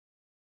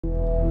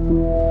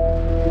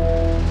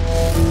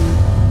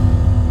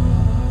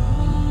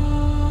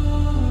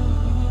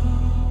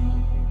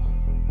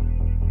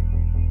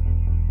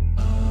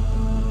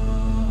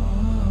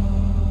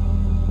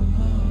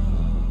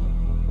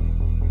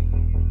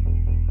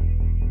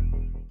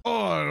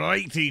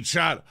Alrighty,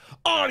 chat.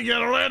 Are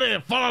you ready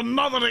for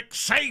another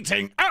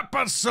exciting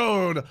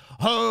episode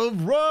of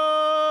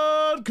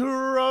Rotgrind?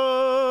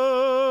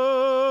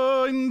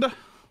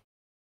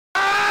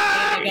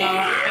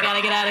 I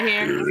gotta get out of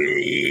here.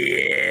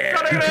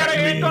 Gotta get out of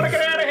here, gotta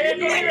get out of here,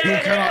 gotta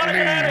get out of here, gotta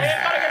get out of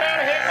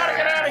here, gotta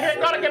get out of here,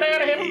 gotta get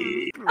out of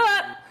here.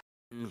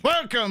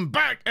 Welcome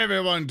back,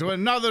 everyone, to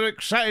another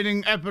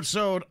exciting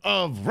episode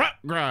of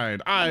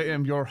Rotgrind. I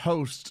am your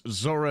host,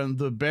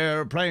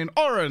 ZoranTheBear, playing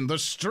Oran, the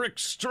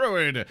strict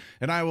Druid,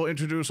 and I will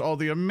introduce all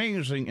the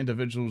amazing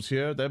individuals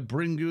here that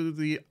bring you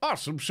the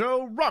awesome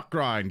show,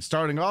 Rotgrind,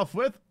 starting off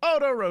with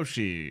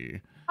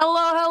Odoroshirider.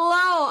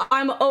 Hello,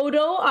 I'm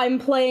Odo. I'm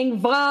playing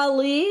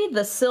Valli,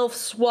 the sylph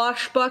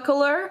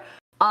swashbuckler.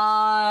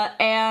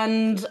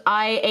 And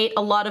I ate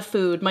a lot of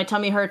food. My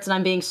tummy hurts and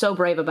I'm being so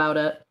brave about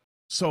it.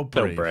 So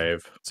brave.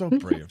 So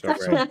brave. So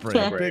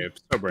brave.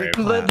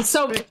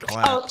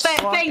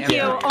 Thank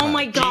you. Oh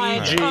my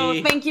god. GG.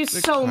 Oh, thank you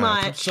so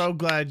much. I'm so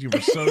glad you were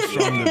so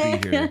strong to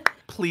be here.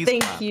 Please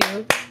Thank clap.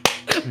 you.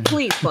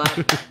 Please clap.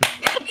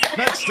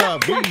 Next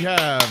up, we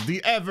have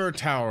the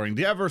ever-towering,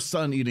 the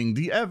ever-sun-eating,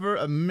 the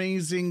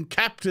ever-amazing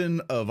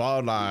captain of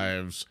our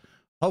lives,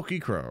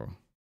 HulkyKrow.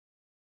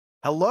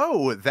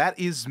 Hello, that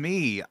is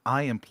me.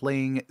 I am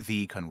playing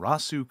the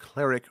Konrasu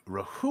Cleric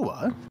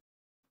Rehua,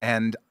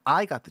 and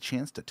I got the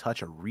chance to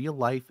touch a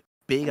real-life,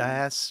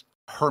 big-ass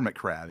hermit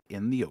crab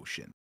in the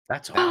ocean.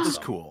 That's That was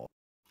awesome. cool.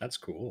 That's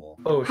cool.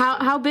 Oh,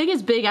 How big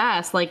is big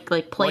ass? Like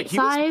plate He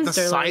was size?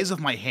 the or size of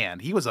my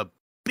hand. He was a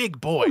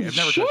big boy. Oh, I've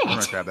never shit. touched a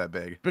hermit crab that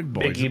big. Big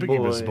boy, he's a Biggie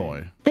biggest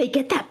boy. boy. They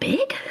get that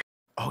big?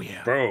 Oh,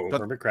 yeah. Bro, But-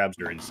 hermit crabs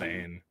are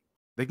insane.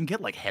 They can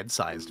get, like,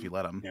 head-sized if you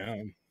let them.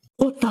 Yeah.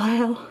 What the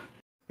hell?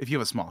 If you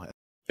have a small head.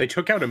 They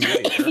took out a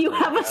million. If you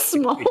have a aircraft.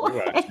 small They do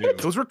that, too.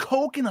 Those were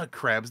coconut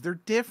crabs. They're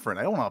different.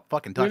 I don't want to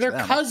fucking They're touch their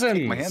them. cousins.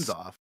 Take my hands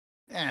off.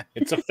 Eh.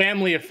 It's a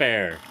family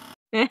affair.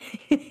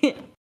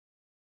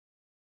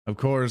 Of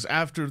course,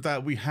 after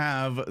that, we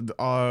have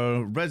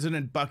our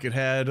resident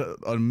buckethead,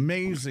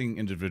 amazing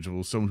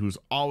individual, someone who's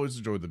always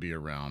enjoyed to be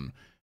around,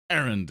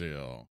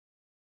 Earndil.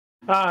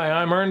 Hi,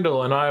 I'm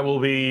Earndil, and I will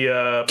be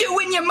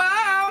Doing your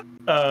mom!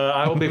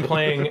 I will be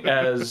playing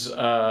as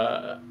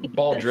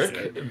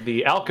Baldric,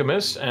 the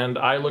Alchemist, and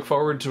I look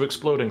forward to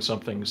exploding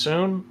something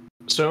soon.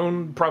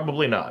 Soon,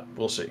 probably not.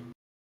 We'll see.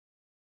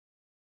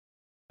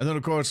 And then,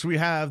 of course, we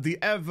have the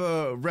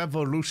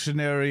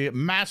ever-revolutionary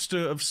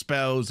master of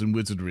spells and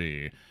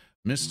wizardry,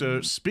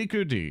 Mr.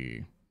 Speaker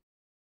D.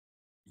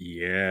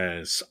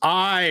 Yes,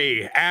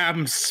 I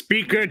am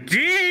Speaker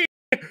D!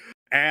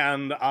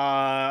 And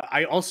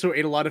I also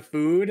ate a lot of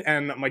food,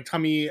 and my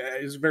tummy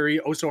is very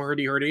so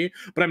hurty,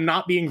 but I'm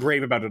not being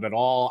brave about it at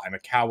all. I'm a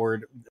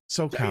coward.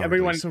 So cowardly,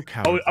 Everyone- so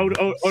cowardly.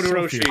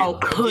 Odoroshi. Oh,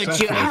 could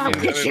you? How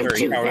could you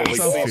do Cowardly.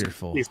 So this?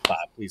 fearful. Please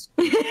clap, please.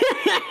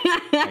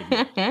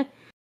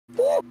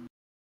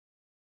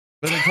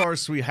 Then, of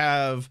course, we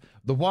have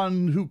the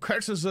one who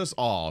curses us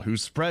all, who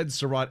spreads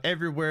the rot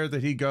everywhere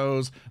that he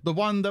goes, the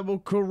one that will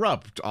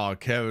corrupt our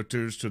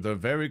characters to their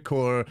very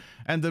core,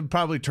 and then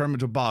probably turn them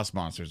into boss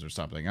monsters or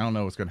something. I don't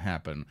know what's going to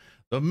happen.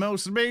 The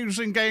most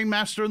amazing game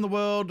master in the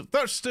world,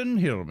 Thurston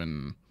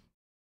Hillman.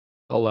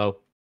 Hello.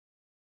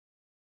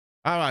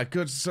 All right,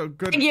 good, so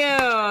good. Thank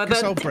you.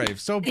 So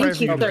brave, so brave.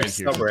 you, to be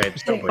Thurston. here. So brave,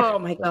 so brave. Oh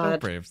my So god.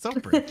 brave, so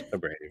brave. So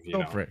brave, you So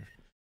know. brave.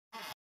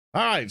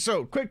 All right,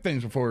 so quick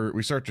things before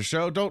we start the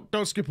show.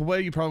 Don't skip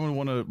away. You probably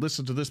want to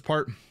listen to this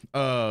part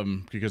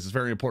because it's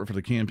very important for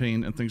the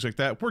campaign and things like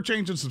that. We're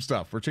changing some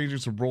stuff. We're changing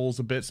some roles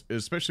a bit,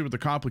 especially with the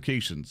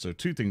complications. So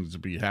two things will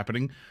be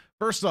happening.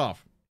 First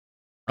off,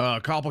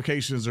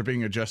 complications are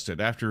being adjusted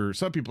after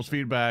some people's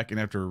feedback and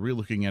after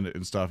relooking at it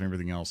and stuff and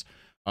everything else.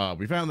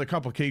 We found the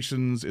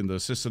complications in the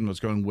system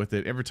that's going with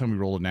it. Every time we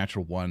roll a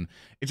natural one,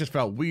 it just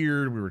felt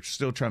weird. We were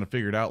still trying to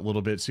figure it out a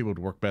little bit, see what would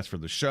work best for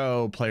the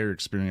show, player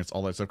experience,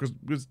 all that stuff.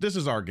 Because this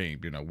is our game,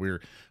 you know.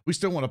 We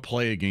still want to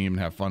play a game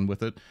and have fun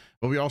with it,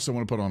 but we also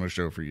want to put on a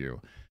show for you.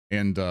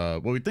 And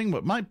what we think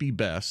what might be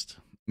best,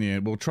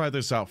 and we'll try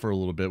this out for a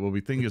little bit. What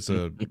we think is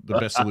the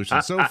best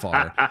solution so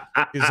far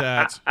is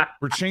that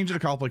we're changing the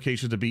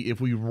complication to be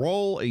if we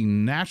roll a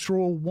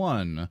natural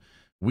one,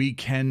 we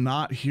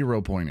cannot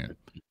hero point it.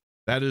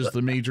 That is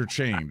the major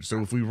change.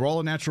 So if we roll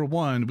a natural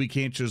one, we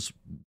can't just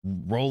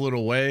roll it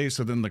away.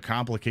 So then the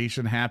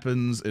complication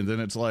happens, and then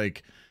it's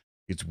like,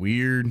 it's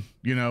weird.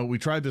 You know, we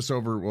tried this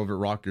over at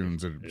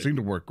Rockgoons, and it seemed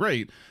to work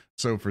great.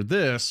 So for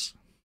this,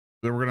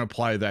 then we're going to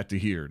apply that to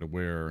here, to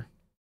where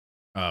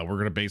we're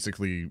going to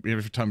basically,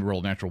 every time we roll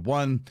a natural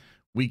one,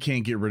 we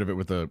can't get rid of it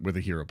with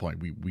a hero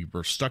point. We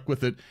were stuck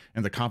with it,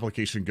 and the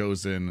complication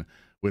goes in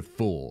with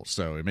full.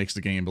 So it makes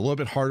the game a little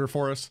bit harder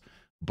for us,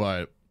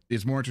 but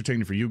it's more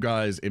entertaining for you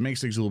guys. It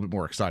makes things a little bit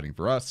more exciting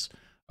for us.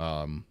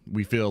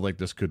 we feel like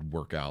this could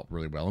work out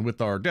really well. And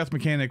with our death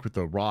mechanic, with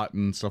the rot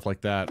and stuff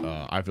like that,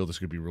 I feel this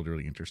could be really,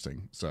 really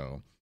interesting.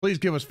 So please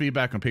give us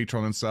feedback on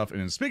Patreon and stuff.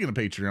 And speaking of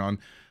Patreon,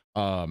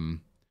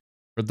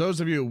 for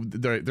those of you,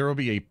 there will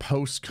be a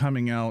post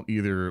coming out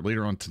either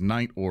later on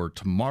tonight or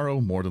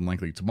tomorrow, more than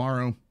likely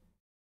tomorrow,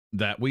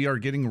 that we are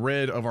getting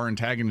rid of our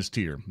antagonist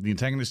tier. The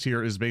antagonist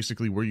tier is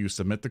basically where you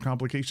submit the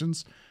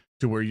complications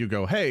to where you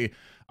go, hey,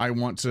 I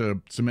want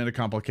to submit a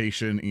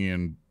complication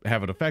and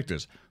have it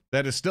affected.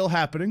 That is still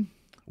happening.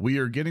 We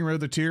are getting rid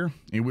of the tier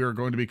and we are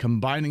going to be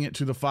combining it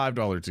to the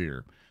 $5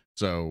 tier.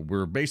 So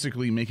we're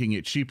basically making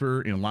it cheaper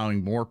and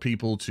allowing more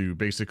people to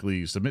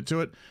basically submit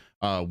to it.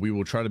 We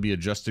will try to be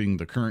adjusting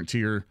the current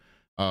tier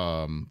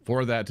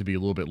for that to be a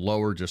little bit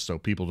lower, just so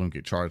people don't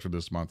get charged for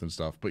this month and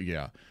stuff. But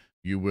yeah,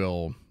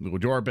 we'll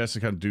do our best to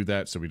kind of do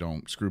that so we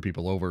don't screw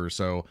people over.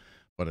 So,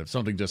 but if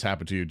something just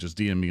happened to you, just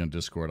DM me on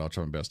Discord. I'll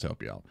try my best to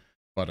help you out.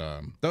 But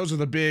those are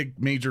the big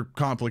major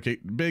complication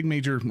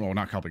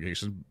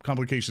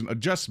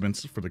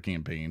adjustments for the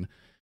campaign.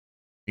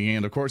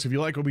 And of course, if you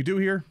like what we do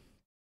here,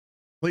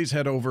 please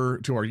head over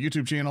to our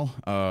YouTube channel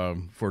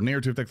for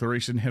Narrative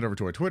Declaration. Head over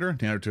to our Twitter,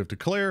 Narrative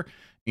Declare,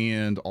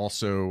 and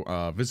also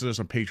visit us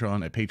on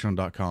Patreon at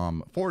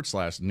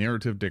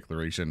patreon.com/Narrative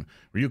Declaration,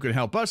 where you can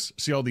help us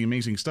see all the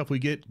amazing stuff we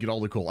get all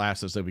the cool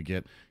assets that we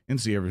get,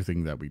 and see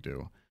everything that we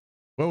do.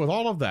 Well, with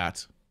all of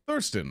that,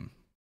 Thurston.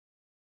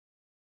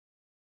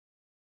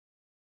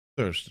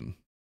 Hello.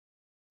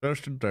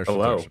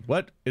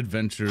 What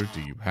adventure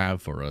do you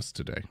have for us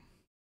today?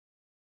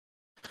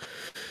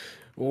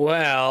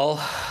 Well,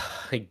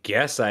 I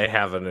guess I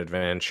have an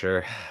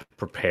adventure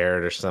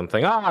prepared or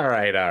something. All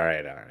right.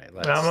 I'm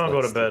gonna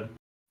go to bed.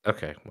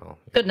 Okay, well.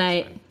 Good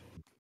night.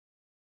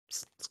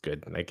 It's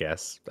good, I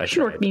guess.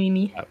 Snort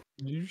me.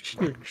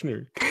 Snort.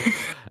 Get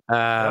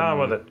on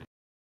with it.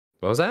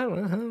 What was that?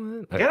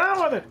 Get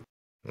on with it.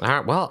 All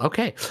right, well,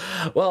 okay.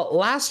 Well,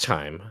 last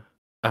time,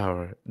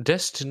 our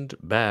destined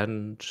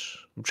band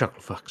of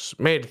Chucklefucks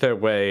made their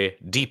way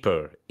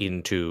deeper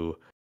into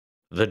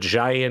the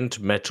giant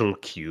metal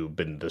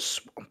cube in the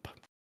swamp.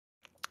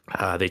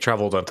 They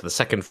traveled onto the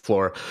second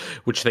floor,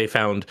 which they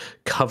found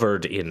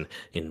covered in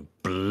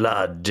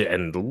blood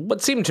and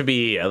what seemed to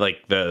be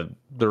like the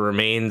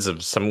remains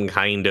of some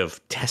kind of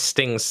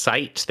testing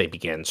site. They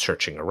began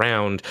searching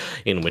around,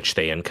 in which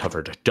they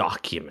uncovered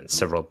documents,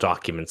 several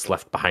documents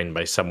left behind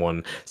by some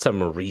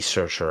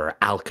researcher or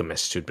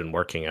alchemist who'd been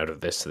working out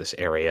of this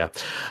area.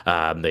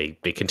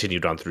 They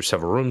continued on through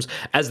several rooms.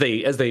 As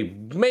they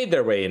made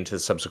their way into the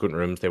subsequent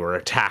rooms, they were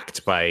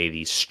attacked by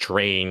these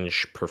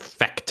strange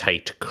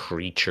perfectite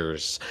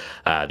creatures,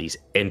 these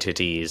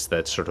entities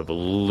that sort of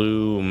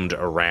loomed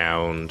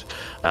around,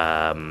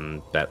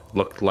 that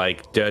looked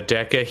like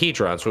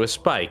dodecahedrons with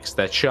spikes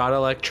that shot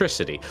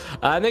electricity.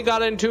 And they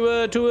got into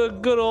a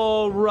good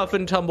old rough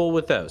and tumble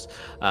with those,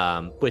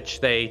 which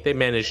they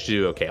managed to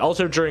do okay.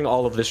 Also, during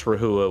all of this,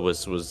 Rehua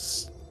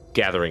was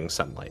gathering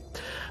sunlight.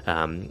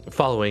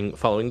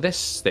 Following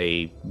this,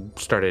 they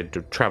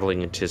started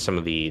traveling into some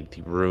of the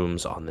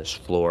rooms on this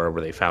floor,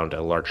 where they found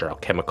a larger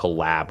alchemical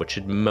lab, which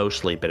had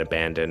mostly been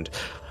abandoned.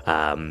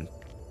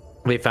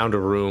 They found a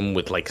room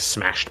with like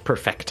smashed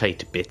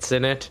perfectite bits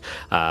in it,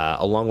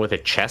 along with a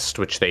chest,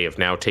 which they have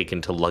now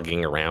taken to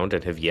lugging around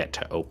and have yet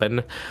to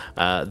open.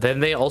 Then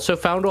they also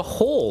found a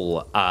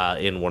hole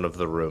in one of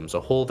the rooms,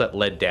 a hole that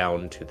led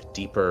down to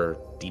the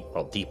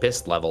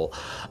deepest level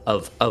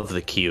of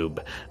the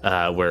cube,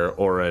 where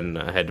Oran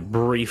had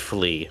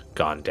briefly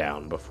gone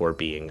down before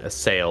being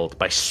assailed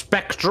by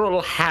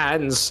spectral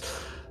hands.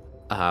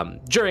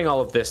 During all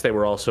of this, they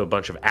were also a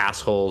bunch of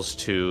assholes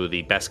to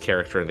the best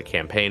character in the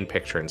campaign,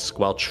 Picturn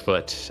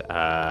Squelchfoot,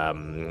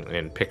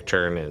 and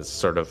Picturn is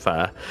sort of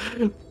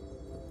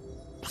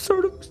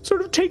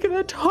taken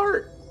that to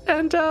heart,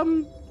 and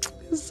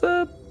is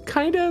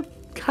kind of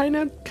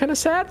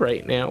sad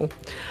right now.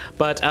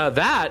 But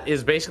that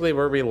is basically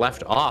where we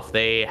left off.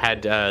 They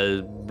had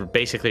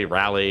basically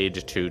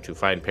rallied to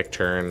find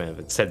Picturn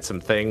and said some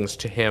things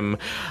to him.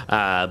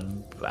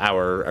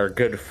 Our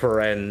good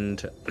friend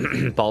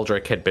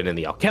Baldric had been in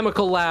the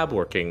alchemical lab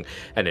working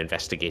and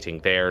investigating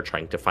there,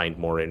 trying to find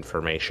more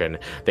information.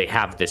 They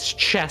have this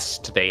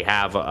chest. They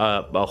have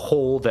a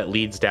hole that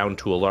leads down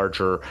to a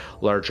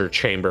larger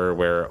chamber,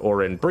 where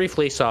Oran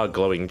briefly saw a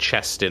glowing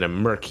chest in a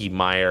murky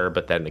mire,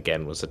 but then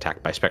again was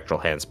attacked by spectral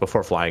hands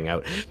before flying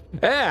out.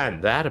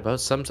 And that about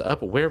sums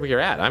up where we are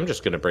at. I'm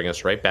just going to bring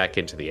us right back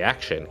into the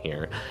action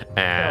here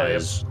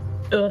as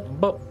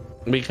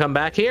we come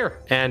back here,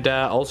 and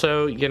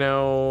also, you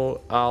know,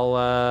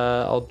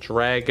 I'll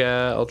drag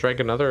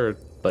another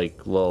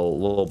like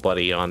little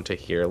buddy onto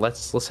here.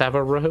 Let's have a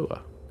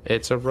Rehua.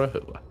 It's a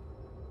Rehua.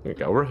 Here you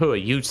go,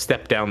 Rehua. You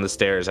step down the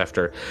stairs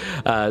after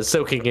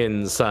soaking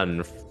in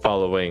sun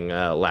following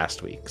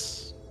last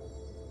week's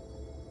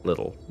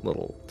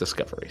little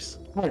discoveries.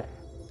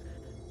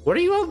 What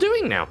are you all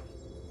doing now?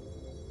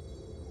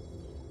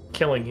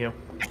 Killing you.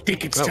 I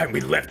think it's time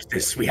we left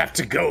this. We have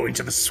to go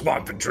into the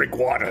swamp and drink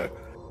water.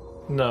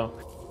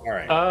 No. All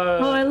right.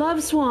 Oh, I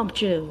love swamp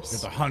We have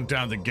juice. to hunt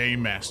down the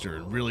game master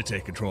and really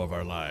take control of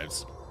our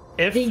lives.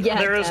 If Yeah,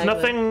 there is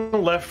exactly. nothing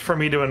left for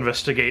me to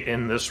investigate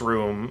in this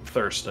room,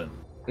 Thurston,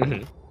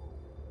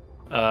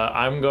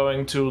 I'm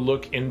going to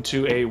look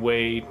into a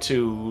way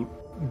to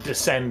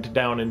descend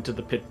down into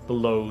the pit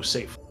below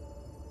safely.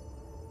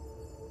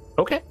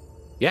 Okay.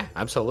 Yeah,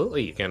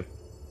 absolutely, you can.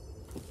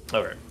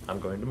 All right, I'm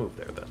going to move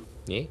there then.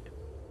 Yeah.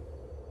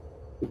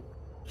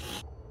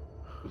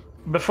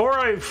 Before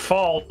I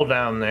fall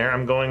down there,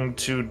 I'm going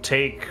to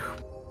take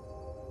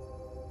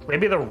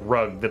maybe the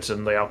rug that's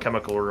in the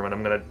alchemical room, and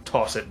I'm going to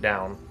toss it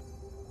down.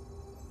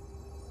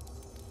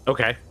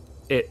 Okay.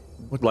 It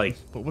But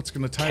what's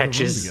going to tie the room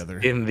catches together?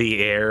 in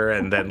the air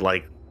and then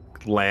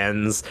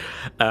lands.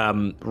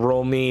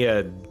 Roll me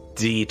a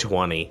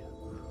d20.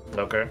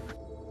 Okay.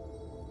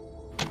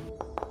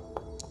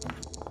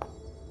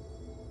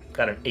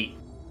 Got an 8.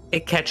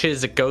 It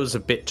catches. It goes a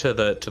bit to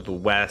the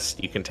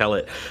west. You can tell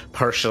it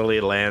partially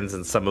lands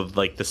in some of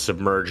the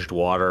submerged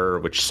water,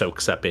 which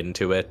soaks up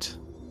into it.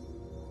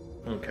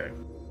 Okay.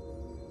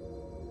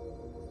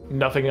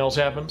 Nothing else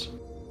happens?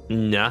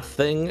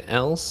 Nothing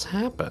else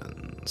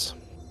happens.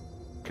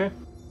 Okay.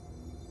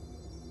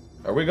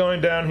 Are we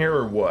going down here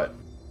or what?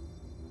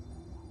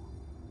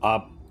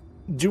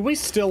 Do we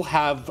still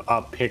have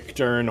a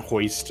Picturn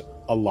hoist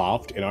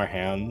aloft in our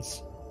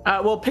hands?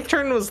 Well,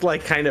 Picturn was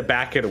kind of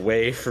backing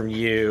away from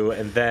you,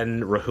 and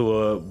then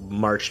Rehua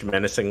marched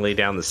menacingly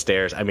down the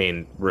stairs. I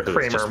mean, Rehua's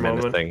Kramer just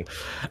moment. menacing.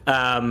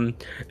 And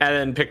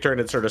then Picturn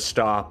had sort of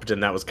stopped,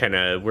 and that was kind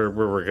of where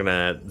we're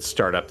gonna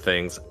start up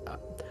things.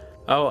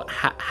 Oh,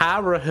 hi,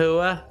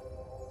 Rehua.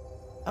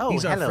 Oh,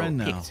 He's our hello, friend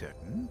now.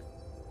 Picturn.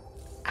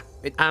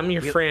 I'm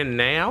your Real- friend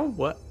now.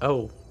 What?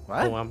 Oh,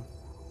 What? Oh,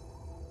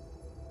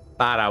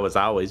 thought I was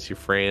always your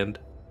friend.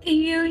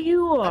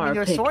 You are. I mean,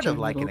 you're sort of Picturn,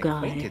 like an little guy.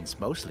 acquaintance,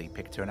 mostly,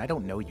 Picturn. I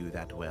don't know you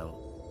that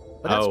well.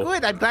 But that's Oh.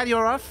 good. I'm glad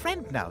you're our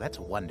friend now. That's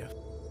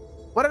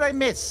wonderful. What did I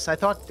miss? I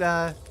thought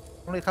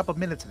only a couple of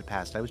minutes had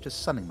passed. I was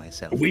just sunning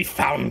myself. We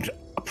found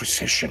a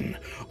procession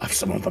of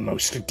some of the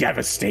most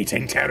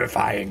devastating,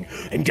 terrifying,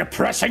 and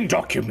depressing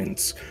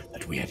documents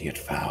that we had yet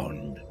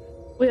found.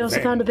 We also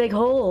Then- found a big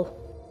hole.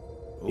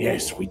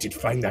 Yes, we did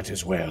find that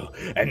as well.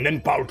 And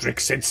then Baldric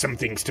said some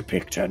things to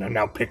Picturn, and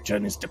now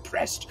Picturn is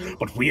depressed.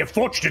 But we have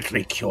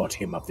fortunately cured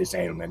him of this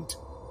ailment.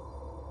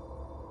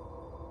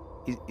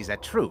 Is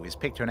that true? Is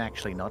Picturn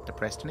actually not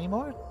depressed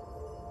anymore?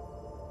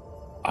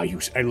 I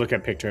look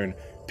at Picturn.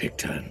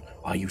 Picturn,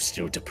 are you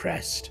still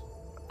depressed?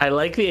 I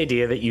like the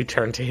idea that you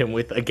turn to him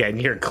with, again,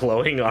 your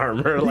glowing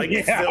armor,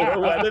 Yeah.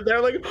 silhouetted there,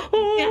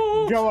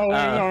 oh! Glowing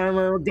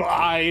armor,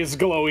 eyes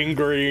glowing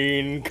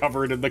green,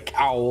 covered in the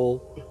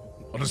cowl.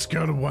 On a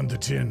scale of 1 to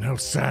 10, how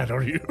sad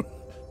are you?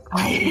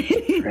 How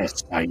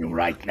depressed are you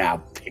right now,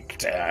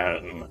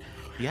 Picturn?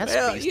 Yes,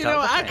 Well, please you tell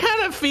know, the I friend.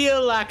 kind of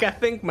feel like I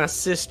think my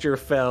sister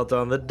felt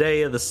on the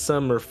day of the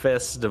summer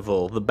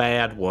festival, the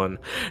bad one.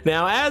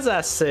 Now, as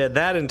I said,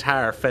 that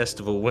entire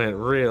festival went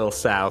real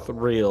south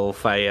real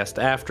fast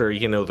after,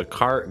 the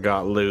cart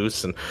got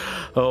loose and,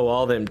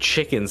 all them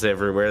chickens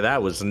everywhere.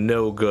 That was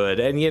no good.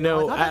 And, I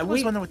thought that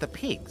was the one with the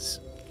pigs.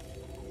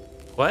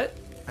 What?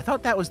 I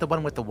thought that was the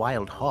one with the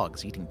wild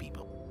hogs eating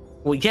people.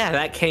 Well, yeah,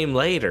 that came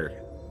later.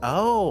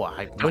 Oh,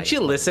 Don't you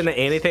listen to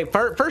anything?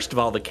 First of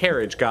all, the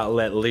carriage got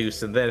let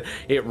loose, and then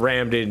it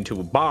rammed into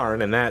a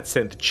barn, and that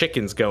sent the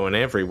chickens going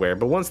everywhere.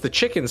 But once the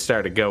chickens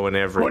started going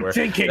everywhere, Good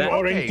thinking, that-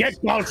 Oran. Okay. Get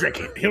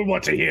Baldric. He'll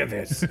want to hear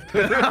this.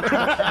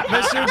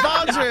 Mr.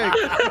 Baldric!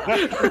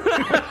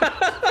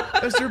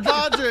 Mr.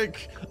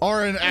 Baldric!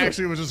 Oran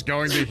actually was just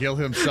going to heal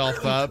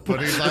himself up,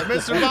 but he's like,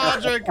 Mr.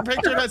 Baldric,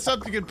 Picturn has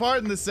something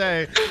important to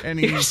say. And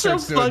he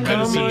starts doing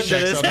medicine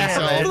checks on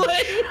himself.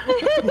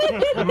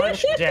 How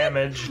much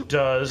damage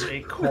does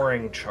a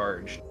coring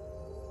charge?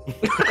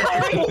 Great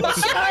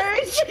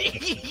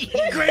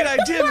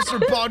idea, Mr.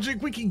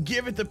 Baldric. We can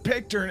give it to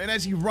Picturn, and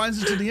as he runs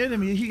into the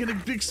enemy, he can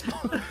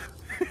explode.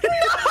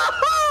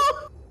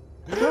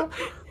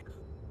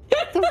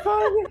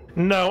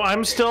 No,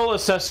 I'm still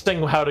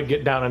assessing how to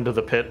get down into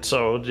the pit,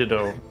 so,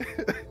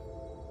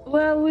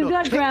 Well, we've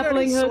got Picturn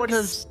grappling is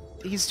hooks.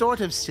 he's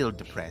sort of still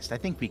depressed. I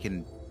think we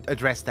can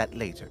address that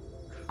later.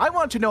 I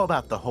want to know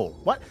about the hole.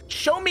 What?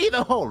 Show me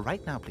the hole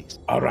right now, please.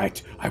 All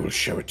right, I will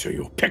show it to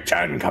you.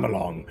 Picturn, come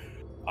along.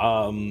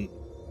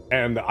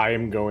 And I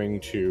am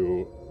going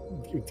to.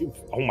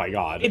 Oh my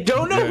god. I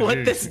don't know Yeah, what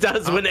dude. this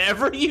does.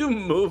 Whenever you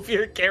move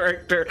your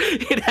character,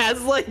 it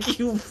has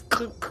you've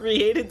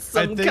created I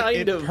some think kind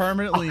it of.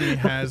 permanently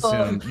has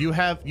him. You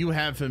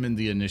have him in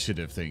the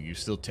initiative thing. You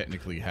still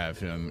technically have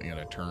him in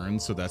a turn,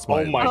 so that's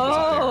why. Oh my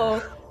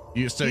Oh,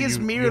 You, so He is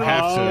you merely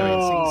have to.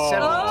 experiencing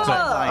several Oh.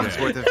 timelines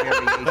Yeah. worth of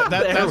variation.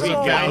 That's There a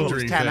we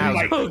boundary go. thing.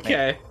 Tannhauser.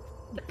 Okay.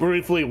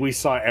 Briefly, we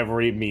saw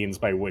every means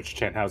by which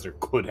Tannhauser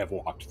could have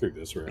walked through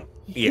this room.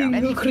 Yeah.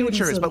 Many Including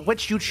futures, some- but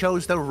which you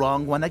chose the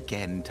wrong one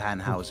again,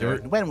 Tannhauser.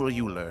 Okay. When will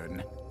you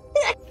learn?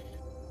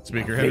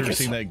 Speaker, have you ever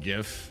seen that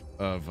GIF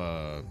of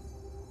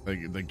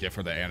like the gif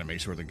or the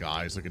animation where the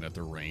guy's looking at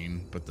the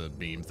rain, but the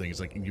beam thing is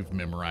like you've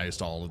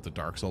memorized all of the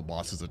Dark Soul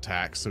boss's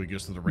attacks, so he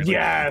goes to the rain.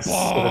 Yes. Like,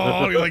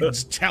 oh, you're like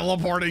just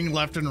teleporting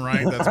left and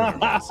right.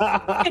 That's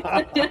what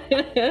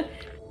it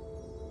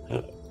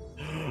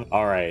was.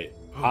 All right.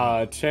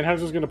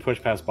 Tannhauser's gonna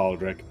push past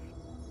Baldric.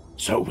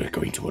 So we're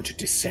going to want to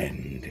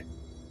descend.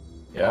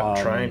 Yeah,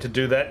 I'm trying to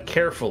do that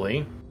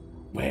carefully.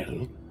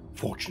 Well,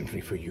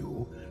 fortunately for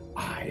you,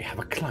 I have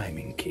a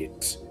climbing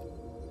kit.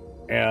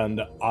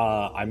 And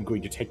I'm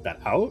going to take that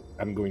out.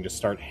 I'm going to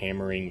start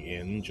hammering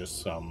in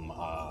just some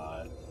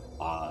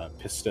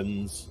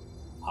pistons.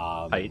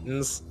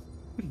 Titans.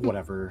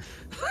 Whatever.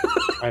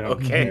 I don't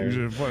Okay.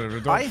 care. Whatever,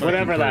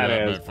 Whatever that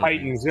is.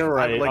 Titans, you're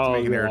right. I would like to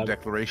make an God. air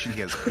declaration.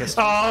 He has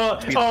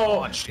pistons being Oh,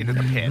 launched into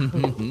the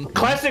pit.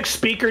 classic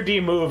speaker D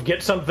move.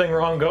 Get something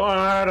wrong, go,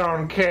 I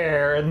don't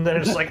care. And then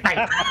it's like,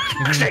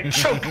 I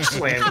choke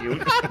slam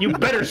you. You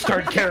better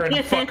start caring,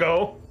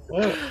 fucko.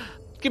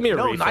 Give me a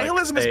No, reflex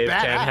nihilism is save,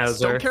 badass. Tannhauser.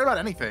 Don't care about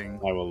anything.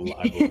 I will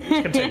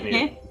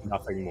Continue.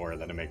 nothing more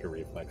than to make a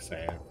reflex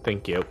save.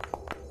 Thank you.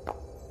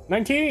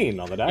 19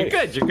 on the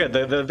dice. You're good.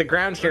 The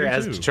ground here,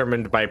 as 32.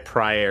 determined by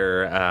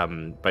prior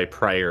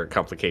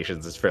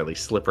complications, is fairly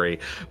slippery.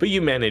 But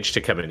you managed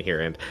to come in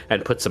here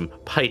and put some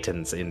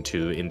pythons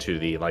into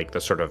the like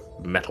the sort of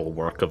metal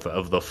work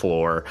of the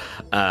floor,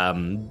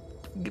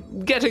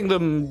 getting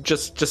them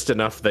just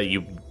enough that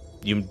you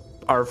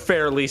are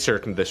fairly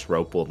certain this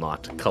rope will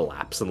not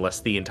collapse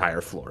unless the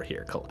entire floor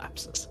here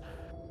collapses.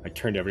 I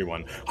turned to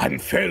everyone. I'm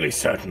fairly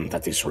certain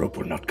that this rope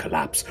will not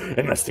collapse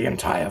unless the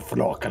entire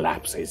floor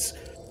collapses.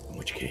 In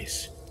which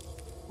case,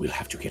 we'll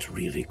have to get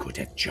really good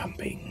at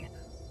jumping.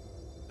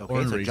 Okay,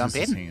 Oran so raises jump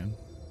his in. hand.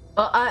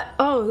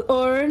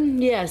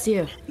 Oran, yes,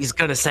 you. He's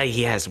gonna say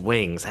he has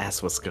wings.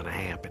 That's what's gonna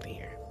happen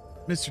here.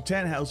 Mr.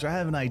 Tannhauser, I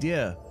have an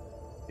idea.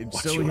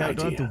 What's So we your don't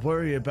have idea? to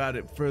worry about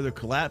it further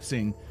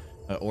collapsing.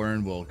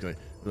 Oran will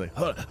like,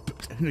 huh,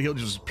 he'll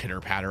just pitter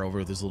patter over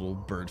with his little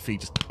bird feet,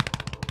 just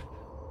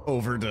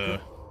over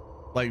to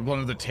like one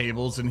of the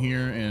tables in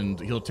here, and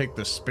he'll take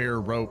the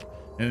spare rope.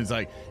 And it's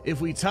like,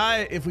 if we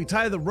tie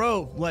the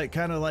rope like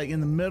kind of like in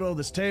the middle of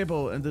this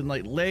table and then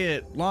like lay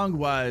it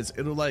longwise,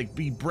 it'll like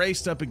be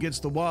braced up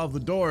against the wall of the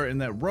door,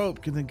 and that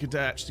rope can then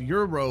attach to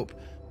your rope.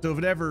 So if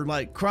it ever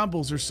like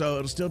crumbles or so,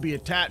 it'll still be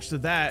attached to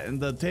that, and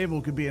the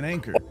table could be an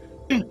anchor.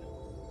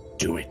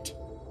 Do it.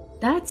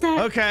 That's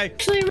Okay.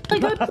 actually a really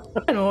good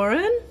plan,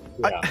 Oran.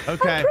 Yeah.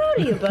 Okay. I'm proud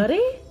of you,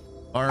 buddy.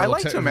 Oran I will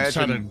like to try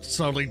imagine- to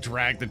slowly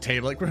drag the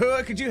table. Like,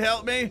 Rehua, could you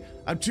help me?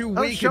 I'm too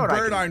weak sure, and I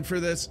bird can. armed for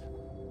this.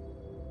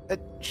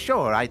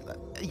 Sure,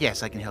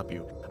 yes, I can help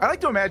you. I like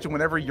to imagine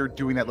whenever you're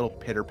doing that little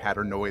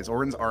pitter-patter noise,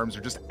 Oran's arms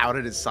are just out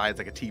at his sides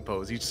like a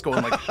T-pose. He's just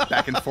going like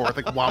back and forth,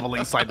 like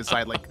wobbling side to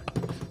side, like.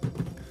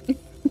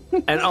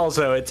 And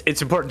also,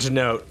 it's important to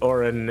note,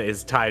 Oran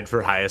is tied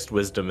for highest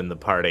wisdom in the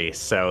party,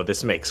 so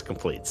this makes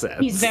complete sense.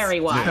 He's very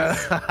wise.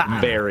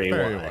 very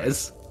Very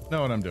wise.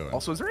 Know what I'm doing.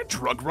 Also, is there a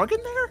drug rug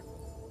in there?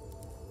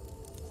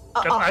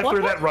 I what?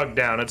 threw that rug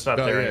down. It's not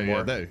Oh, there yeah,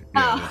 anymore.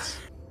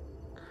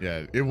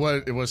 Yeah,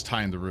 it was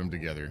tying the room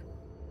together.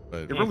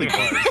 But It really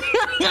was.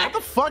 What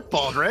the fuck,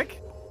 Baldric?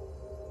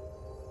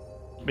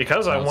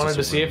 Because I Well, it's wanted just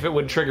to a see room. if it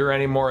would trigger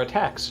any more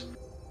attacks.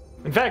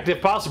 In fact,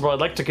 if possible, I'd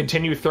like to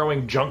continue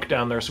throwing junk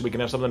down there so we can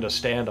have something to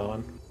stand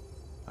on.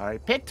 All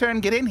right, pick turn,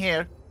 get in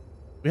here.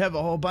 we have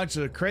a whole bunch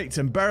of crates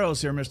and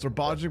barrels here, Mr.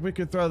 Baldric. We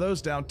could throw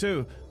those down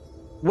too.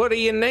 What do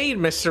you need,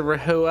 Mr.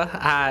 Rehua?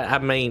 I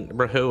mean,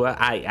 Rehua,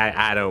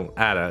 I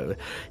don't.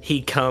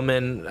 He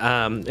coming,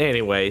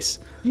 anyways.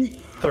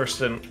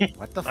 Thurston,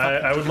 What the fuck?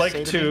 I did would you like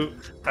say to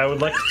I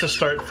would like to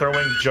start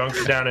throwing junk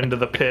down into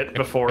the pit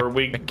before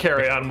we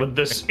carry on with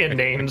this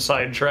inane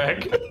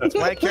sidetrack. That's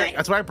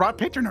why I brought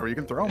pick turn over. You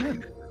can throw him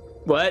in.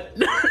 What?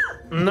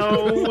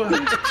 No.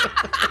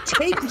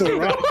 Take the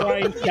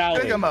Rotgrind Pick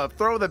challenge. him up.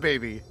 Throw the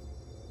baby.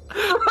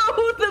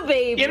 Oh, the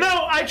baby. You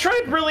know, I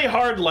tried really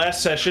hard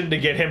last session to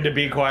get him to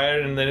be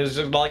quiet, and then it's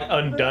just like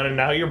undone, and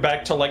now you're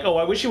back to like, oh,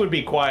 I wish you would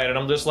be quiet, and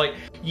I'm just like,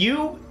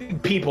 you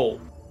people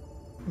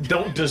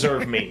don't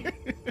deserve me.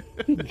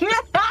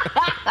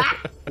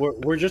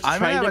 We're just I'm an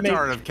trying to make.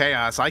 avatar of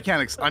chaos. I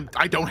can't.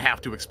 I don't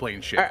have to explain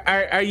shit.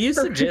 Are you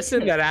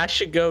suggesting that I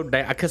should go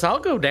down? Because I'll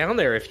go down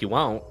there if you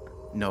want.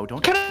 No,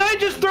 don't. Can I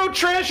just throw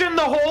trash in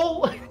the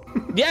hole?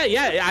 Yeah,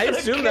 I gonna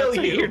assume kill that's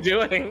what you. you're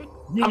doing.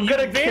 I'm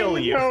gonna kill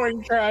you.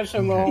 Throwing trash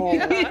in the hole.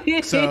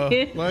 So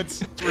let's.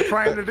 That's what we're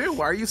trying to do.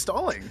 Why are you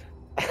stalling?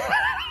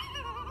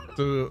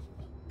 So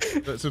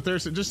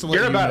Thurston, just to let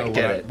You're you about to know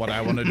get it. what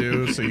I want to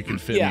do, so you can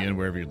fit Yeah. me in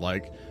wherever you'd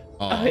like.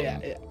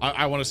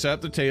 I want to set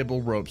up the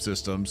table rope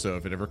system, so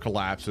if it ever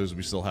collapses,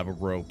 we still have a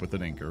rope with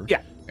an anchor.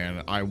 Yeah.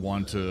 And I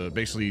want to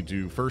basically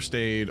do first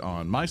aid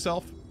on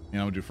myself,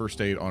 and I'm gonna do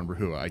first aid on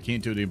Rehua. I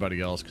can't do it to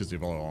anybody else because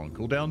they've all on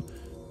cooldown.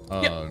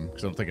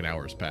 Because I don't think an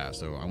hour has passed,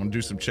 so I want to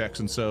do some checks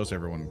and so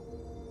everyone,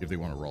 if they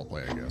want to role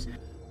play, I guess.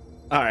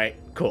 All right,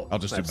 cool. I'll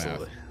just do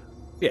Absolutely.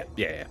 math.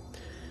 Yeah.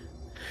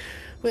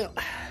 Well,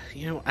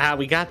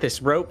 we got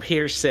this rope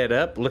here set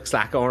up. Looks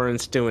like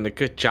Oran's doing a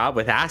good job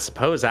with it. I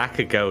suppose I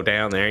could go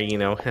down there,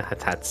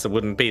 That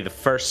wouldn't be the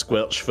first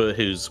Squelchfoot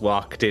who's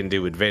walked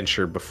into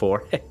adventure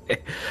before.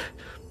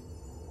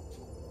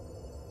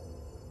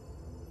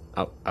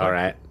 Oh, all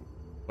right.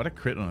 What a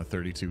crit on a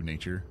 32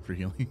 nature for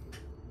healing.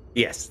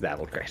 Yes,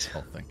 that'll great.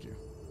 Oh, thank you.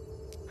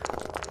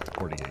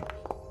 48.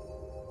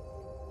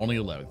 Only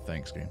 11.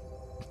 Thanks, game.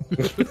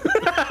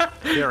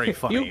 Very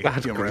funny. You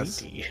got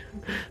humorous. greedy.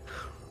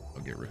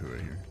 I'll get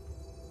Rehua here.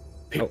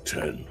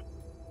 Picton,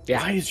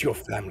 why is your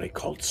family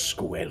called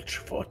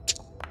Squelchfoot?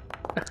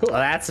 Well,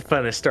 that's a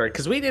funny story,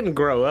 because we didn't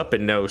grow up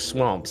in no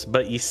swamps,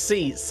 but you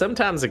see,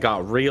 sometimes it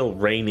got real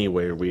rainy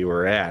where we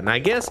were at, and I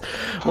guess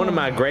one of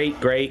my great,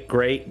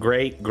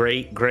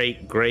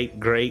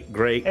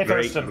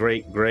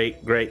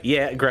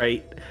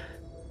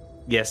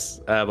 yes,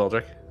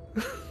 Baldric.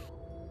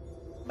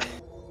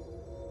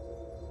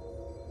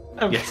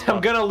 I'm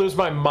gonna lose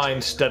my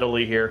mind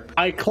steadily here.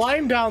 I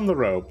climb down the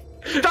rope.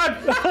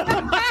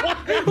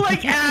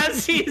 Like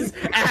as he's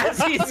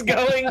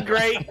going,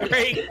 great,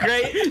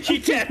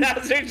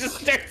 Tannhauser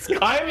just starts.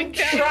 I'm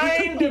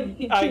trying to.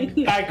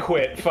 I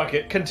quit. Fuck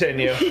it.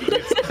 Continue.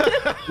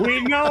 We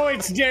know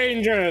it's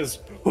dangerous.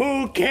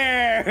 Who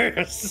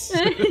cares?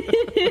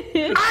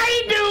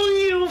 I knew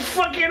you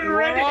fucking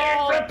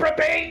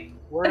reprobate.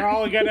 We're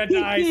all gonna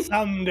die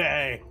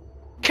someday.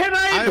 Can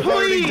I I've please?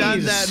 already done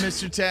that,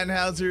 Mr.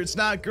 Tannhauser. It's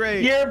not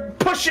great. You're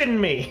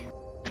pushing me.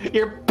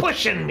 You're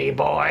pushing me,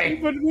 boy.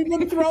 But we've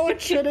been throwing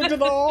shit into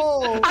the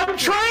hole. I'm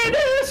trying to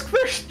ask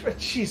for...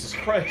 Jesus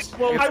Christ.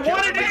 Well, I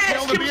wanted to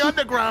ask to the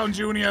underground,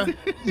 Junior.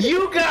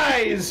 you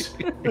guys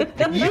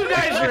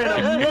are in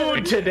a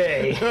mood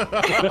today.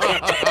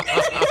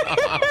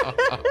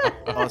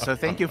 Also,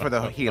 thank you for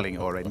the healing,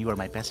 Oran. You are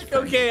my best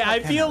friend. Okay, I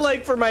feel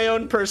like for my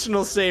own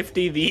personal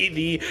safety,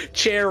 the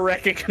chair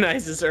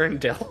recognizes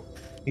Earndil.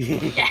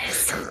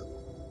 Yes.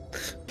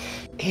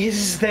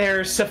 Is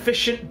there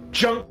sufficient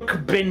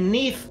junk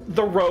beneath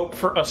the rope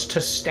for us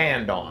to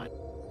stand on?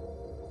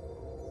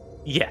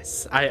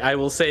 Yes, I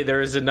will say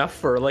there is enough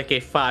for like a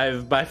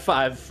 5 by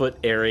 5 foot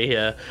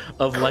area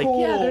of like,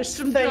 Cool. yeah, there's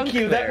some Thank junk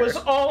you. there. That was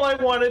all I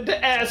wanted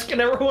to ask, and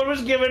everyone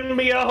was giving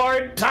me a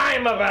hard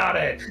time about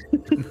it.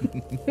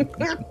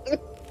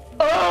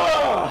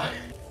 Ugh!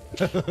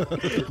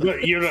 But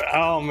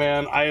oh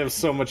man, I have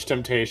so much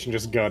temptation.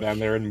 Just go down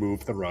there and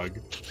move the rug.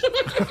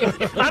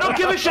 I don't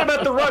give a shit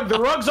about the rug. The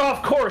rug's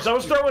off course. I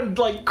was throwing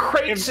like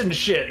crates and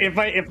shit. If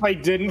I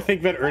didn't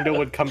think that Earndil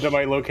would come to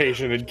my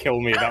location and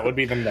kill me, that would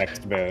be the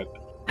next bit.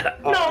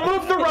 No,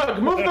 move the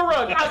rug. Move the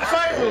rug. I'm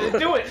fine with it.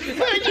 Do it.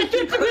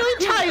 It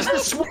really ties the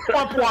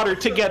swamp water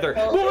together.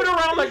 Move it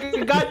around like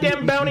a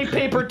goddamn bounty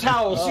paper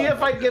towel. See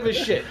if I give a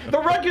shit. The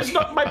rug is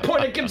not my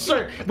point of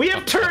concern. We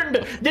have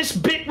turned this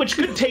bit, which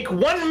could take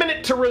 1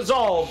 minute to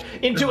resolve,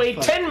 into a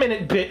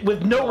 10-minute bit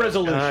with no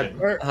resolution.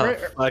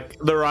 Fuck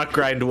the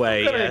Rotgrind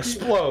way. It's gonna Yes.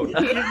 explode.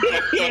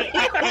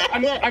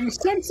 I'm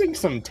sensing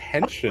some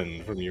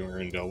tension from you,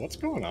 Earndil. What's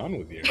going on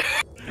with you?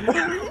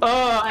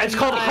 It's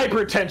called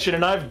hypertension,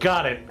 and I've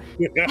got it.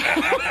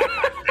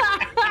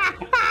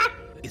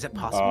 Is it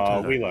possible to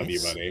Oh, we love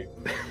erase? you,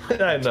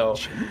 buddy. I know.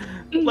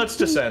 Let's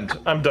descend.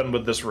 I'm done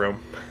with this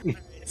room.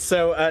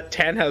 So,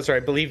 Tannhauser, I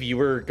believe you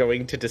were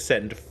going to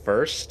descend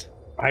first.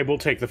 I will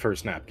take the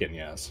first napkin,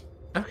 yes.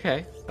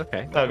 Okay. Oh,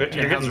 you're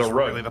getting the Tannhauser's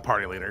rug. really the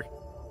party leader.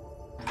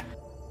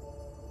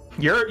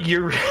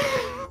 You're.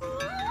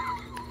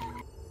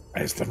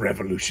 As the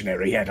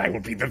revolutionary head, I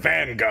will be the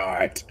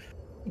vanguard.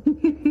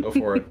 Go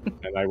for it.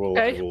 And I will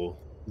Okay. I will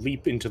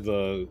leap into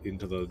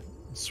the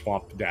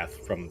swamp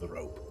death from the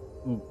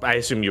rope. I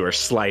assume you are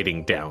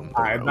sliding down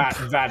the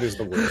rope. That is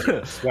the word.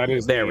 Yes. That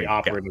is There we the go.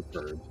 operative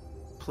verb.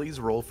 Please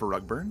roll for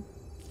Rugburn.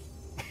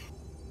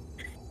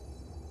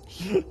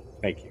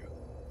 Thank you.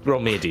 Roll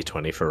me a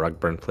d20 for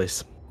Rugburn,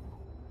 please.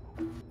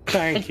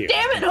 Thank you.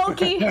 Damn it,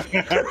 Hulky!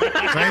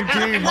 Same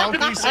team,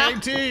 Hulky, same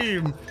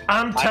team.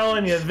 I'm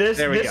telling you, this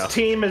There we go.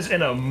 team is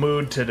in a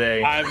mood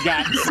today. I've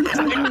got 6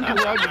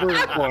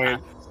 Rugburn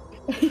points.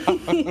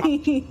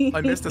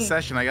 I missed a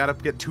session. I gotta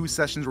get 2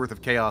 sessions worth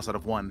of chaos out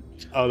of 1.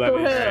 Oh, that is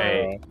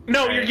Hooray.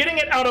 No, you're getting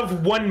it out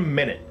of 1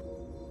 minute.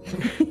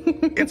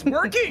 It's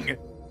working!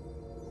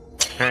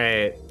 All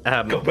right.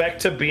 Go back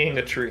to being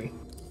a tree.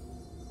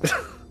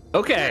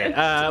 Okay.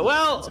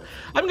 Well,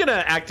 I'm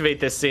gonna activate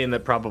this scene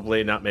that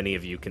probably not many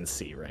of you can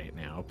see right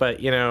now, but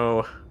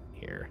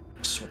here.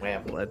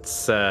 Swamp.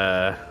 Let's.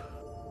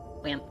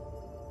 Wham.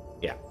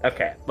 Yeah.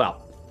 Okay.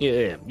 Well,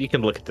 yeah, you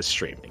can look at the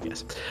stream, I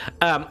guess.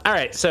 All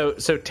right. So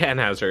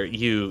Tannhauser,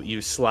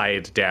 you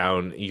slide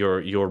down.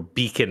 Your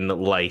beacon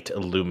light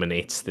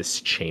illuminates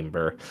this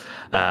chamber.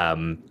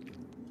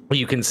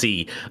 You can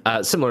see,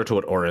 similar to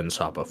what Oran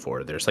saw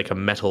before, there's like a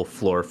metal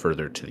floor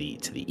further to the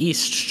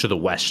east. To the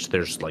west,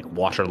 there's like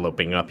water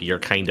loping up. You're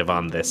kind of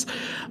on this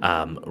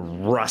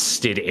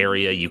rusted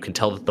area. You can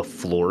tell that the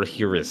floor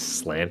here is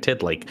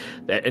slanted,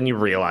 and you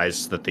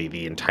realize that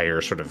the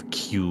entire sort of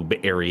cube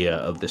area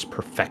of this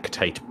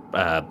perfectite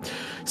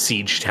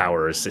siege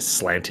tower is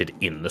slanted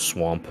in the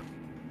swamp.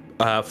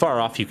 Far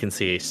off, you can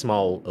see a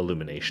small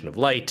illumination of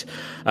light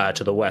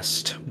to the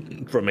west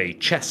from a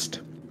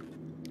chest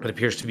that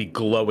appears to be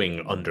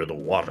glowing under the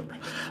water.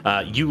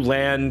 You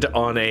land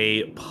on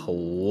a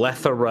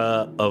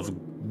plethora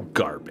of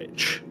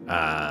garbage.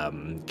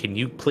 Can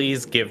you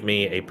please give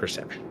me a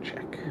perception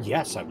check?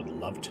 Yes, I would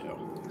love to.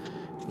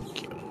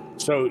 Thank you.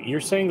 So you're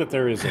saying that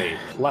there is a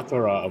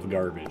plethora of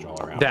garbage all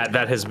around?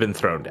 That has been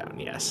thrown down,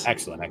 yes.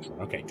 Excellent,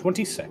 excellent. Okay,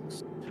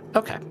 26.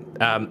 Okay.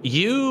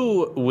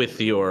 You, with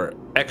your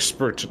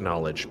expert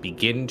knowledge,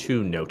 begin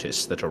to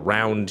notice that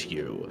around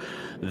you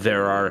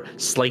there are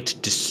slight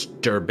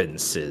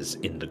disturbances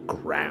in the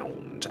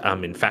ground.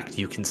 In fact,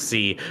 you can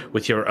see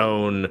with your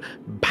own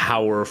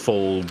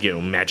powerful,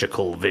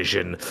 magical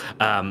vision,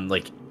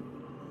 like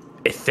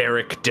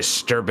etheric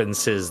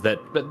disturbances that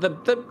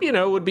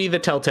would be the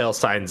telltale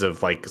signs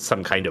of like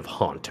some kind of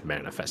haunt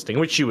manifesting,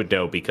 which you would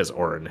know because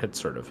Oran had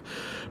sort of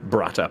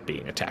brought up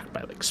being attacked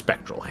by like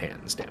spectral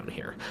hands down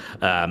here.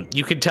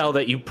 You can tell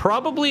that you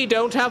probably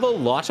don't have a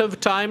lot of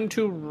time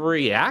to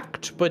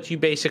react, but you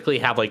basically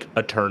have like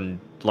a turn,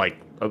 like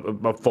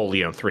a full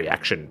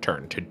 3-action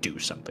turn to do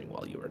something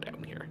while you are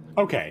down here.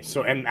 Okay,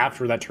 so and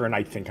after that turn,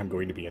 I think I'm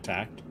going to be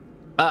attacked.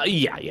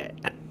 Yeah.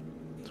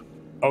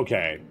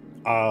 Okay.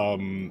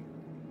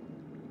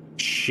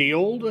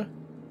 Shield.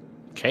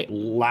 Okay.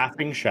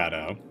 Laughing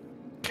Shadow.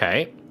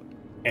 Okay.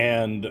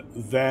 And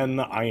then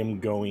I am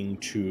going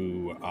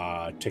to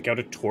take out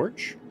a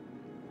torch.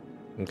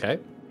 Okay.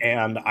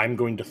 And I'm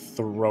going to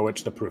throw it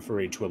to the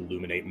periphery to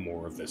illuminate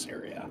more of this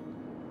area.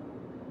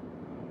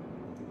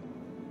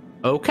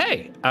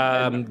 Okay.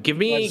 Give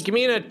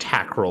me an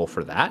attack roll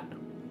for that.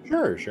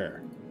 Sure.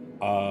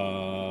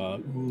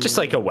 Just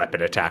like a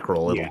weapon attack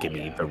roll. It'll give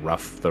me the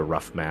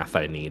rough math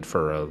I need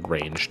for a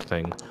ranged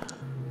thing.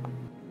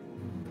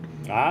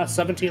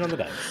 17 on the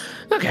dice.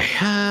 Okay.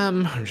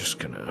 I'm just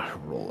gonna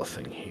roll a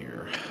thing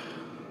here.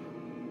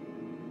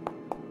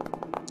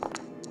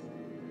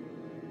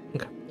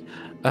 Okay.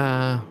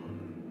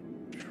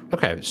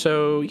 Okay.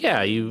 So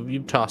yeah, you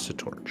toss a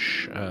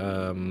torch.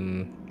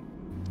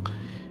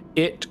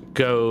 It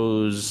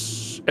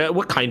goes.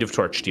 What kind of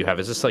torch do you have?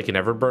 Is this like an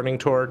ever-burning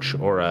torch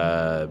or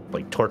a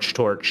like torch?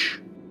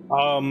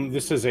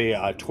 This is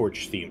a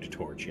torch-themed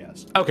torch,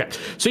 yes. Okay,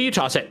 so you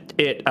toss it.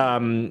 It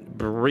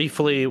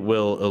briefly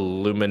will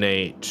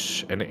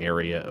illuminate an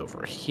area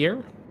over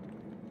here.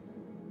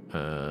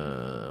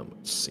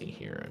 Let's see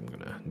here. I'm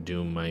gonna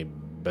do my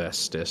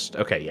bestest.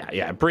 Okay,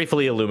 yeah. It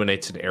briefly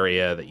illuminates an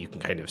area that you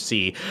can kind of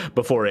see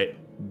before it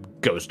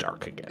goes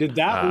dark again. Did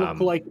that look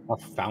like a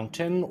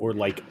fountain or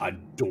like a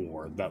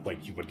door that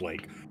like you would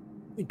like?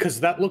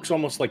 Because that looks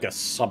almost like a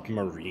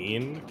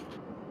submarine.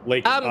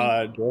 Like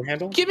door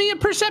handle? Give me a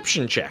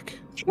perception check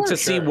to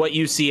see what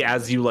you see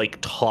as you like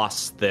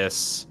toss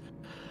this.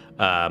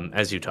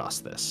 As you toss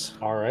this.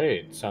 All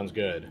right, sounds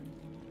good.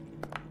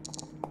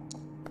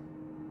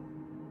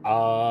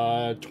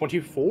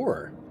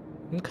 24.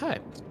 Okay.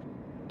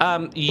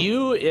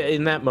 You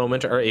in that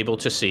moment are able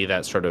to see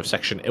that sort of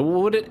section.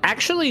 What it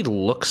actually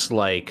looks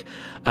like,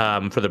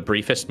 for the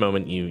briefest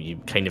moment, you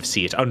kind of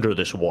see it under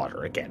this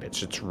water. Again,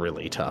 it's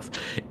really tough.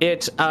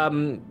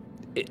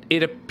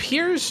 It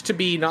appears to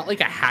be not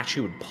like a hatch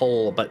you would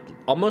pull, but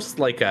almost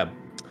like a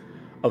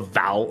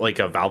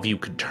valve you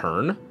could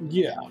turn.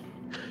 Yeah.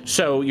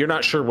 So you're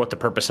not sure what the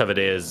purpose of it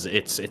is.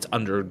 It's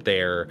under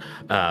there.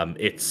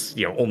 It's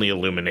only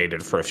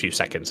illuminated for a few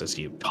seconds as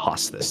you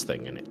toss this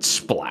thing and it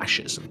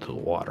splashes into the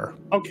water.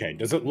 Okay.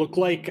 Does it look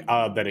like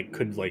that it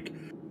could like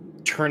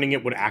turning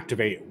it would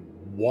activate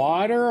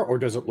water, or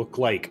does it look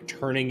like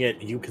turning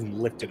it you can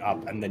lift it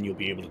up and then you'll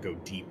be able to go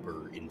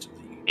deeper into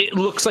the? It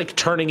looks like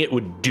turning it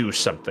would do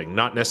something.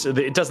 Not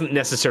necessarily. It doesn't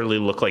necessarily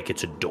look like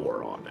it's a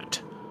door on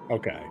it.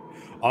 Okay.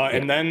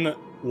 And then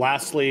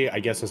lastly, I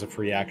guess as a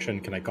free action,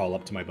 can I call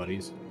up to my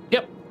buddies?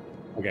 Yep.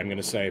 Okay, I'm going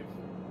to say,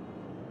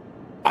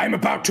 I'm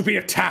about to be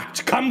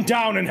attacked. Come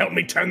down and help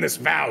me turn this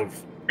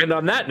valve. And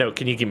on that note,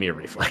 can you give me a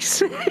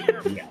reflex?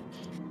 Yeah.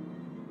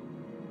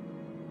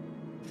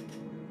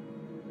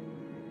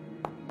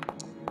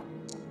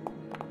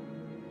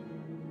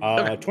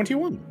 Okay.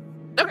 21.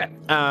 Okay.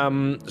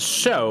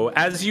 So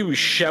as you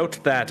shout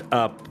that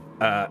up,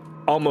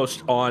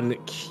 almost on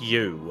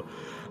cue,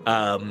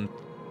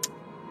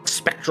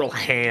 spectral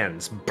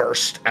hands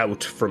burst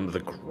out from the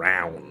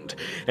ground,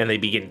 and they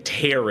begin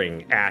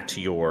tearing at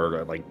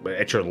your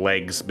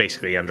legs,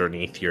 basically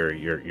underneath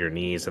your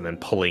knees, and then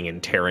pulling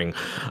and tearing,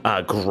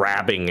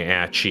 grabbing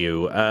at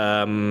you.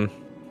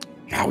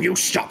 Now you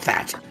stop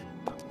that.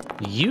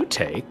 You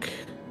take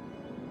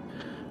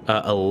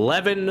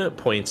 11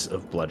 points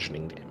of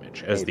bludgeoning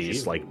damage as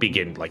these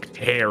begin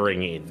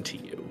tearing into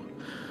you.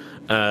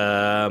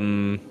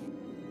 And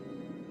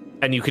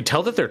you can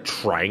tell that they're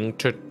trying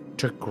to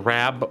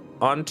grab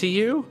onto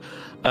you,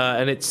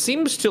 and it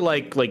seems to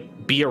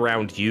be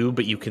around you,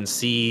 but you can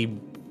see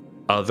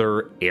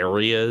other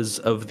areas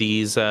of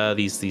these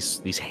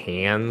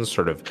hands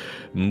sort of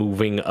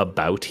moving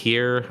about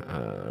here.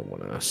 I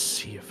want to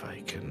see if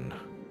I can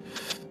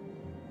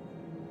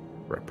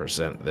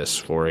represent this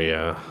for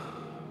you.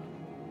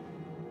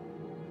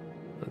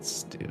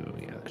 let's do.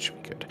 Yeah, that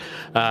should be good.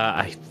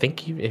 I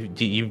think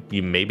you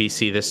maybe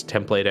see this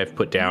template I've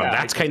put down. Yeah,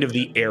 That's kind of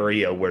the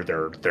area where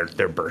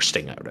they're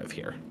bursting out of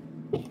here.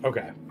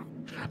 Okay.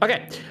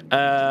 Okay.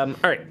 All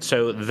right.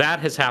 So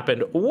that has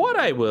happened. What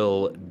I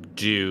will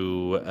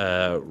do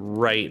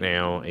right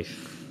now, I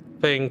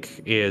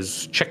think,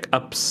 is check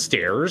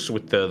upstairs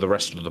with the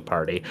rest of the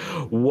party.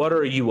 What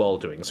are you all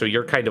doing? So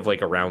you're kind of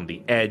like around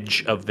the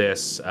edge of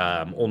this.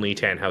 Only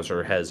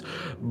Tannhauser has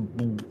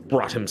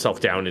brought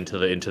himself down into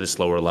this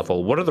lower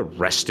level. What are the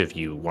rest of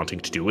you wanting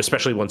to do?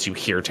 Especially once you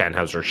hear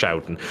Tannhauser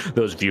shout, and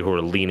those of you who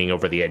are leaning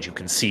over the edge, you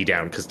can see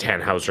down because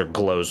Tannhauser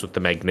glows with the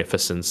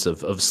magnificence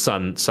of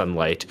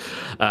sunlight.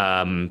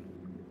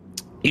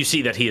 You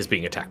see that he is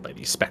being attacked by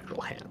these spectral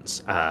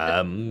hands.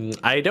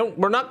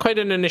 We're not quite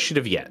in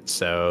initiative yet,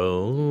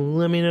 so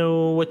let me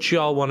know what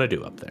y'all want to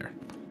do up there.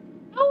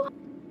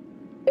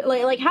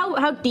 Like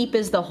how deep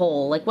is the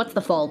hole? Like, what's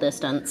the fall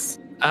distance?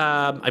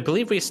 I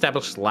believe we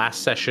established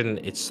last session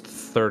it's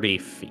 30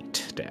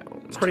 feet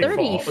down. It's pretty 30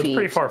 fall. feet. It's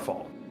pretty far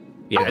fall.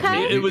 Yeah,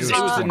 Okay. it was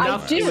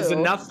enough. I It was do.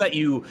 enough that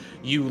you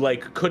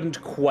like couldn't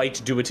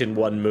quite do it in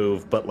one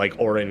move, but like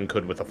Oran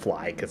could with a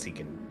fly because he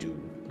can do.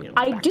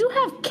 I do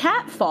have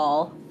cat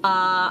fall.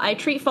 I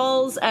treat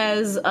falls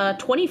as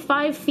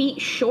 25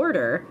 feet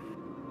shorter.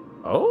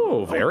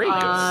 Oh, very good.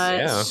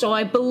 Yeah. So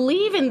I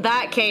believe in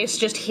that case,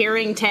 just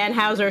hearing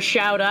Tannhauser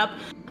shout up,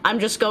 I'm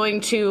just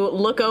going to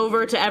look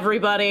over to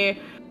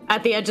everybody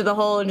at the edge of the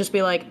hole and just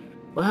be like,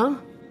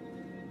 well,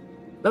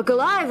 look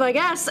alive, I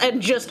guess, and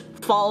just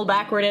fall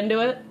backward into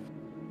it.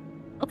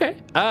 Okay.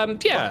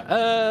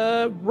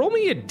 Roll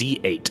me a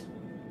d8.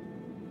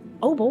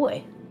 Oh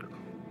boy.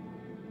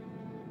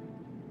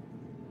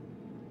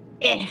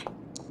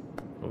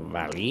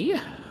 Valli.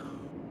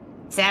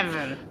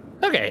 7.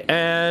 Okay,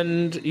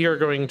 and you're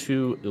going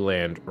to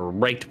land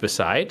right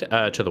beside,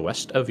 to the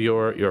west of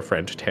your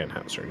friend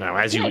Tannhauser. Now,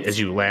 as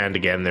you land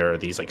again, there are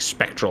these like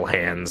spectral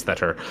hands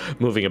that are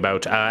moving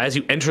about. As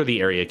you enter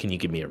the area, can you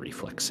give me a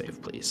reflex save,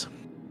 please?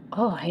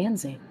 Oh,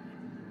 handsy.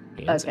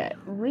 Handsy. Okay,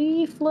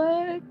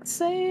 reflex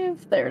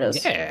save. There it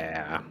is.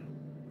 Yeah.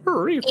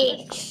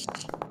 Reflex.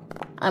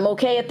 I'm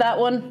okay at that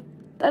one.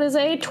 That is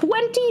a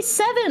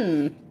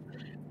 27.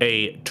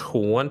 A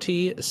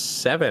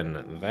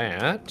 27.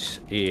 That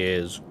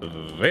is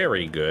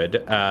very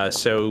good.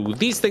 So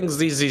these things,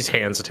 these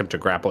hands attempt to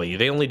grapple you.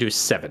 They only do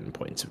 7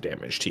 points of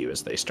damage to you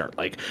as they start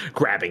like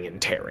grabbing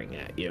and tearing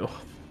at you.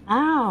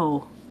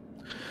 Ow.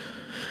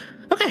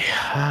 Okay.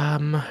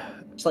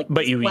 Just, like,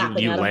 But you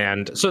slapping at him.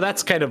 land. So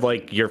that's kind of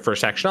like your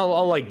first action.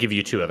 I'll like give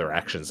you 2 other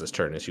actions this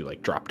turn as you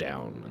like drop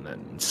down and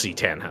then see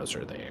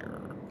Tannhauser there.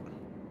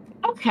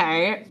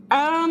 Okay.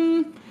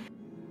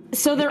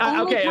 So they're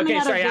only coming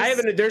out sorry. of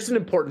this... There's an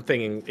important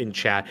thing in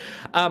chat.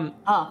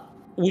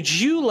 Would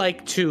you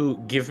like to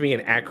give me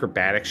an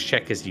acrobatics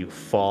check as you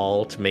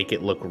fall to make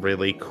it look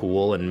really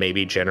cool and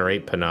maybe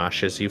generate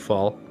panache as you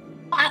fall?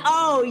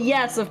 Oh,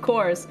 yes, of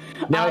course.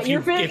 Now,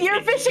 You're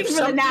fishing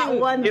for the nat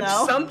 1,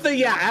 though.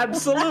 Yeah,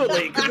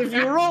 absolutely. Because if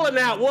you roll a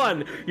nat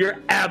 1,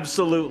 you're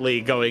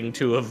absolutely going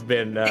to have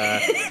been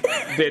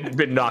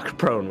knocked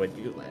prone when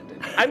you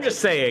landed. I'm just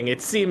saying, it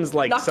seems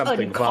like Knocked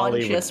something Valli would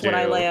do. unconscious when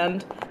I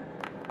land.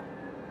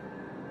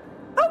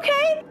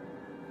 Okay.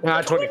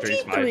 23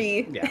 is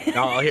fine.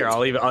 Yeah.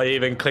 I'll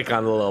even click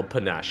on the little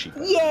panache.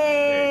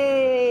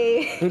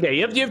 Yay! Okay,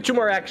 you have 2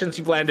 more actions.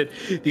 You've landed.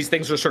 These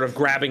things are sort of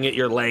grabbing at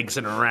your legs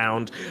and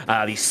around.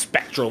 These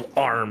spectral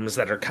arms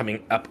that are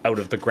coming up out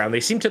of the ground. They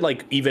seem to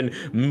like even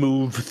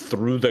move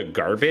through the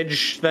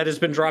garbage that has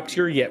been dropped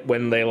here. Yet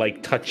when they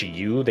like touch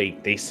you,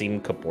 they seem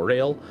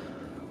corporeal.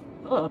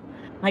 Oh,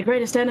 my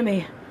greatest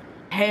enemy,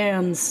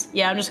 hands.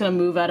 Yeah, I'm just gonna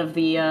move out of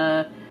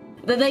the.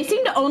 They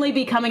seem to only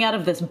be coming out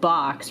of this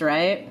box,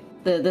 right?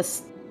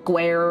 This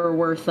square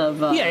worth of.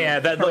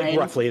 Like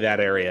roughly that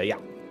area. Yeah.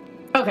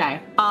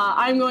 Okay.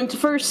 I'm going to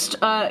first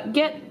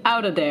get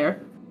out of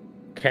there.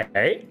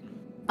 Okay.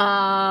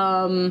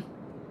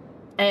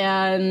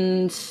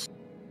 And.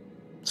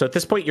 So at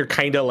this point, you're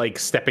kind of like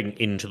stepping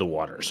into the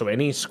water. So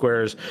any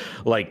squares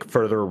like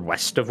further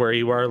west of where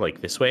you are, like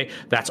this way,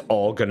 that's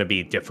all going to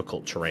be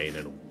difficult terrain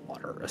and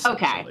water.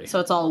 Okay, so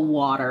it's all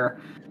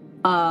water.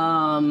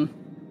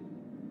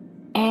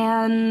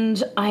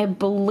 And I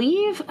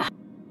believe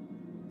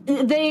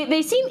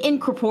they seem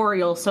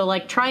incorporeal, so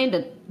like trying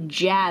to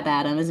jab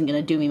at them isn't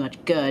gonna do me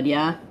much good,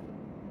 yeah?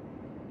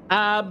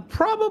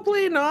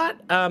 Probably not.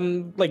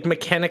 Like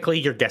mechanically,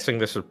 you're guessing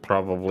this is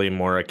probably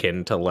more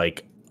akin to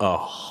like a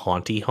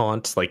haunty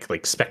haunt,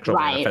 like spectral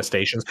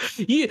manifestations.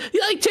 You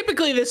like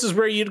typically this is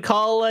where you'd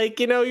call like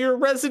your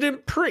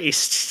resident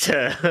priest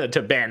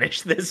to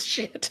banish this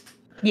shit.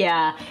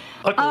 Yeah.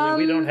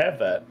 Luckily, we don't have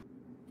that.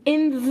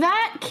 In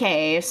that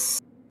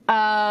case,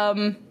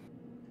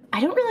 I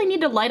don't really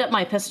need to light up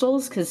my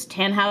pistols because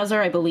Tannhauser,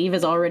 I believe,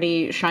 is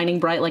already shining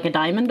bright like a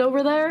diamond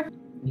over there.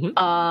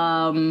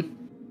 Mm-hmm.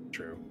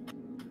 True.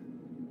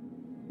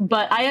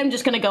 But I am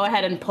just going to go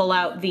ahead and pull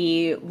out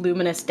the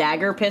luminous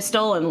dagger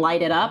pistol and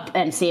light it up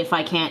and see if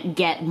I can't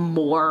get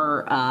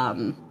more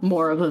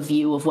of a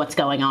view of what's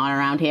going on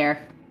around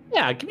here.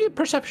 Yeah, give me a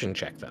perception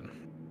check then.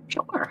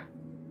 Sure.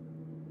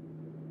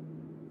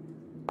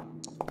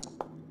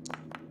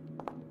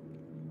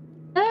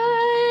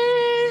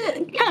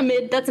 Kind of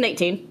mid. That's an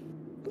 18.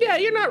 Yeah,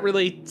 you're not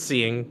really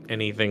seeing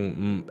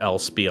anything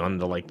else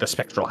beyond the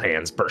spectral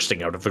hands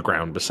bursting out of the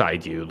ground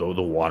beside you,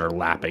 the water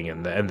lapping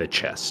in the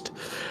chest.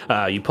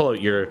 You pull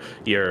out your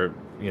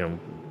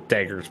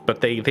daggers,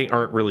 but they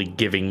aren't really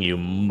giving you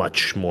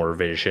much more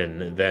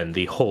vision than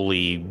the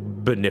holy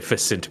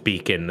beneficent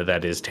beacon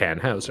that is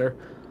Tannhauser.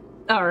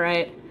 All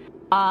right.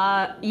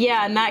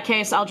 Yeah, in that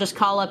case, I'll just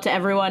call up to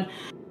everyone.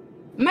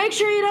 Make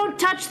sure you don't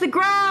touch the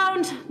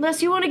ground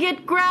unless you want to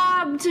get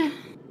grabbed.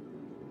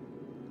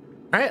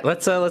 All right,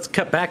 let's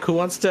cut back. Who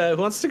wants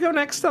to go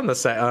next on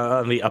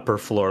the upper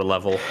floor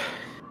level?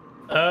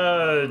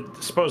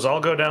 Suppose I'll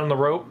go down the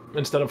rope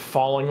instead of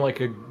falling like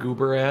a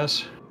goober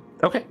ass.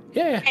 Okay.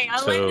 Yeah. Hey,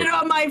 I landed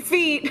on my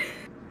feet.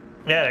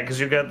 Yeah,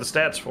 because you got the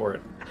stats for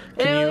it.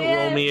 Can you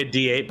roll me a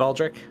d8,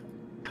 Baldric?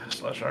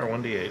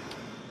 /R1d8.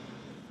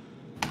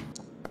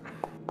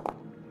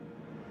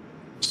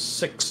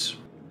 6.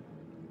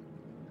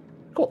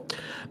 Cool.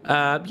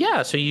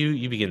 So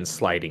you begin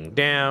sliding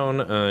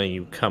down.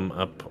 You come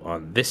up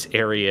on this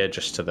area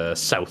just to the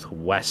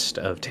southwest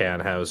of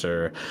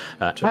Tannhauser.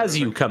 As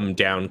you come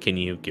down, can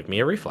you give me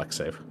a reflex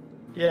save?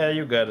 Yeah,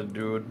 you got it,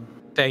 dude.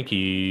 Thank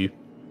you.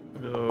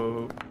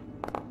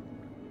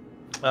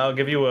 I'll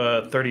give you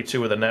a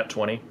 32 with a net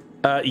 20.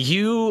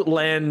 You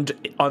land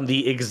on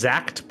the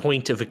exact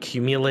point of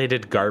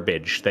accumulated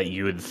garbage that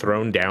you had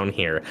thrown down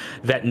here,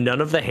 that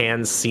none of the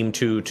hands seem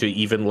to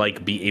even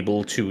be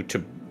able to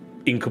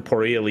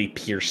incorporeally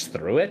pierce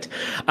through it.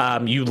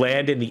 You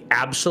land in the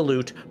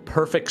absolute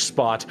perfect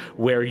spot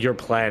where your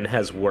plan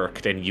has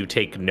worked, and you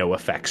take no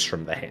effects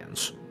from the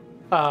hands.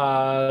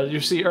 You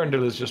see,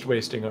 Earndil is just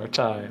wasting our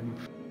time.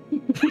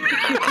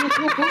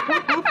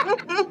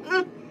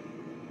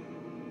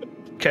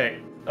 Okay,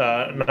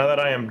 now that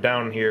I am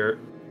down here,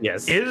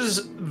 yes,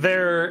 is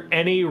there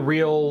any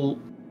real...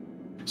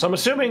 So I'm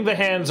assuming the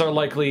hands are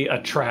likely a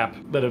trap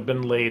that have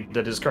been laid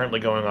that is currently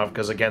going off,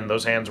 because again,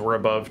 those hands were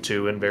above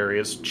too in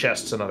various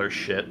chests and other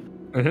shit.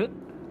 Mm-hmm.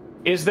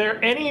 Is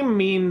there any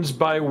means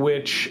by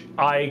which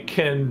I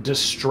can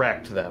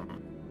distract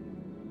them?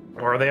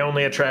 Or are they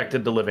only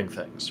attracted to living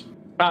things?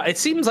 It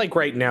seems like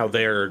right now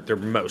they're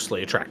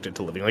mostly attracted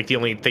to living. The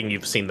only thing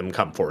you've seen them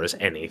come for is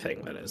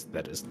anything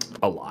that is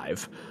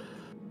alive.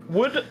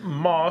 Would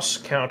moss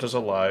count as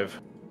alive?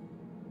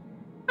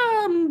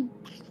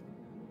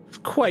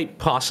 Quite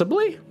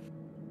possibly.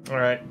 All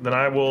right, then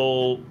I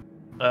will.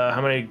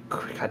 How many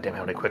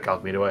quick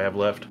alchemy do I have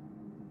left?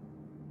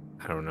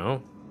 I don't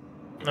know.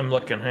 I'm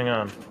looking. Hang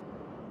on.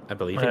 I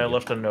believe I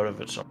left a note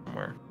of it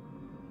somewhere.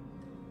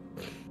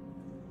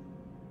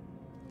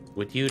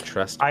 Would you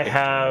trust? I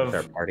have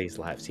their party's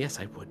lives. Yes,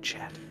 I would,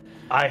 Chad.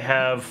 I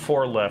have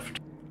 4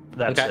 left.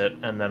 That's it,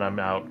 and then I'm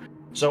out.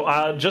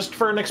 So, just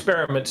for an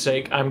experiment's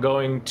sake, I'm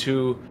going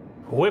to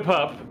whip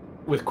up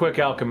with quick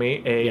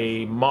alchemy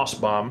a moss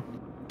bomb.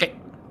 Okay.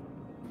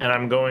 And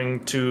I'm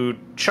going to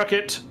chuck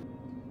it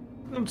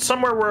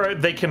somewhere where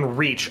they can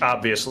reach,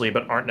 obviously,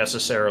 but aren't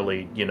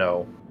necessarily,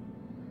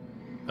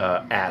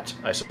 at,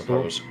 I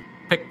suppose.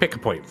 Pick a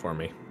point for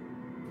me.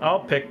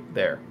 I'll pick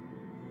there.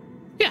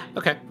 Yeah,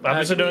 okay.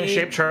 Obviously doing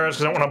shape charge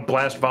because I don't want to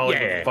blast Valli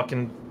with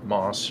fucking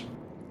moss.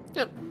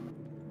 Yep.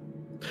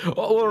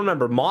 Well,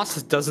 remember,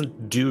 moss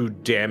doesn't do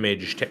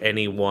damage to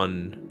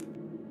anyone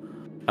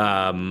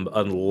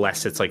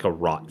unless it's like a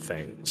rot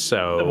thing.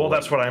 So well,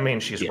 that's what I mean.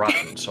 She's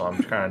rotten, so I'm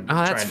kind of.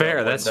 Oh, that's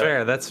fair. That's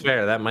fair. That's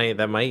fair. That might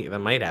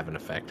have an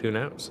effect. Who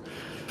knows?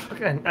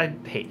 Okay, I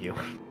hate you.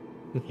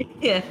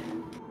 Yeah.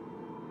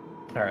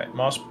 All right,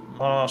 moss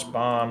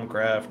bomb,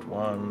 graft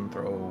 1,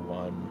 throw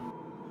 1,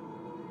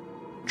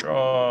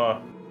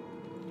 draw,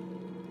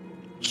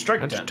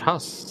 strike 10.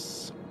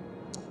 Toss.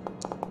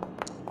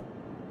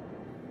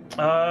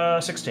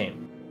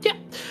 16. Yeah.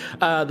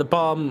 The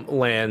bomb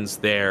lands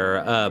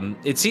there.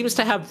 It seems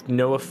to have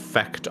no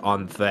effect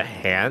on the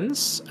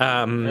hands.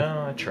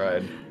 No, I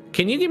tried.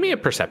 Can you give me a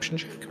perception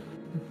check?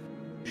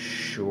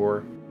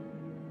 Sure.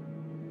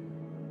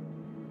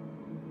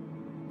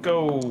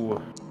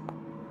 Go.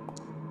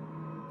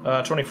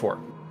 24.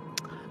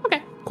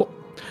 Okay, cool.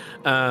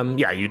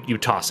 You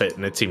toss it,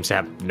 and it seems to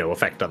have no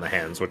effect on the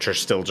hands, which are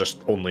still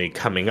just only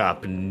coming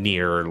up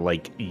near,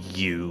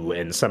 you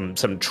and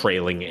some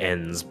trailing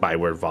ends by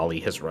where Valli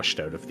has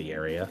rushed out of the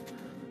area.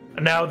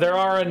 Now, there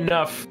are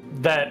enough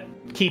that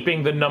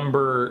keeping the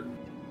number,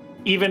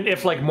 even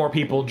if, more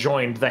people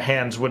joined, the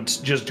hands would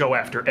just go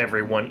after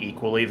everyone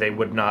equally. They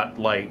would not,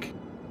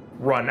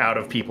 run out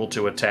of people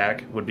to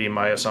attack, would be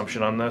my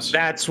assumption on this.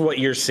 That's what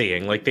you're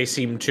seeing. They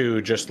seem to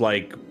just,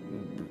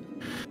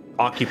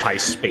 occupy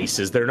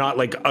spaces. They're not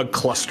a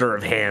cluster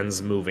of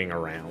hands moving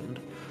around.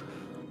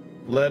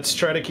 Let's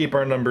try to keep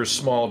our numbers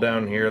small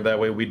down here. That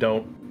way we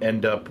don't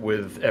end up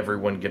with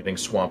everyone getting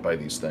swamped by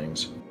these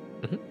things.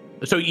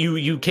 Mm-hmm. So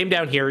you came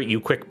down here, you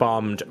quick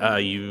bombed,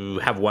 you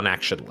have 1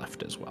 action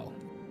left as well.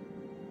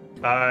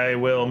 I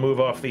will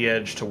move off the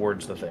edge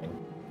towards the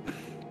thing.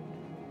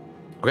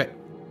 Okay.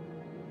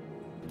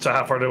 So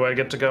how far do I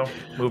get to go?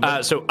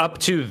 So up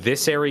to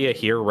this area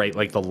here, right?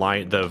 Like the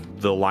line,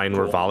 the line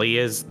where Valli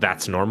is.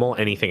 That's normal.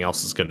 Anything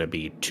else is going to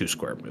be 2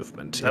 square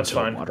movement. That's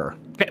into fine. The water.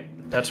 Okay,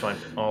 that's fine.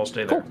 I'll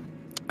stay there.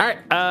 All right.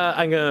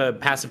 I'm gonna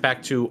pass it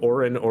back to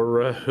Oran or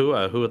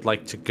Rehua, who would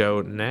like to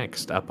go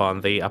next up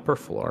on the upper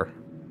floor.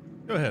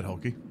 Go ahead,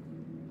 Hulky.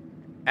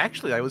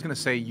 Actually, I was going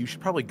to say you should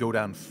probably go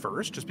down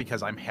first, just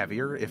because I'm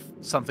heavier. If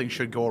something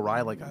should go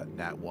awry, like a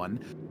nat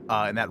 1,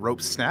 and that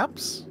rope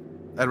snaps,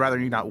 I'd rather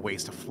you not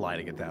waste a fly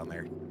to get down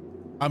there.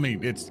 I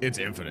mean, it's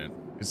infinite.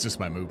 It's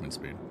just my movement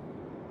speed.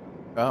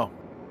 Oh,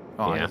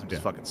 Yeah. I'm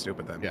just fucking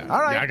stupid then. Yeah.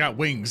 All right. Yeah, I got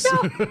wings.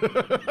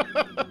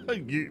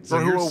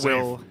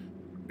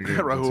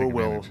 Rehua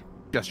will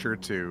gesture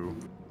to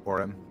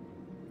Oran.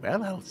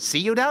 Well, I'll see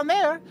you down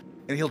there.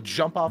 And he'll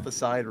jump off the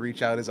side,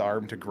 reach out his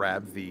arm to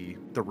grab the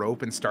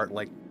rope, and start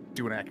like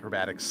doing an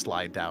acrobatic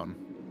slide down.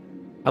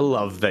 I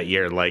love that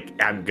you're like,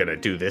 I'm gonna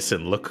do this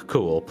and look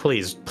cool.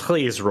 Please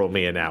roll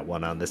me a nat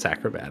 1 on this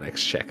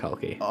acrobatics check,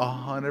 Hulky.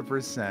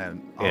 100%.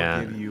 Yeah.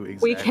 I'll give you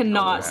exactly We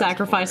cannot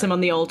sacrifice him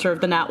on the altar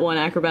of the Nat 1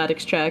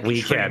 acrobatics check.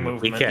 We can.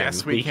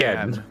 Yes, we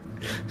can.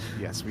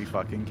 Yes, we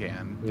fucking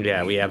can.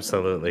 Yeah, we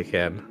absolutely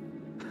can.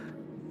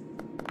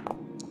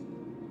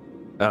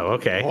 Oh,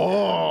 okay.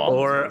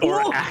 Or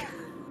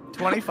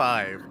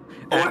 25.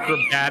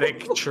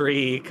 acrobatic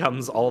tree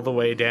comes all the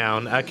way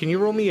down. Can you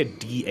roll me a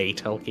d8,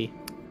 Hulky?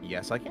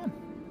 Yes, I can.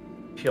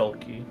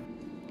 Hulky.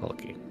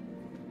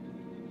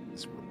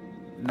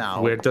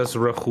 Now. Where does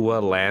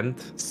Rehua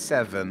land?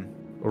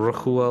 7.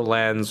 Rehua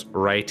lands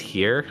right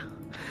here,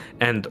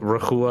 and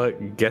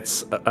Rehua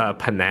gets a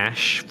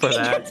panache for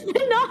that.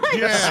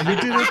 Yeah, he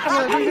did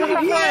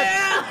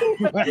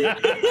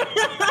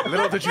it.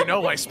 Little did you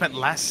know, I spent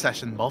last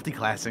session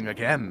multiclassing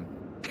again.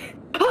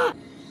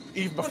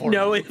 Even before.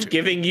 No, it's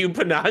giving you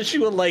panache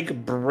will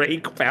like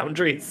break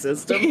Foundry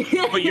system,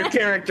 but your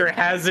character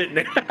has it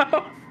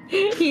now.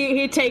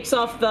 He takes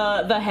off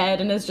the head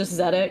and is just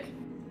Zedek.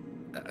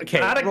 Okay,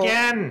 Not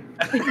again.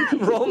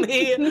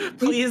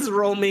 Please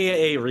roll me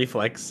a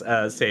reflex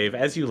save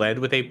as you land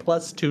with a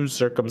 +2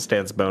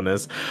 circumstance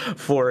bonus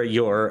for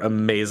your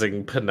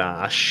amazing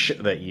panache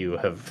that you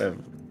have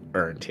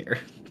earned here.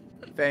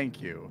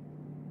 Thank you.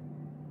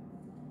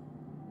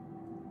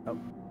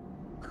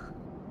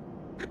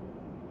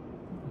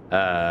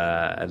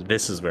 And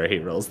this is where he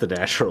rolls the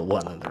natural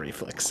 1 on the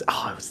reflex.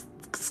 Oh, I was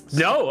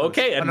no,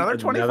 okay, Another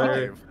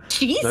 25.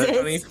 Jesus.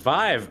 Another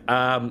 25.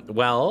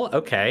 Well,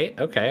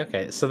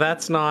 okay. So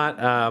that's not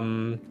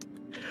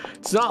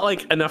it's not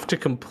like enough to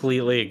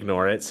completely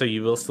ignore it. So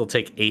you will still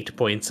take 8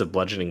 points of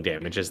bludgeoning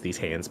damage as these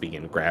hands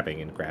begin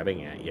grabbing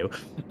at you.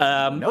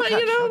 No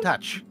touch. No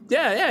touch.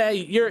 Yeah.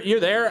 You're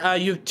there.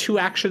 You have 2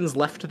 actions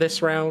left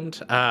this round.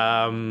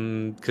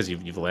 Because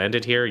you've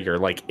landed here. You're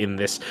like in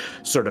this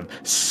sort of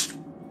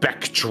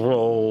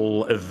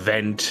spectral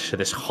event,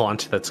 this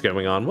haunt that's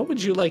going on. What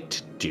would you like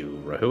to do,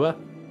 Rehua?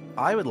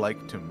 I would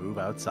like to move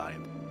outside.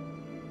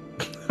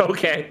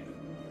 Okay.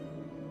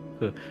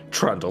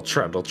 Trundle.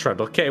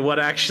 Okay, what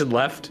action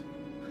left?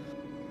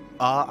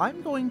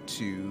 I'm going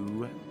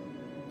to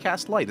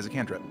cast light as a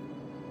cantrip.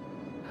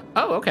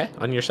 Oh, okay.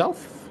 On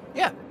yourself?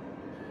 Yeah.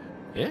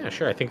 Yeah,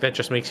 sure. I think that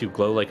just makes you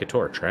glow like a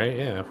torch, right?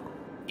 Yeah.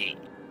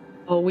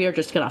 Oh, we are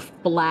just gonna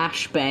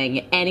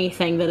flashbang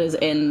anything that is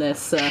in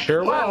this.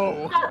 Sure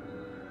will.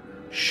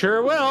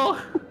 Sure will.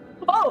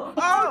 Oh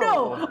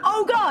no!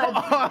 Oh god!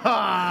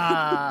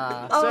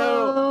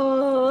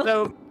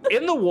 So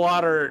in the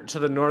water to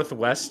the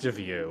northwest of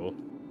you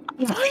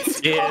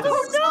is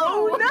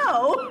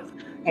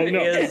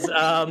is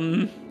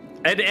an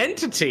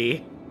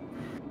entity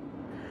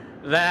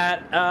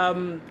that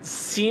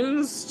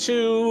seems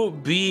to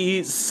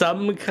be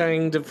some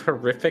kind of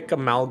horrific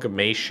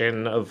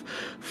amalgamation of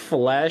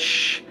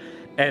flesh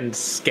and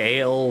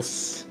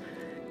scales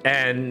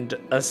and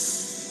a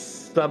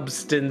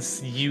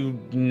substance you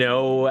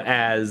know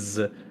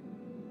as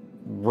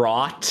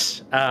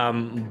rot,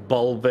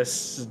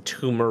 bulbous,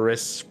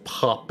 tumorous,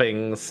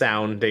 popping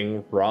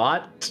sounding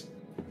rot.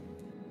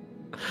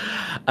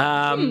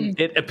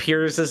 It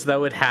appears as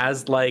though it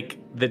has like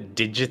the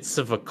digits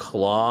of a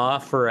claw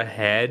for a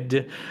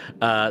head,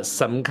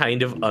 some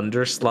kind of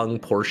underslung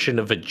portion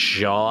of a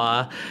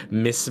jaw,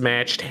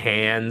 mismatched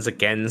hands,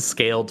 again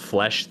scaled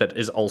flesh that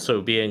is also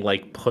being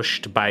like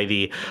pushed by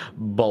the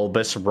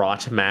bulbous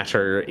rot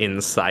matter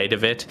inside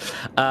of it.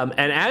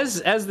 And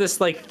as this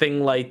like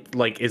thing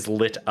like is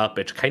lit up,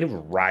 it kind of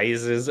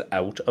rises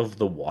out of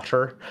the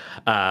water,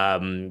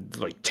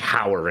 like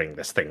towering.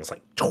 This thing's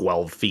like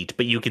 12 feet,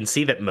 but you can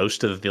see that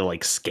most of the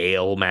like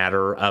scale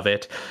matter of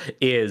it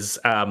is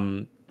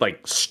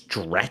like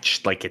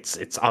stretched, like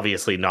it's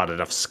obviously not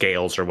enough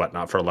scales or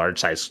whatnot for a large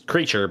sized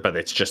creature, but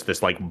it's just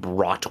this like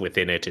rot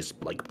within it is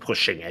like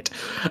pushing it.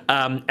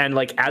 And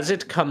like as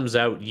it comes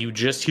out, you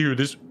just hear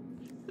this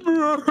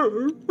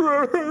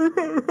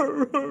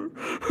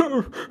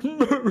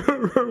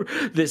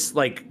this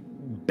like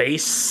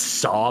bass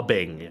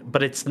sobbing,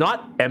 but it's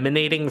not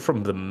emanating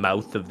from the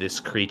mouth of this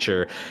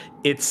creature.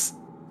 It's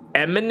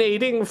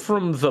emanating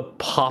from the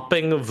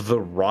popping of the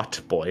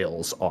rot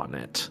boils on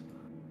it.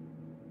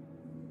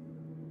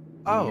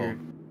 Oh.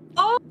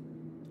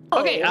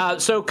 Okay,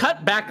 so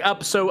cut back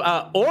up. So,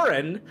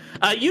 Oran,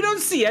 you don't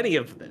see any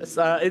of this.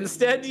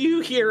 Instead,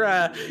 you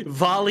hear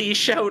Valli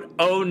shout,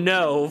 "Oh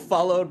no,"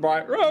 followed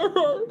by...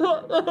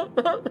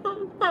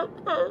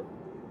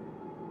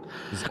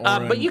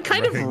 but you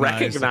kind of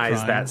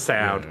recognize that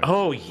sound.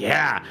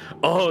 Yeah.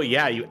 Oh,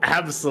 yeah, you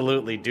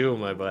absolutely do,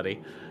 my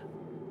buddy.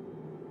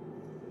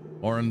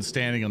 Oran's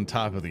standing on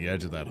top of the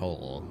edge of that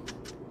hole.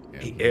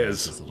 And he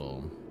is. His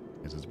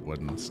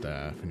wooden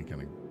staff, and he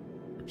kind of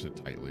grips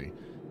it tightly.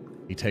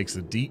 He takes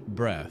a deep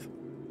breath,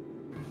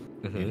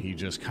 and he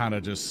just kind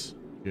of just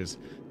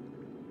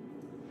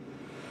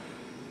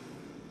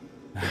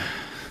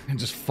and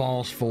just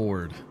falls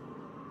forward.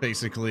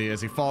 Basically,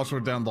 as he falls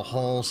forward down the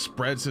hole,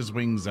 spreads his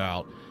wings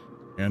out,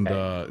 and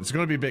it's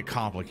going to be a bit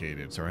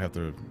complicated. So I have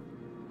to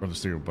run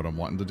this through what I'm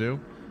wanting to do.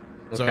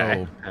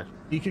 So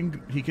he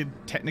can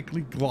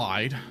technically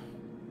glide.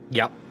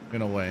 Yep.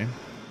 In a way.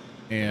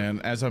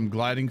 And as I'm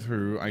gliding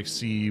through, I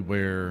see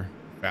where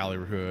Valli,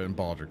 Rehua, and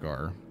Baldric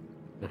are.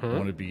 I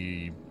want to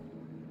be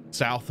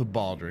south of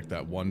Baldric,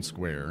 that one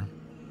square.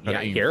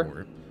 Yeah, here?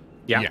 For it.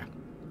 Yeah.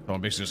 So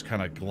I'm basically just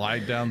kind of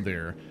glide down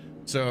there.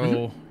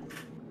 So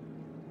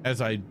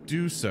as I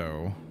do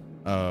so,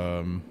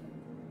 will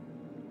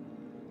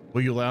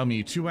you allow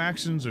me 2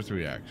 actions or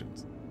 3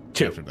 actions?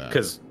 2,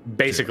 because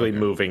basically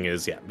moving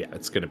is,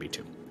 it's going to be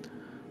 2.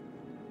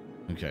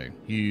 Okay,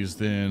 he's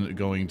then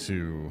going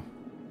to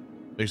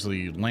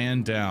basically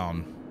land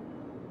down.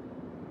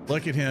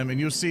 Look at him, and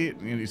you'll see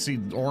it. You see,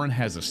 Oran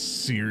has a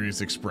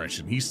serious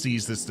expression. He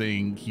sees this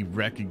thing. He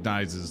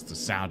recognizes the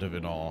sound of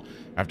it all.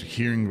 After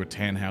hearing what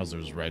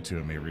Tannhauser's read to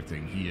him,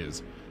 everything, he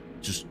is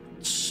just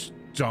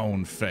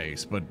stone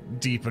faced, but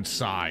deep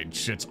inside,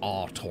 shit's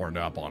all torn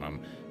up on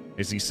him.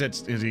 As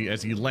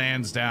he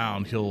lands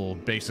down, he'll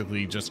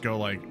basically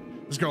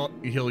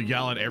he'll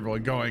yell at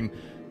everyone, going,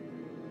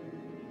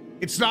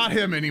 "It's not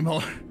him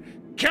anymore.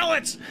 Kill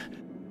it!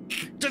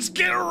 Just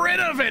get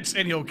rid of it!"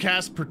 And he'll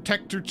cast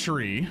Protector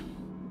Tree.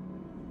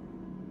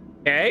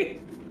 Okay.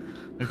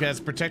 He'll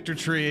cast Protector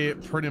Tree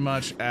pretty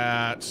much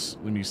at,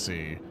 let me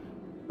see,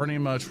 pretty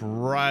much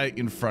right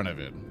in front of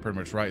it. Pretty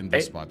much right in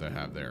this spot that I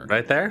have there.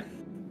 Right there?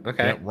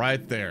 Okay. Yeah,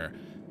 right there.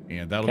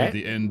 And that'll be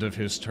the end of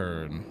his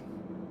turn.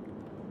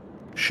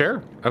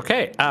 Sure.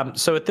 Okay.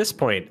 So at this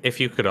point, if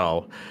you could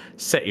all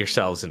set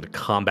yourselves into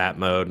combat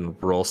mode and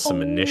roll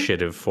some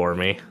initiative for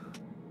me.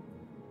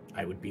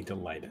 I would be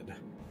delighted.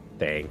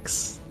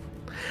 Thanks.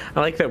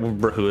 I like that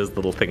Rehua's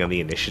little thing on the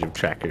initiative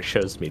tracker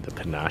shows me the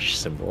panache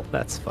symbol.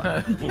 That's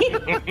fun.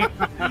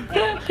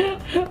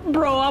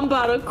 Bro, I'm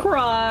about to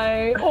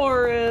cry.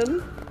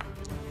 Oran.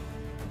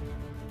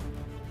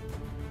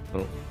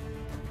 Oh.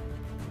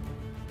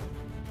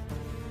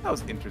 That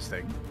was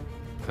interesting.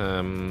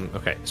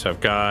 Okay, so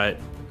I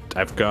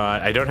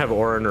don't have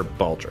Oran or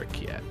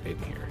Baldric yet in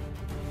here.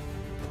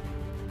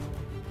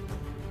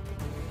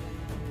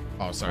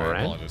 Oh, sorry,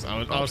 I apologize.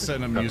 I was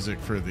setting up music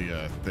for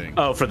the thing.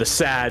 Oh, for the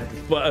sad.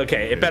 Well,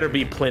 okay, it better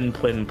be plin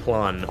plin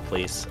plon,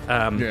 please.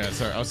 Yeah,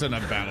 sorry, I was setting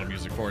up battle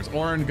music for us.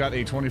 Oran got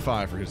a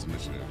 25 for his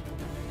initiative.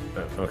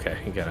 Okay,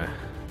 you gotta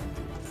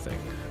thing.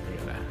 I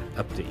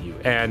gotta update you.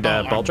 And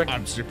Baldric.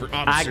 I'm super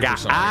sorry.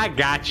 I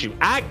got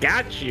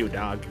you,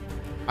 dog.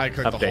 I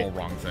clicked the whole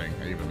wrong thing.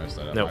 I even messed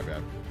that up. Nope. My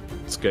bad.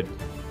 It's good.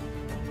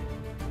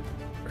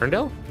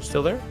 Earndil, you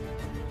still there?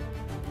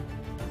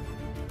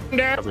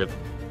 Yeah.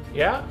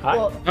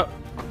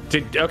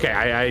 Okay.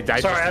 I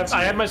sorry,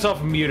 I had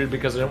myself muted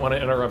because I didn't want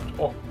to interrupt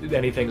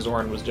anything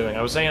Zoran was doing.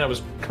 I was saying I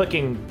was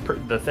clicking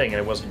the thing and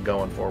it wasn't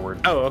going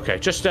forward. Oh, okay.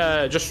 Just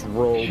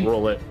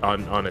roll it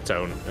on its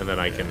own, and then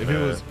I can.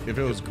 If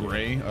it was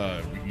gray, you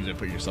need to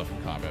put yourself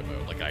in combat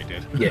mode like I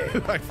did. Yeah.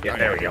 Yeah.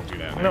 There we go. Do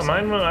that. No,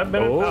 mine. I've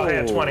been. Oh,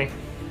 yeah, 20.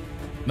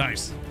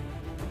 Nice.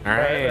 All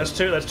right. That's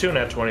two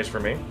net 20s for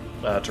me.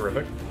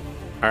 Terrific.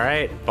 All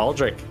right,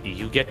 Baldric,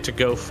 you get to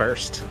go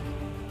first.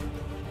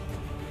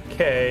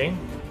 Okay.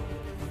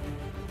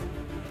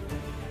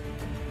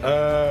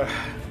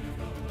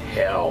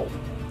 Hell.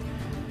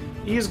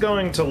 He's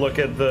going to look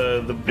at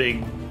the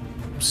big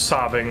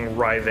sobbing,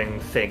 writhing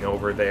thing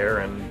over there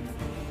and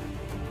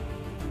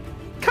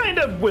kind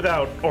of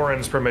without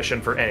Oran's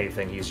permission for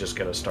anything, he's just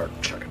going to start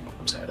chucking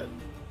bombs at it.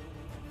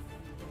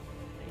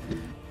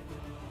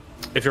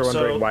 If you're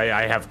wondering why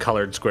I have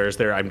colored squares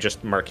there, I'm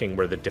just marking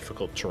where the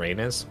difficult terrain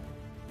is.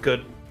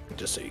 Good.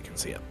 Just so you can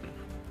see it.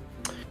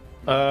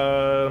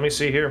 Let me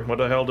see here. What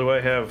the hell do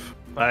I have?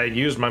 I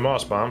used my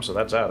moss bomb, so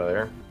that's out of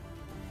there.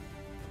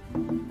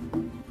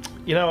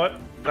 You know what?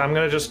 I'm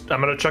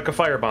gonna chuck a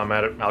firebomb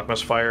at it.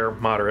 Alchemist fire,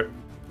 moderate.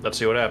 Let's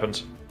see what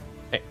happens.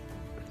 Hey.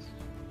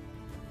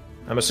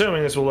 I'm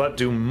assuming this will not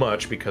do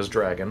much because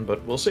dragon,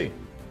 but we'll see.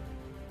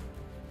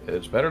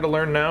 It's better to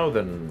learn now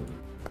than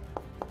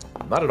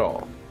not at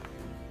all.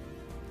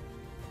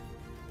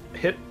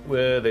 Hit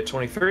with a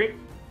 23.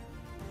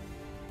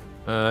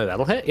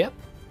 That'll hit, yep.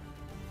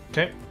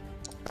 Okay.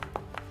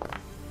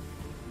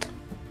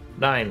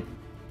 9.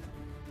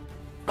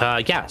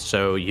 Yeah,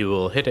 so you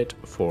will hit it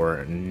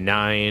for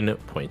 9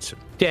 points of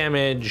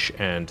damage,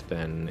 and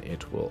then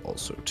it will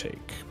also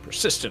take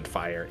persistent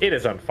fire. It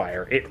is on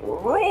fire. It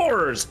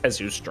roars as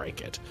you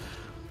strike it.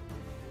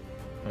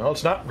 Well,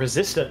 it's not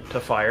resistant to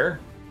fire.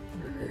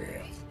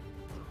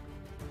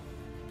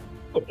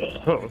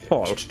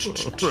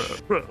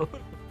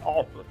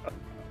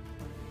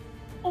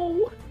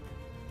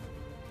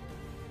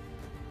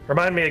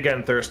 Remind me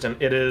again, Thurston.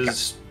 It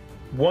is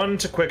 1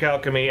 to quick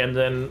alchemy, and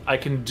then I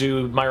can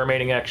do my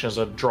remaining action as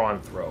a draw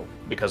and throw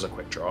because of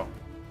quick draw.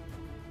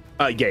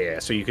 Yeah.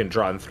 So you can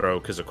draw and throw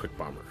because of quick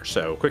bomber.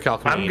 So quick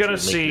alchemy. I'm gonna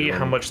see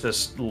how much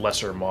this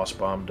lesser moss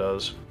bomb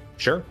does.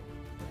 Sure.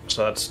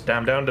 So that's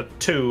down to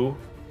 2.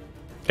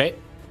 Okay.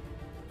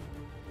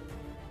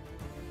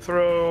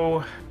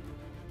 Throw.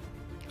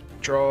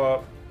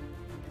 Draw.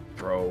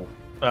 Throw.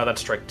 That's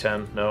strike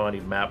 10. No, I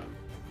need map. Here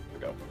we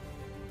go.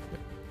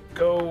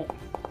 Go.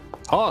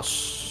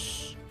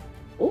 Toss.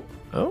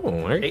 Oh,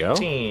 there you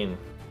 18.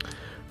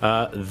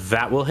 go.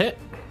 That will hit.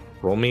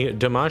 Roll me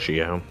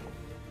DiMaggio.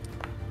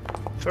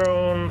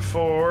 Thrown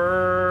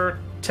for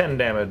 10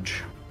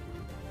 damage.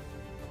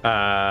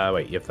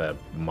 Wait, you have the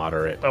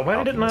moderate.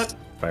 Why did it not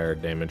fire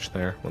damage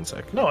there? 1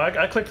 sec. No,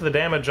 I clicked the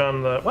damage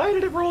on the. Why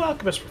did it roll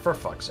Alchemist for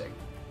fuck's sake?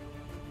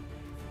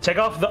 Take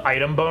off the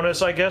item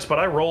bonus, I guess, but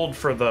I rolled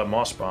for the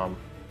moss bomb.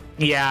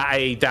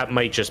 Yeah, that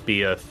might just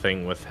be a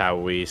thing with how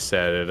we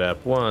set it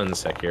up. 1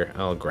 sec here.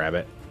 I'll grab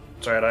it.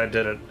 It's alright, I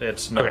did it.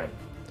 It's 9.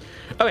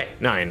 Okay,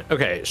 9.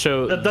 Okay,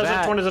 so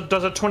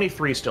does a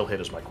 23 still hit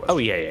is my question. Oh,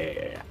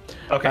 yeah.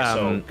 Okay,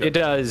 so it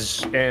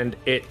does, and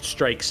it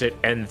strikes it,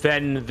 and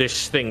then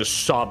this thing's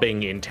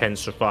sobbing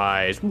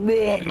intensifies.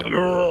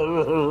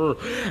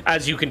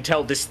 As you can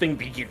tell, this thing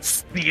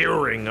begins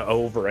searing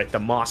over it, the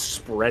moss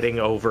spreading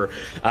over,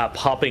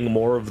 popping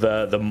more of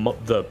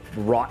the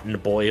rotten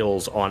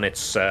boils on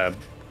its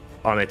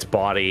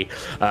body,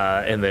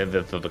 and then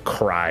the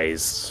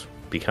cries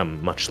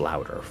become much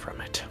louder from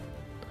it.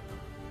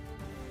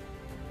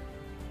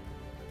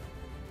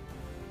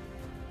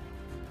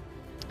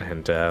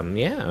 And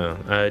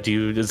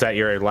is that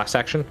your last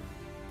action?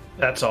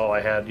 That's all I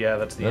had. Yeah,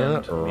 that's the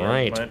end.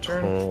 Right. My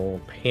turn.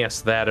 I'll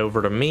pass that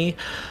over to me.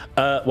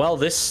 Well,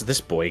 this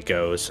boy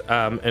goes,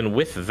 and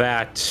with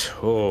that,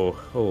 oh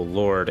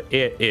Lord,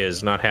 it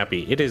is not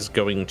happy. It is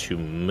going to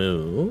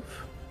move.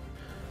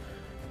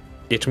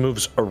 It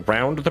moves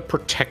around the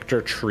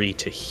protector tree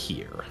to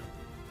here.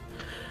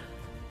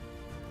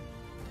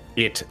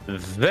 It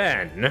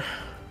then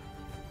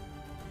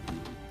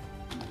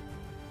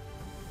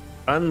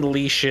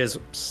unleashes.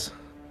 Oops.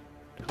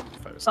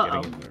 If I was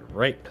getting in the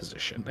right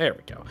position, there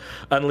we go.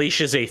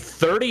 Unleashes a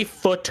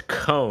 30-foot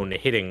cone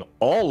hitting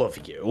all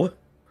of you.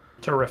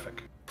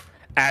 Terrific.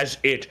 As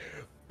it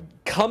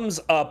comes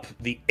up,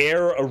 the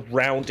air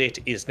around it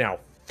is now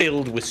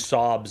filled with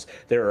sobs.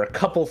 There are a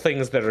couple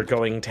things that are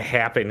going to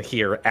happen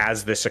here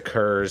as this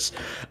occurs,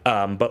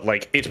 but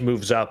like it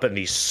moves up and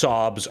these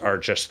sobs are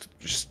just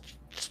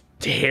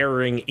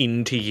tearing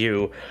into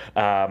you.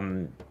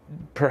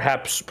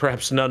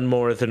 Perhaps none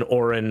more than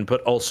Oran,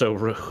 but also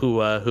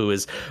Rehua, who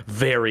is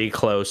very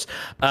close.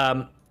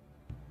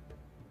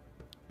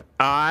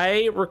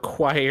 I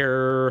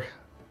require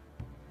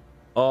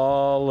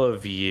all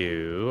of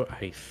you.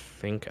 I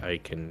think I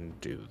can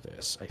do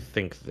this. I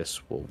think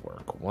this will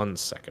work. 1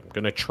 second. I'm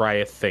going to try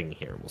a thing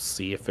here. We'll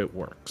see if it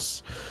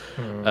works.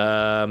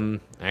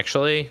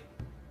 Actually,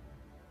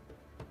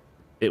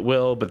 it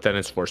will, but then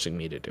it's forcing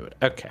me to do it.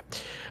 Okay.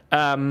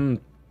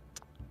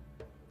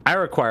 I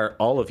require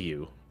all of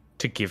you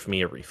to give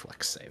me a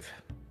reflex save.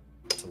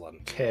 Excellent.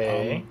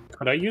 Okay.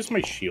 Could I use my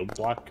shield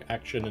block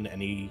action in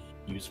any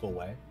useful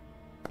way?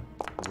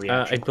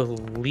 I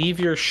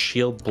believe your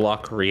shield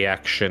block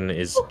reaction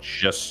is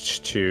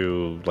just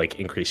to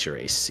like increase your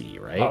AC,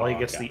 right? Valli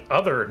gets the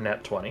other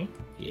net 20.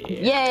 Yeah.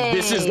 Yay!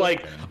 This is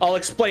like, I'll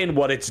explain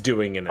what it's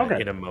doing in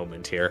a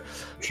moment here.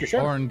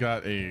 Sure. Oran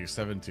got a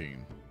 17.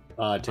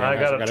 I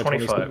got a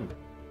 25.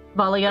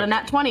 Valli got a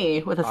nat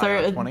 20 with a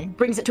third. 20.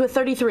 Brings it to a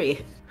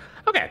 33.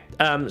 Okay,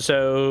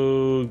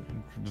 so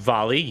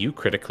Valli, you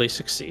critically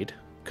succeed.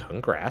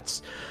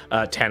 Congrats.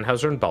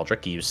 Tannhauser and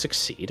Baldric, you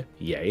succeed.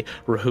 Yay.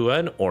 Rehua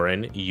and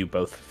Oran, you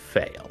both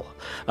fail.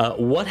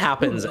 What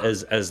happens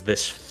as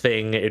this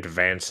thing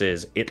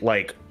advances? It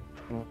like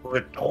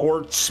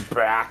retorts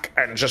back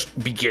and just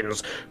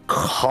begins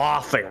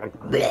coughing.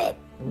 Bleh,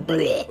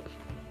 bleh.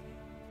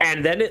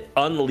 And then it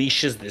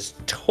unleashes this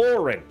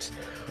torrent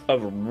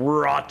of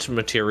rot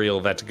material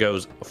that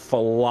goes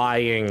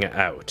flying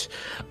out.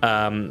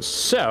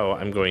 So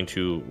I'm going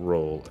to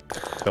roll a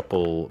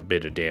couple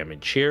bit of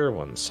damage here.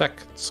 1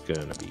 sec. It's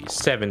going to be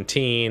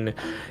 17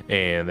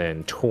 and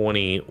then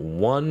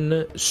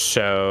 21.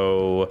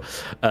 So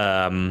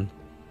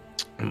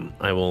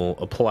I will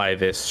apply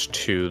this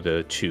to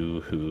the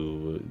two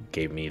who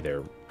gave me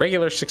their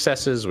regular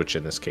successes, which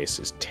in this case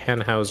is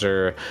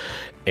Tannhauser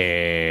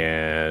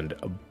and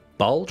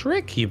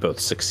Baldric. You both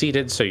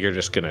succeeded, so you're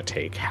just going to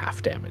take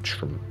half damage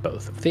from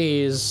both of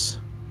these.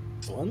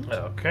 Excellent.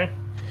 Okay.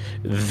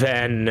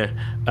 Then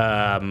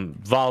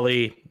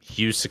Valli,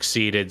 you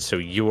succeeded, so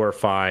you are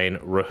fine.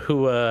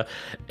 Rehua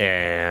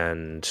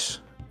and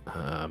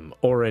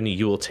Oran,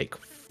 you will take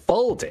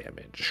full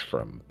damage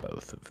from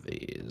both of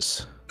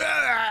these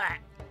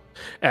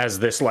as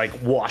this like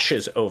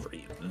washes over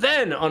you.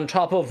 Then on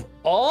top of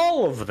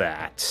all of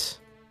that,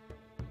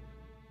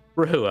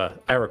 Rehua,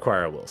 I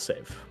require a will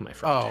save, my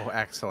friend. Oh,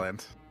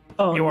 excellent.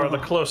 Oh, You are the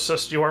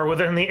closest. You are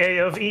within the A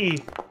of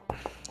E.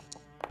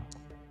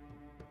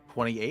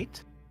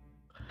 28?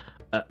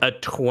 A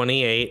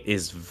 28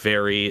 is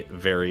very,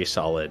 very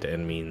solid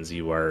and means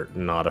you are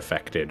not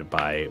affected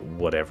by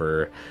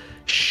whatever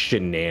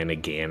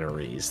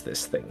shenaniganeries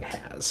this thing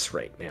has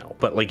right now.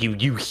 But like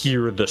you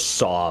hear the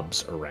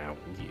sobs around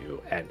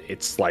you, and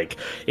it's like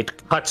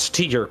it cuts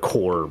to your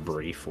core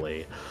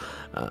briefly.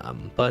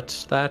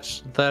 But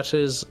that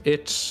is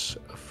it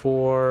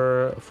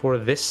for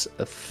this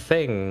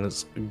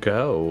thing's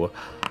go.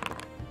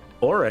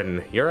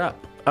 Oran, you're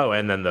up. Oh,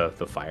 and then the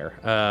fire.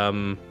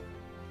 Not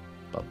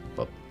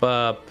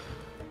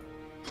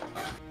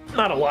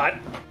a lot.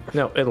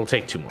 No, it'll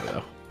take 2 more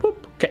though. Boop.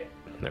 Okay,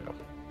 there we go.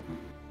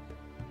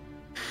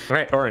 All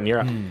right, Oran, you're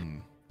up.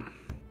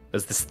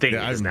 As this thing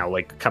is now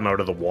like come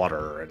out of the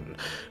water and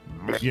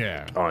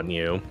on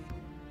you.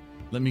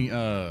 Let me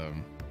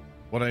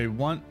what I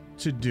want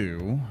to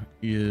do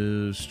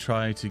is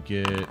try to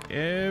get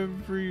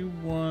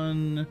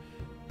everyone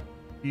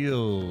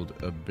healed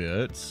a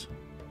bit.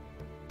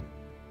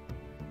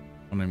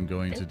 What I'm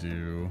going to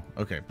do,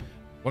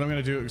 what I'm going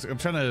to do is I'm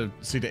trying to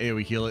see the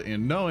AoE heal it,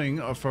 and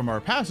knowing from our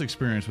past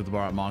experience with the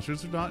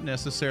monsters, they're not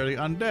necessarily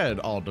undead,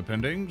 all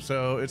depending.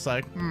 So it's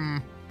like,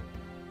 I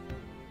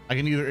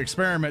can either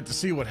experiment to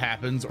see what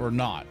happens or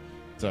not.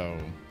 So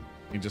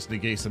you just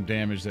negate some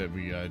damage that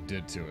we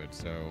did to it.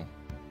 So,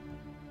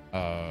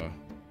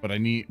 but I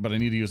need to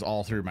use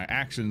all 3 of my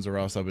actions, or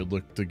else I would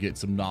look to get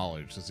some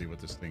knowledge to see what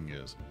this thing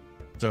is.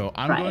 So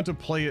I'm going to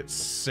play it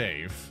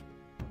safe,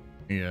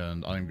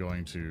 and I'm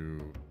going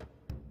to.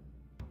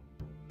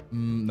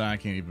 No, I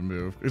can't even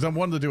move because I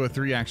wanted to do a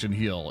 3-action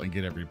heal and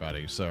get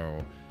everybody.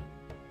 So,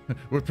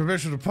 with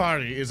permission of the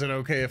party, is it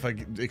okay if I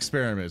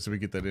experiment so we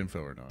get that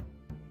info or not?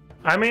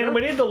 I mean, we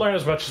need to learn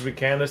as much as we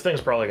can. This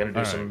thing's probably going to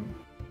do some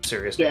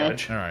serious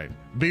damage. All right.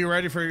 Be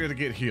ready for you to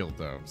get healed,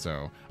 though.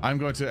 So, I'm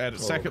going to, at a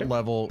second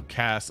level,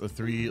 cast a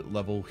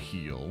 3-level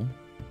heal.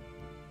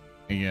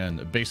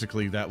 And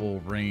basically, that will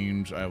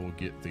range. I will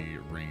get the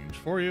range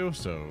for you.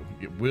 So,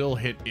 it will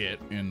hit it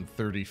in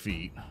 30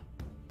 feet.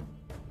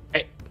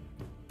 Hey.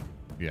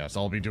 Yeah,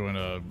 so I'll be doing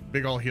a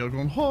big ol' heal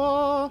going,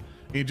 ha!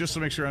 And just to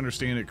make sure I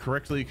understand it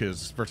correctly,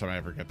 because first time I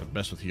ever got to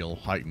mess with heal,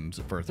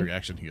 heightened for a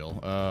 3-action heal.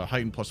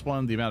 Heightened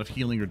 +1, the amount of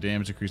healing or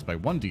damage increased by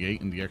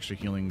 1d8, and the extra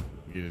healing,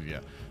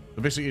 yeah.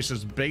 So basically it's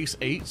just base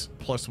 8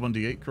 plus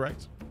 1d8,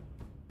 correct?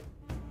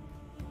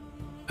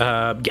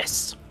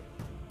 Yes.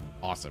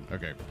 Awesome,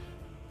 okay.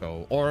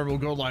 So, or we'll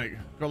go like,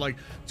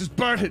 just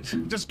burn it,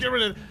 just get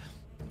rid of it.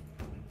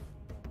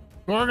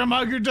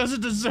 Gorgamagu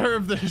doesn't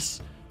deserve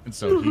this. And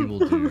so he will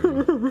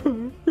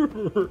do.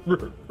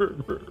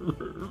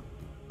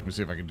 Let me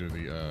see if I can do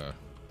the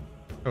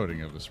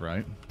coding of this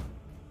right.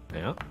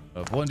 Yeah.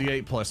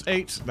 1d8 plus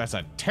 8. That's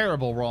a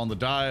terrible roll on the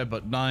die,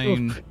 but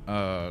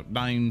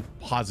 9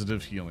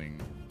 positive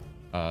healing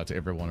to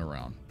everyone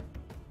around.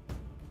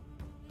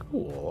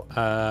 Cool.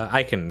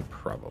 I can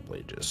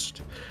probably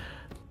just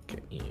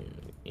get you.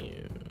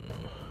 Yeah,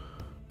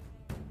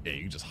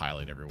 you can just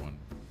highlight everyone.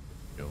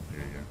 Here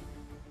you go.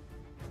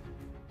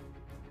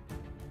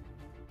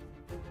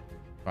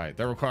 Right,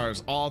 that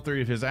requires all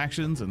 3 of his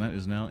actions, and that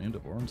is now end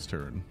of Oran's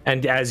turn.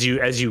 And as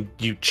you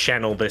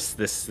channel this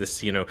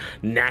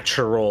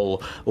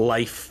natural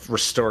life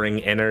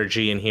restoring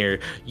energy in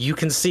here, you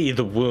can see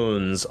the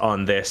wounds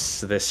on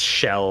this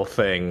shell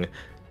thing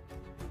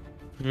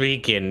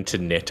begin to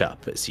knit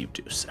up as you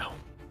do so.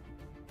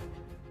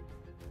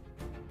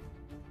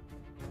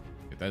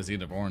 That is the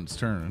end of Oran's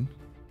turn.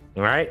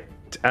 All right.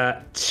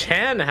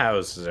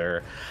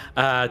 Tannhauser,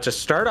 to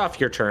start off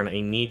your turn,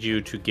 I need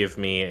you to give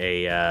me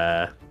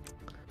a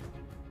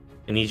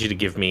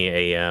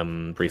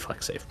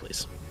reflex save,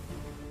 please.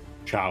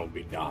 Shall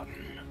be done.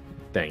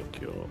 Thank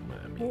you,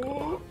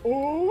 amigo.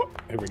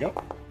 Here we go.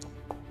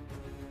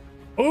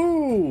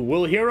 Ooh,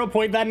 will hero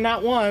point that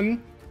not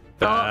one?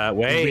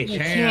 Wait. We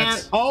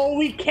can't. Oh,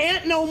 we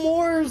can't no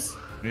mores.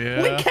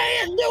 Yeah. We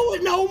can't do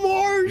it no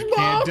more,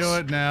 Can't do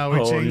it now.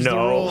 We changed the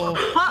rule.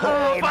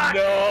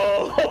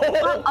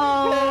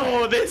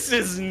 Oh, this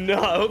is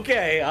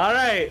okay. All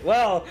right.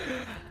 Well,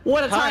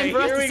 what a time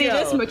for us to see go.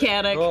 this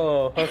mechanic.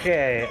 Oh,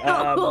 okay.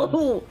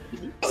 So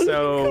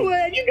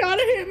Glad you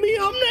gotta hit me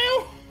up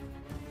now.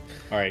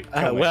 All right.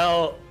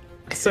 Well,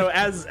 so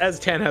as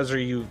Tannhauser,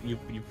 you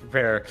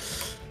prepare.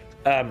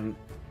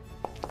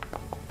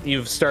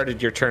 You've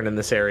started your turn in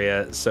this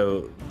area,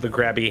 so the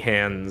grabby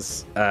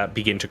hands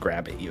begin to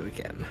grab at you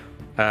again.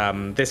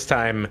 This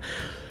time,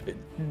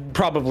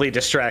 probably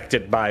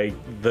distracted by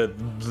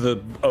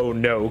the oh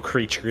no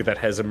creature that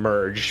has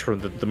emerged from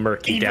the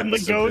murky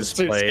depths of this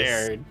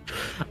place.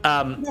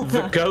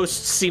 The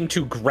ghosts seem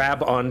to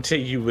grab onto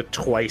you with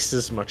twice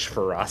as much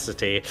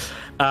ferocity.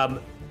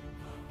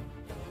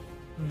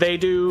 They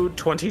do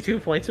 22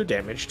 points of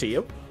damage to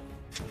you.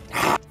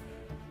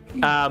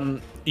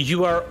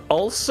 You are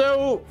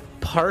also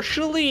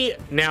partially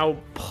now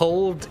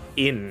pulled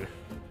in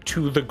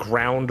to the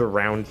ground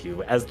around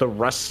you as the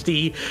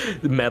rusty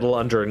metal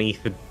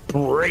underneath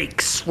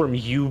breaks from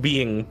you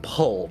being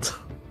pulled.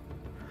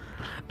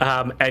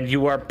 And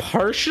you are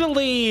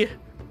partially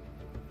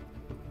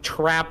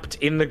trapped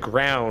in the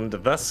ground,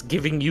 thus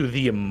giving you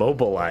the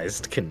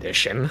immobilized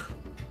condition.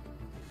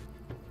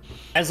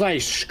 As I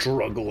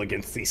struggle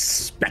against these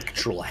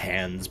spectral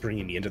hands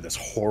bringing me into this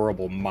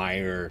horrible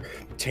mire,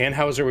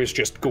 Tannhauser is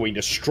just going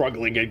to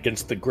struggling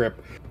against the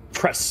grip,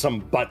 press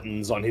some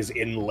buttons on his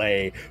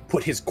inlay,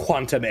 put his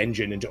quantum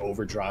engine into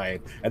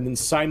overdrive, and then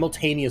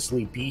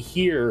simultaneously be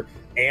here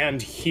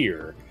and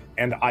here.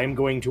 And I'm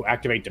going to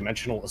activate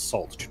Dimensional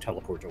Assault to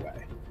teleport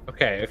away.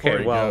 Okay,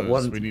 well,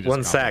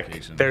 one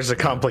sec. There's a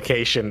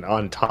complication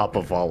on top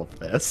of all of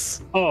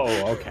this. Oh,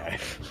 okay.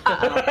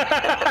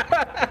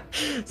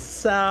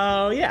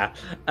 So, yeah.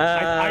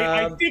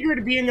 I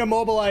figured being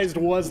immobilized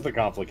was the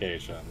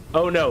complication.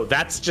 Oh, no,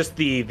 that's just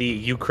the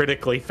you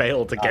critically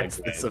failed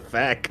against this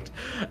effect.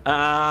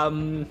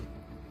 Okay.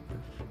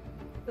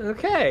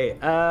 Okay.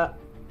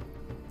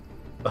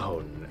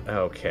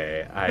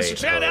 Mr.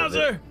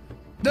 Tannhauser!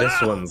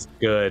 This one's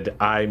good.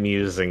 I'm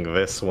using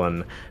this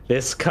one.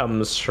 This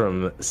comes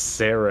from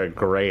Sarah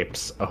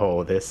Grapes.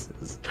 Oh, this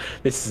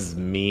is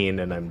mean,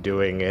 and I'm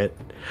doing it.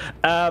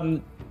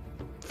 For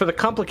the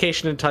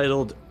complication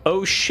entitled,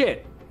 "Oh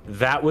shit,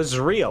 that was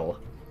real."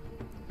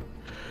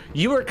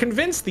 You are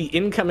convinced the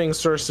incoming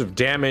source of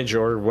damage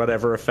or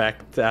whatever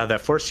effect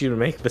that forced you to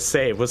make the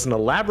save was an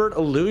elaborate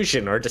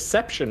illusion or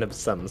deception of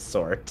some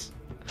sort.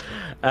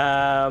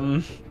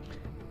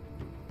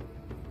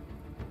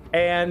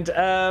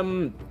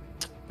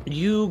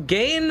 You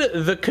gain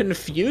the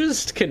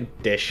confused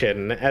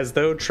condition as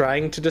though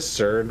trying to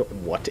discern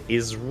what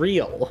is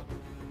real.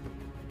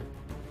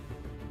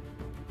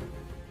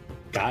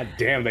 God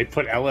damn, they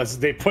put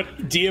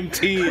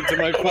DMT into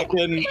my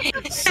fucking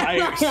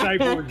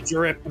cyborg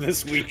drip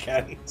this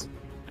weekend.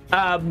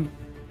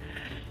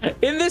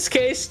 In this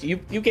case, you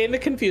gain the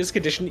confused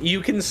condition.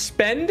 You can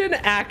spend an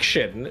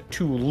action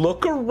to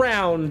look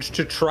around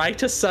to try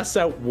to suss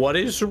out what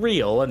is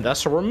real and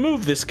thus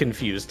remove this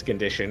confused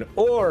condition.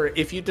 Or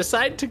if you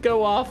decide to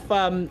go off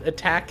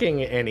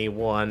attacking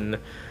anyone,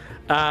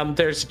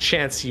 there's a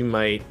chance you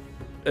might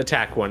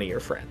attack one of your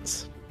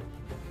friends.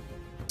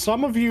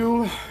 Some of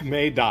you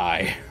may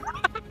die.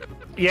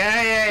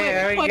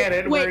 Yeah, I get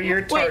it. We're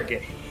your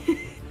target.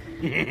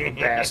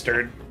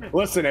 Bastard.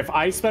 Listen, if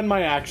I spend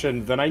my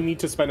action, then I need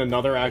to spend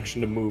another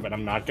action to move, and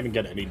I'm not going to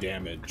get any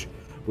damage,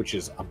 which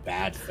is a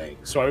bad thing.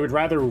 So I would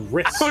rather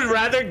risk. I would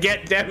rather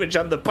get damage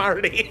on the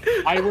party.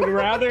 The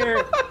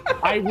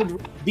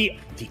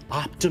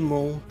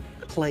optimal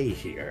play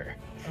here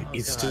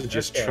is to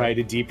just try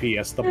to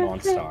DPS the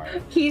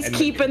monster. He's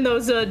keeping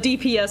those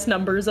DPS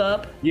numbers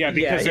up. Yeah,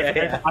 because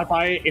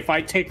if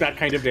I take that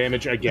kind of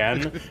damage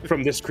again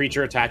from this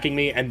creature attacking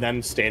me and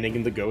then standing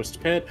in the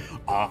ghost pit,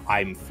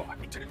 I'm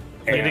fucked.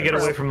 You need to get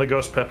away from the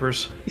ghost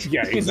peppers.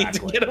 Yeah, exactly. You need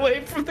to get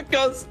away from the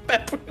ghost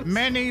peppers.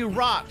 Many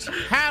rot.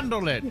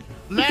 Handle it.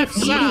 Left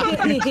side.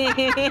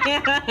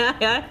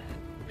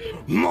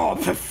 More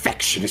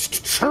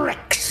perfectionist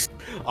tricks.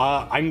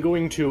 I'm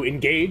going to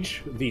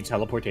engage the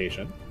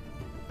teleportation.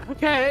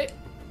 Okay.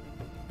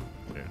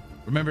 Yeah.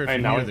 Remember, if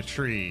And you're now near the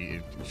tree,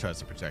 it tries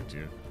to protect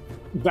you.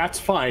 That's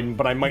fine,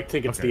 but I might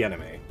think it's the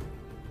enemy.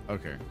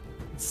 Okay.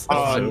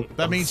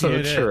 That means so you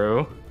did it.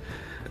 true.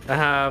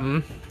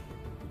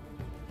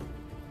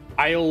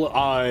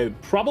 I'll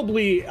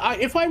probably,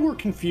 if I were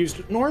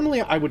confused,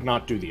 normally I would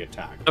not do the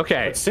attack.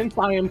 Okay. But since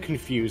I am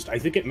confused, I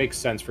think it makes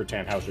sense for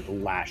Tannhauser to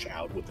lash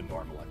out with the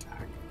normal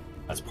attack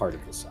as part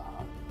of this.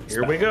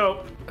 Here we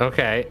go.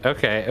 Okay.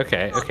 Yep.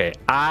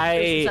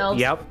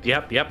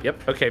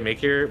 Okay,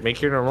 make your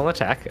normal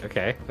attack.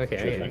 Okay.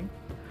 Sure.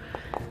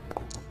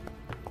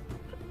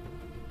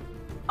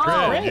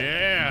 Oh,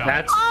 Yeah.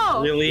 That's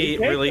really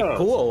those.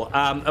 cool.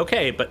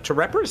 Okay, but to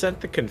represent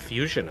the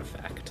confusion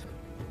effect,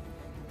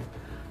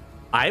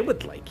 I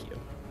would like you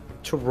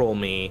to roll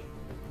me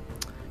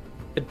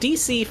a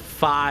DC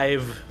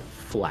 5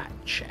 flat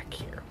check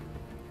here.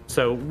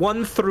 So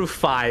 1 through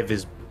 5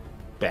 is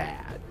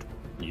bad.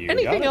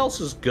 Anything else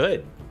is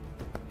good.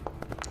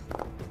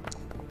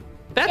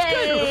 That's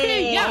good.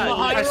 Okay, yeah.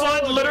 I saw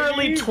it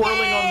literally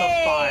twirling on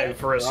the 5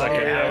 for a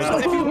second.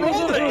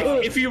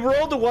 If you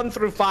rolled a 1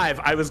 through 5,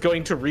 I was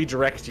going to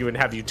redirect you and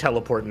have you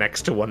teleport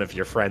next to one of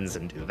your friends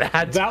and do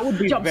that. That would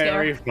be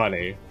very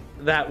funny.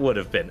 That would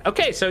have been.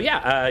 Okay, so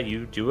yeah,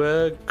 you do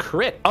a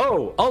crit.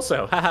 Oh,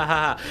 also,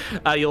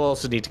 you'll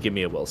also need to give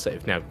me a will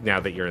save now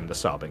that you're in the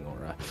sobbing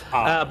aura.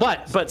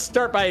 But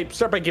start by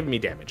giving me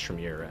damage from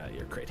your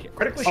crit here.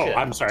 Critically Oh, shit.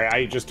 I'm sorry.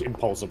 I just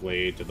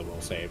impulsively did the will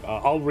save.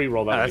 I'll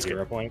re-roll that as a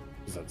hero point.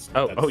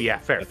 Oh yeah,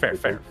 fair.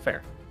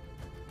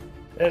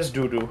 That's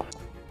doo-doo.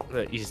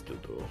 That is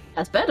doo-doo.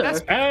 That's better.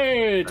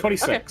 Hey,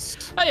 26.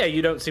 Okay. Oh yeah,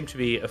 you don't seem to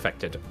be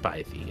affected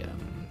by the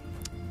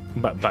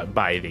by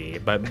the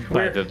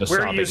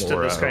We're sobbing used to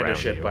aura this kind around of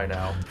shit you. by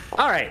now.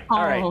 All right.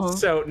 Aw.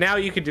 So now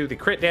you can do the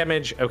crit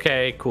damage.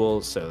 Okay,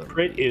 cool. So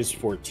Crit is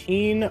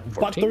 14,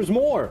 but there's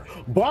more.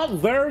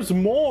 But there's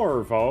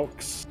more,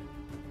 folks.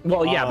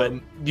 well, yeah, but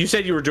you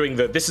said you were doing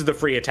this is the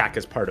free attack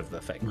as part of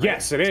the thing. Right?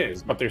 Yes, it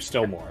is, but there's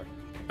still more.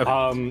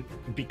 Okay.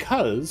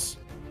 Because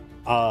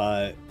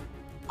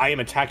I am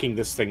attacking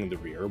this thing in the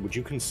rear. Would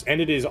you and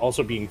it is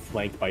also being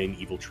flanked by an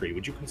evil tree.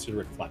 Would you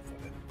consider it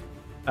flat-footed?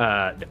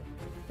 No.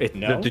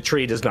 No? The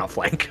tree does not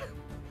flank.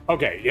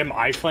 Okay, am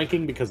I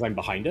flanking because I'm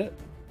behind it?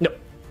 No.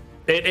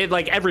 It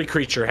like every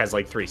creature has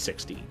like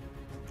 360.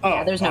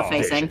 Yeah, there's no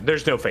facing.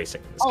 There's no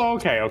facing. Oh,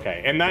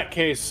 okay. In that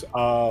case,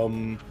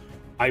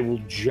 I will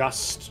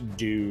just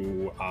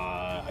do,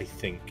 I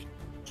think,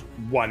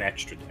 1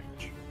 extra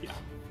damage. Yeah.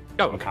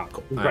 Oh, okay,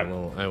 cool. Right.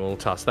 I will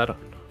toss that on.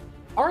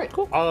 All right,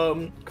 cool.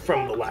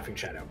 From the Laughing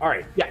Shadow. All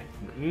right, yeah.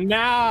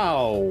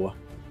 Now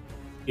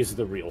is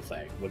the real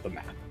thing with the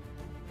map.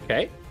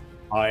 Okay.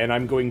 And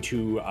I'm going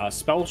to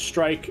Spell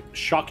Strike,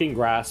 Shocking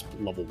Grasp,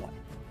 level 1.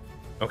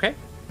 Okay.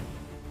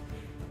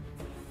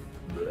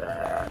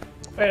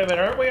 Wait a minute,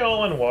 aren't we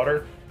all in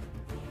water?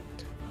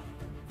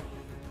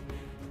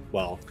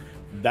 Well,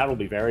 that'll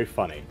be very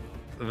funny.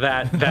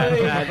 That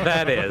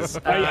is.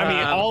 I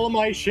mean, all of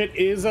my shit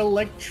is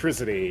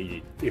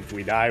electricity. If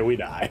we die, we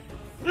die.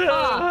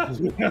 I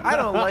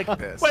don't like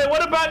this. Wait,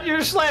 what about your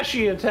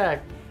slashy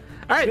attack?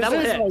 All right, This that'll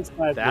is hit. my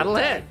slash That'll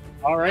attack. hit.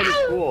 All right,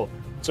 cool.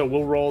 So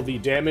we'll roll the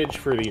damage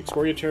for the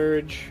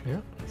Excoriaturge.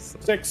 Yeah.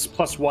 6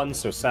 plus 1,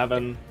 so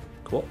 7.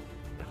 Cool.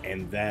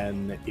 And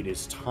then it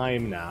is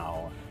time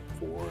now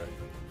for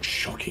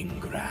Shocking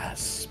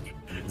Grasp,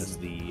 as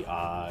the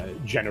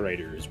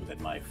generators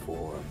within my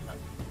form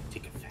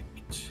take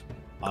effect.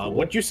 Cool.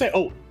 What'd you say?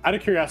 Oh, out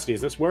of curiosity,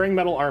 is this wearing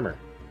metal armor?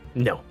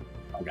 No.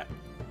 Okay.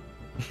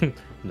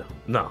 No.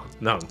 No.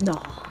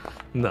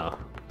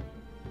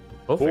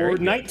 Oh, For very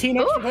good. 19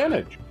 extra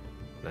damage.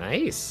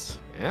 Nice.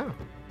 Yeah.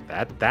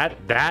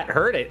 That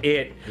hurt it.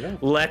 It Yeah.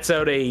 lets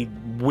out a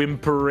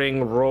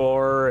whimpering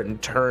roar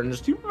and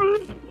turns to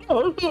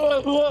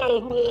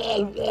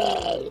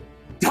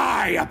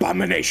Die,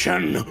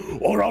 abomination!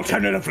 Or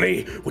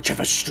alternatively,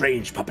 whichever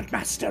strange puppet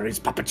master is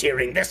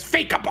puppeteering this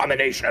fake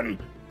abomination!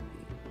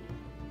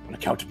 On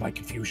account of my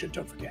confusion,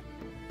 don't forget.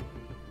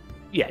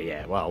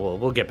 Yeah. Well,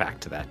 we'll get back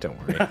to that. Don't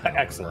worry.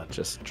 Excellent.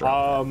 Just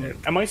drop that in.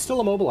 Am I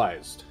still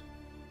immobilized?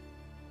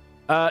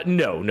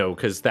 No,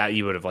 because that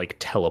you would have like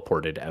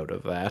teleported out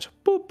of that.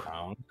 Boop.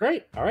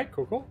 Great. All right,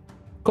 cool.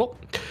 Cool.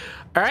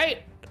 All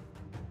right.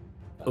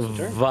 That's your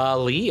turn.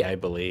 Valli, I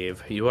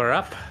believe you are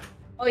up.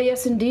 Oh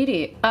yes,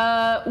 indeedy.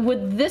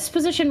 Would this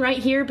position right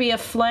here be a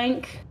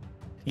flank?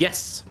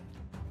 Yes.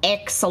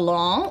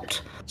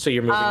 Excellent. So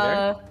you're moving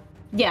there.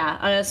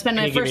 Yeah. Spend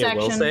Can my you give first me a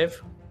will action.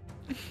 save?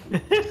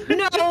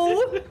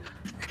 No.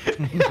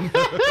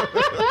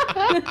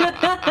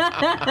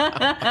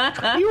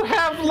 You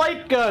have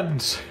light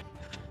guns.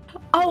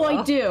 Oh,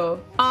 I do.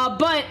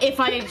 But if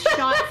I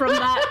shot from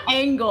that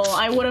angle,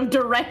 I would have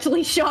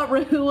directly shot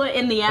Rehua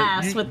in the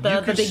ass with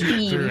the can big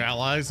shoot through beam.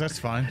 allies. That's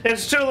fine.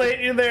 It's too late.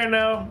 You're there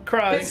now.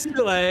 Cry. It's too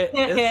late.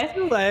 It's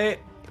too late.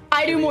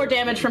 I do more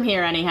damage from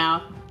here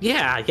anyhow.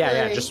 Yeah.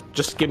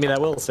 Just give me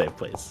that will save,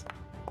 please.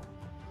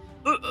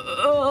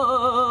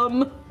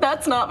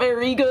 That's not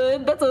very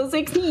good. That's a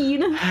 16.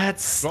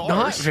 That's Bars.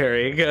 not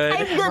very good.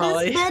 I'm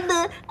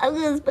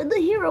gonna spend the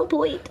hero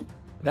point.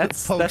 That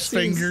Post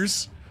seems,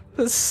 fingers.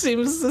 This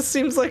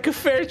seems like a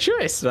fair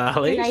choice,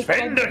 Valli.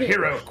 Spend a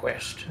hero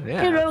quest.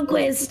 Yeah. Hero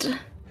quest.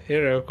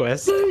 Hero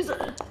quest.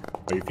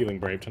 Are you feeling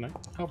brave tonight?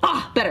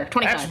 Better.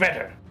 25. That's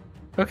better.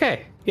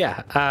 Okay.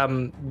 Yeah.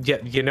 Yeah.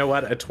 You know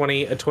what? A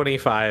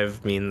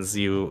 25 means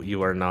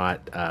you are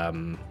not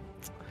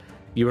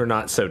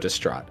so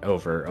distraught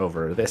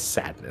over this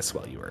sadness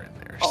while you were in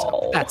there. So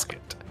Oh. that's good.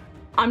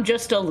 I'm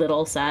just a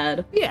little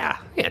sad. Yeah.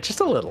 Just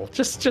a little.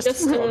 Just Just a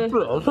smidgen.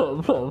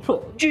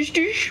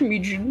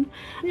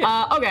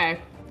 Okay.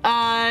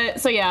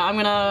 So yeah, I'm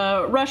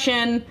gonna rush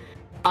in,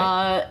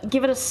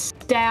 give it a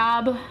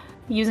stab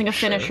using a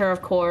finisher,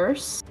 of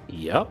course.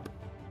 Yup.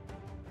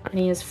 And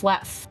he is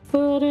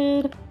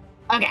flat-footed.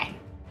 Okay,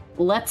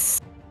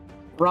 let's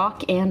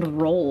rock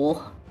and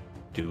roll.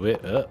 Do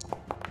it up.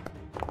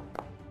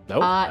 Nope.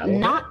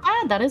 Not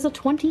bad. That is a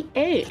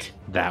 28.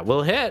 That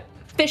will hit.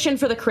 Fishing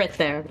for the crit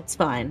there. It's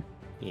fine.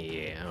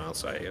 Yeah.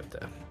 Also, I have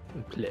to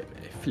play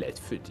my flat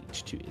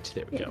footage to it.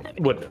 There we go.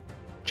 Wouldn't have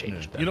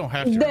changed that. You don't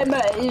have to.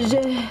 Damage.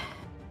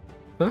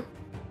 Huh?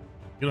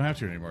 You don't have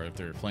to anymore. If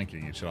they're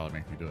flanking, it should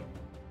automatically do it.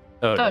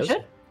 Oh, it Oh, does?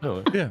 shit.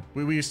 Oh. Yeah,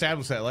 we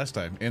established that last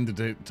time and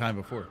the time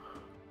before.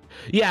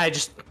 Yeah,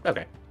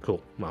 okay,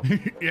 cool. Well, Yeah,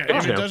 Good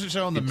if to it know. doesn't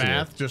show on the Good to know.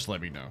 math, just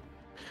let me know.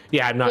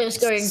 yeah, I'm not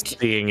Just going to-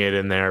 seeing it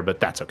in there, but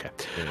that's okay.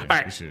 Yeah, All you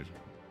right, should.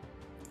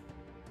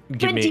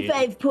 give me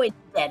 25 points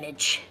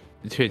damage.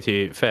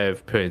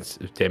 25 points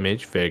of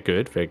damage. Very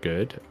good, very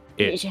good.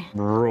 It Yeah.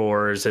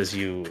 roars as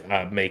you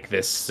make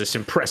this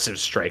impressive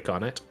strike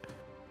on it.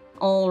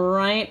 All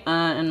right,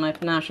 and my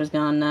panache is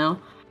gone now.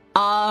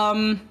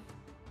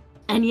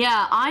 And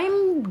yeah,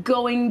 I'm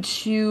going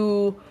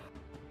to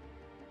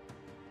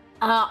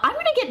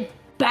get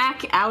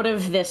back out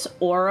of this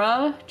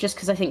aura just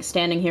because I think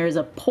standing here is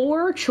a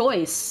poor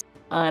choice,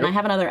 and I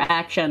have another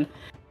action.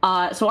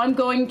 So I'm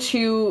going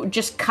to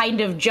just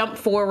kind of jump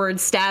forward,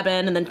 stab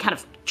in, and then kind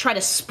of try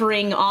to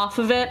spring off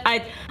of it.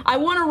 I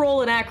want to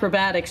roll an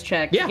acrobatics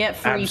check to get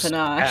free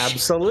panache.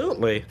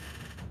 Absolutely.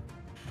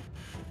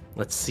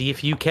 Let's see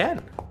if you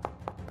can.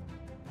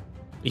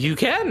 You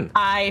can.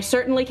 I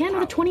certainly can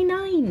with a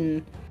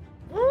 29.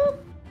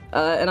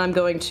 And I'm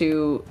going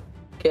to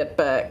get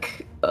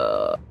back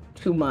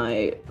to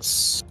my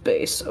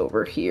space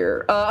over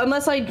here.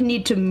 Unless I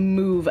need to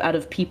move out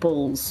of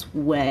people's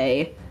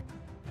way.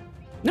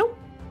 Nope.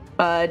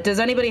 Does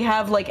anybody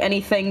have like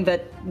anything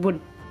that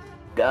would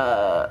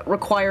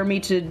require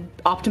me to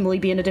optimally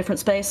be in a different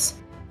space?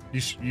 You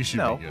should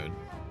No. be good.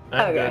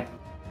 Okay.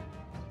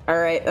 All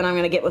right, and I'm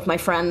gonna get with my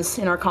friends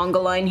in our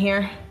conga line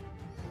here.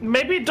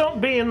 Maybe don't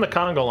be in the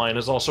Congo line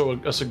is also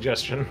a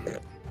suggestion.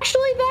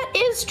 Actually, that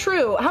is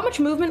true. How much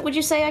movement would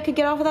you say I could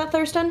get off of that,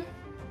 Thurston?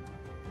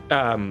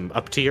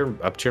 Up to your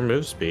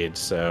move speed.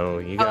 So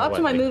you got Up what,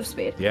 to my like- move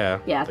speed. Yeah.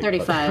 Yeah,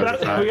 35.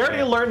 But we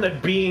already learned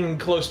that being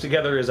close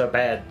together is a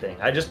bad thing.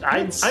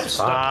 I'm stuck.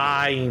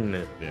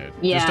 Fine. Yeah.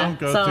 Yeah, Just don't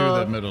go so-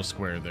 through the middle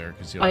square there,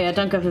 because Oh yeah,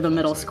 don't go through the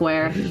middle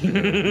square.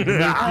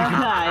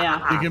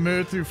 Yeah. You can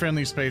move through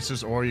friendly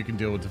spaces, or you can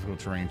deal with difficult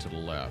terrain to the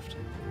left.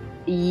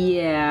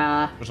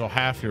 Yeah. So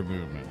half your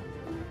movement.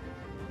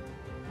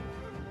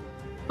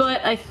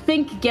 But I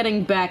think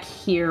getting back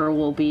here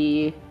will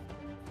be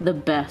the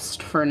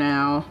best for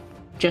now.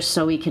 Just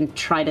so we can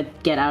try to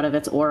get out of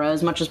its aura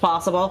as much as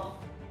possible.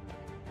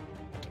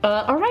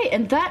 Alright,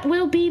 and that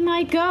will be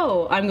my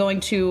go. I'm going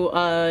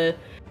to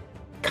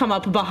come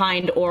up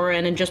behind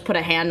Oran and just put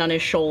a hand on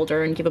his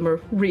shoulder and give him a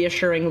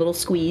reassuring little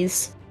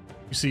squeeze.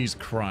 You see he's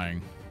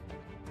crying.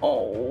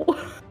 Oh,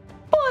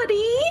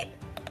 buddy!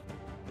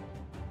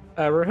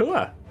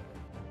 Rehua.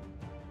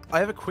 I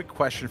have a quick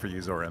question for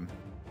you, Zoran.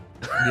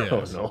 Yes.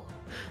 Oh no.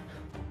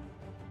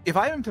 If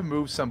I am to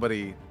move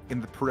somebody in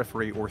the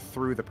periphery or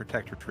through the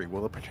protector tree,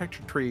 will the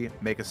protector tree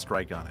make a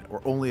strike on it,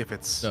 or only if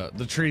it's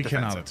The tree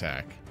cannot defensive?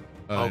 attack.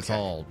 It's Okay.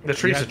 all The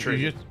tree's you a have-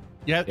 tree.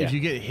 Yeah, Yeah. if you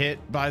get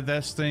hit by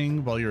this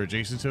thing while you're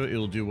adjacent to it,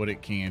 it'll do what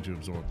it can to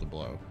absorb the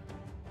blow.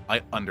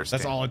 I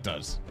understand. That's all it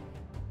does.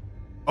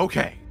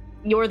 Okay,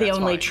 You're the That's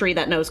only fine. tree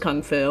that knows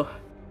Kung Fu.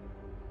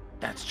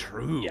 that's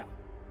true. Yeah.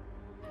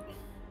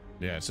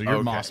 Yeah, so your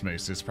Okay. moss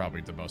mace is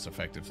probably the most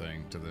effective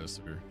thing to this,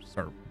 or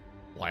start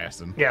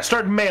blasting. Yeah,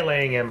 start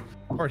meleeing him.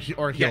 Or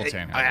heal Yeah, Tannhauser.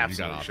 I You got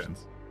absolutely should.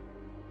 options.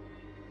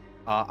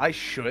 I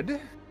should.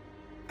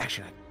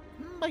 Actually,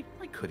 I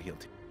could heal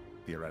too,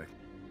 theoretically.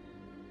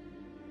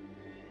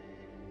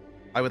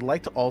 I would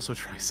like to also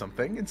try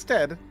something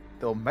instead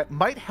that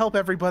might help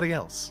everybody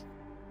else.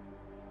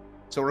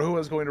 So Rehua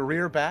is going to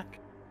rear back.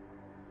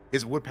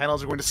 His wood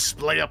panels are going to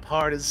splay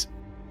apart as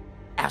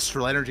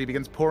astral energy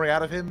begins pouring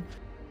out of him,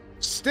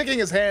 sticking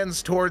his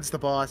hands towards the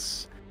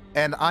boss.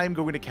 And I'm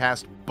going to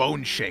cast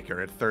Bone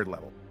Shaker at 3rd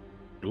level.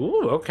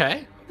 Ooh,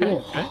 okay.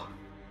 Oh.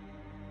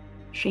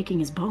 Shaking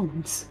his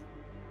bones.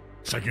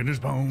 Shaking his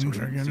bones.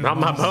 Shaking his Not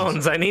my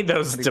bones. I need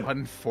those to.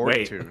 21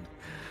 fortitude.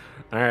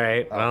 All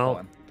right. Hold Well.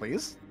 on,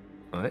 please.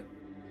 What?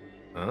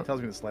 It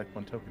tells me to select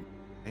one token.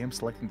 I am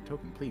selecting the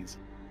token, please.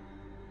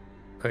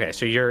 Okay,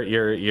 so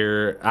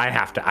you're. I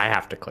have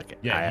to click it.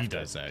 I Yeah, have he to-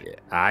 does that. yeah,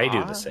 I do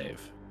Ah. the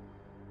save.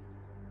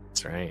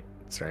 That's right.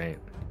 That's right.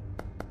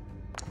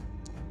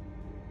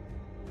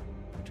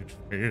 It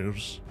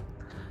fails.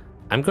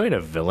 I'm going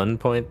to villain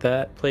point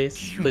that,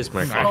 please. Please,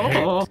 Mark.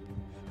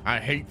 I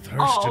hate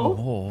Thurston Oh.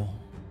 more.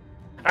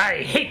 I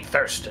hate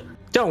Thurston.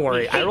 Don't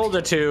worry. I rolled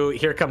a 2.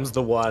 Here comes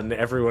the 1.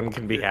 Everyone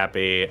can be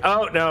happy.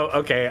 Oh no.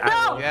 Okay.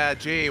 No! Yeah,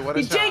 gee, what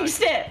You is that?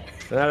 jinxed it!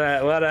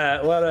 What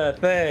a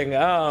thing.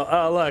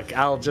 Oh look.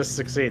 I'll just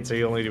succeed. So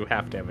you only do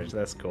half damage.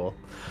 That's cool.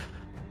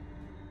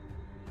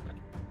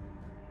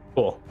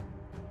 Cool.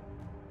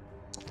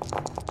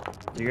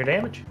 Do your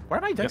damage. Why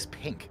are my dice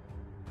pink?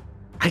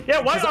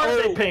 Yeah, why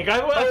are they pink? I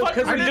thought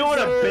you were doing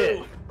a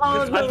bit.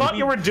 I thought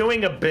you were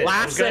doing a bit. I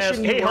was Last gonna ask,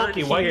 session hey, you weren't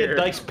Hulky, why are your here.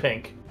 dice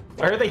pink?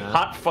 Why are they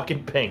hot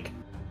fucking pink?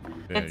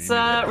 Yeah, It's you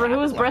need to-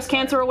 Rehua's breast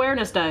cancer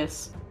awareness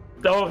dice.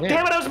 Oh,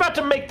 damn it, I was about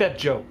to make that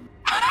joke.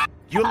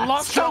 You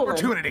lost stolen.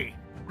 opportunity.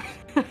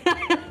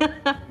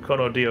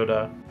 Kono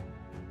Dioda.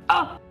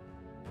 Oh,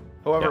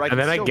 However, I can And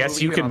then I still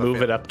guess you him can on a move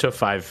bit. it up to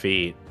 5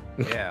 feet.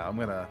 Yeah, I'm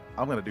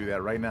gonna do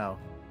that right now.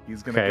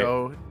 He's gonna Okay.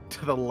 go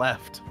to the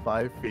left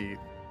 5 feet.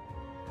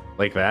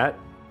 Like that.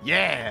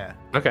 Yeah,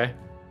 Okay.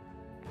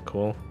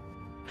 Cool.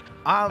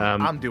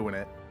 I'm doing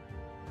it.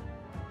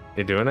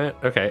 You doing it?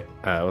 Okay.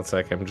 One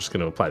sec. I'm just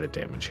going to apply the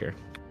damage here.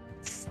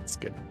 It's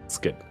good. It's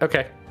good.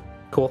 Okay.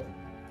 Cool.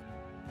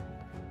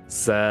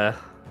 It's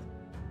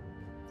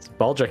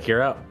Baldric,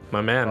 you're up,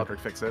 my man. Baldric,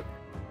 fix it.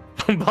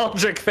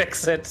 Baldric,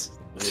 fix it.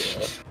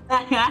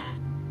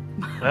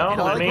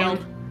 Well, I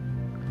mean,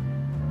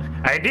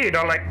 I did.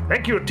 I'm like,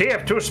 thank you,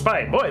 TF2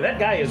 Spy. Boy, that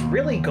guy is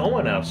really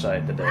going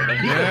outside today.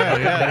 Like,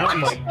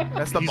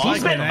 That's the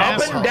he's been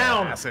up and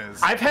down. Asses.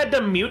 I've had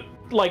to mute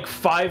like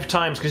 5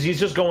 times because he's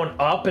just going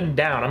up and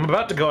down. I'm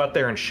about to go out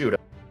there and shoot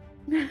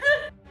him.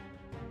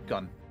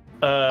 Gun.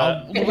 We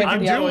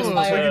can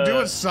fire. do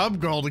a sub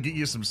goal to get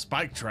you some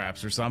spike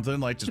traps or something.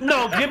 Like just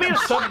No, give me a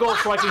sub goal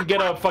so I can get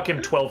a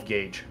fucking 12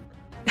 gauge.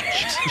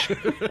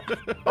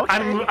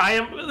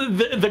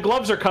 The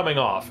gloves are coming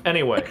off.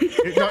 Anyway.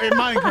 No, in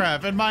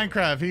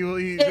Minecraft, he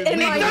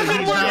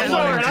doesn't work,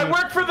 Zoran. I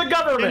work for the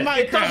government.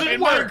 It doesn't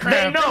work.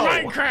 They know.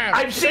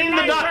 I've seen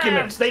the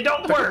documents. They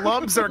don't work.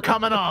 Gloves are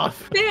coming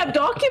off. They have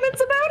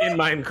documents about it? In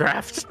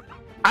Minecraft.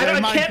 I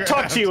can't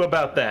talk to you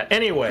about that.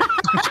 Anyway.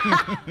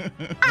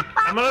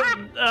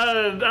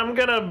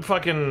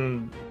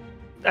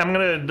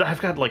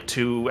 I've got like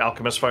 2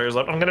 Alchemist fires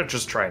left. I'm gonna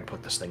just try and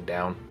put this thing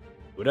down.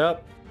 What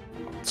up?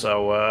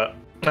 So,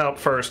 now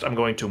first I'm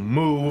going to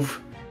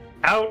move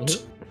out.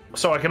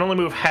 So I can only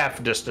move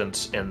half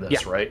distance in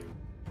this, right?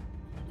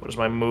 What is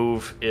my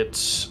move?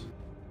 It's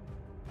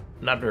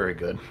not very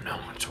good. No,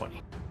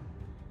 20.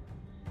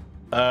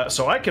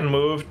 So I can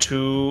move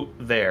to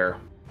there.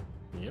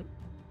 Yep.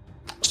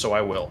 So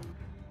I will.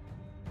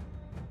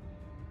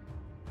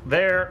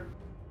 There.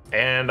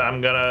 And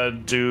I'm gonna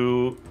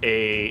do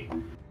a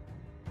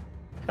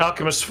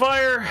Alchemist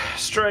Fire.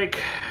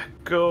 Strike.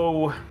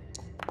 Go.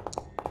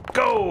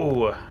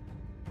 Go!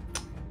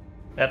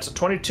 That's a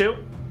 22.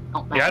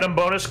 Oh, The item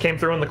bonus came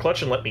through in the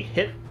clutch and let me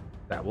hit.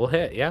 That will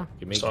hit, yeah.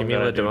 Give me So I'm a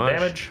gonna do damage.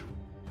 damage.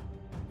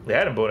 The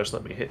item bonus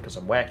let me hit because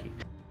I'm wacky.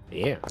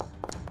 Yeah.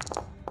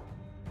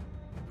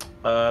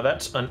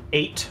 That's an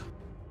 8.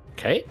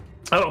 Okay.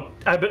 Oh,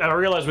 I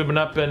realize we've been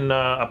up and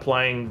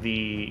applying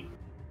the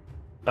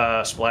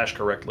splash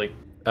correctly.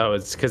 Oh,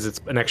 it's because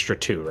it's an extra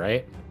 2,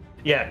 right?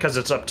 Yeah, because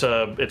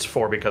it's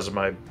 4 because of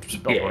my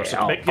spell bonus.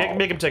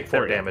 Make him take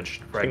 4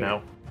 damage right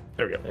now.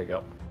 There we go. There you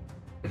go.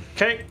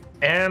 Okay,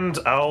 and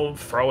I'll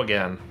throw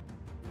again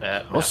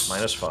at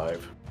 -5.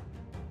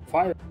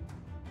 Fire.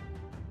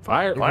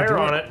 Fire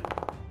on it.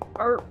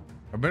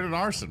 a bit of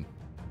arson.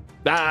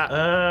 Not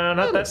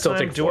that still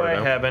time. take Do 4, I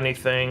though. have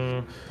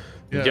anything?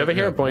 Do you have a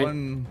hero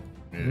point?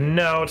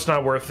 No, it's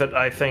not worth it.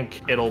 I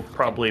think it'll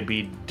probably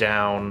be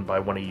down by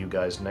one of you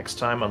guys next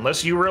time,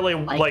 unless you really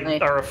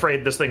Likely. are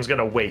afraid this thing's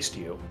gonna waste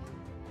you.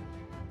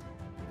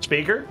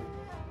 Speaker?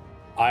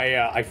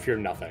 I fear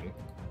nothing.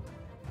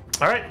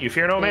 All right, you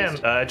fear no man.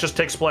 It just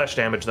takes splash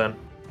damage then,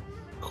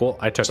 Cool.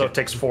 I took so it. it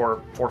takes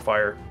 4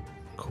 fire.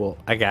 Cool.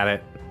 I got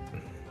it.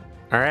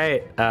 All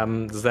right.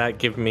 Does that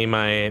give me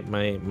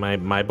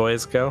my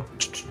boys go?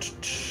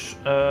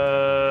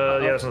 Yeah,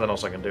 there's nothing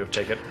else I can do.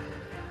 Take it.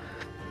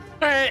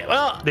 All right.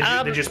 Well,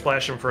 Did you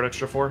splash him for an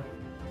extra 4?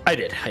 I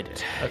did.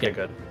 Okay,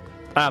 good.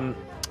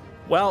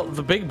 Well,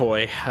 the big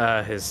boy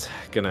is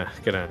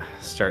gonna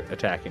start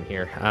attacking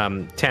here.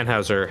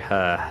 Tannhauser,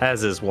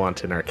 as is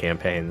wont in our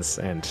campaigns,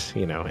 and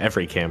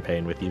every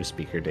campaign with you,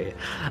 Speaker D,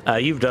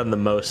 you've done the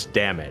most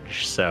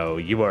damage, so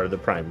you are the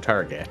prime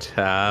target.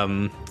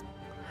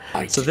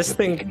 So this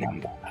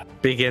thing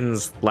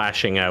begins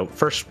lashing out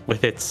first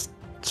with its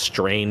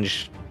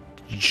strange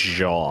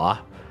jaw.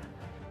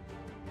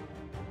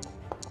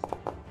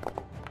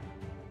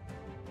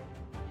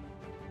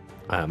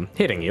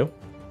 Hitting you.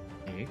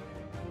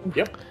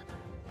 Yep.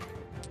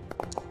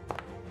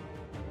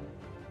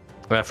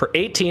 For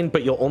 18,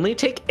 but you'll only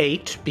take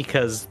 8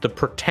 because the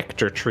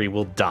protector tree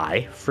will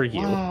die for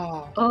you.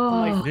 Wow. Oh,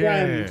 My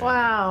friend.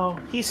 Wow,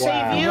 he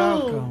saved you.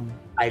 Welcome.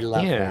 I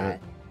love Yeah. that.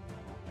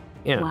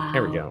 Yeah, Wow.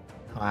 there we go.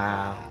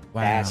 Wow.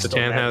 Wow. So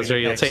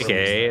Tannhauser, you'll take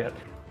 8.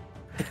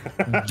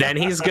 Then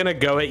he's gonna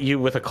go at you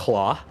with a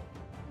claw.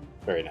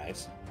 Very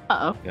nice.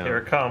 uh-oh. Here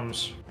it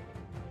comes.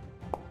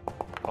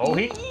 Oh,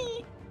 he.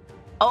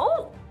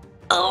 Oh!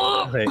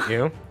 Oh! Hit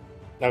you.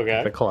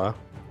 Okay. The claw.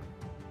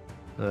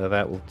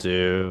 That will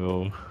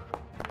do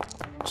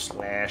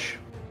Slash.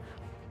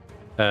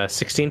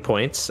 16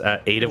 points,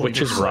 8 of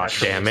which is rot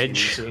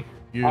damage.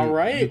 All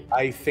right.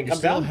 I think You I'm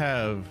still down.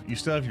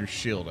 have your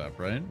shield up,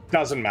 right?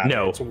 Doesn't matter.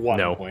 No, It's 1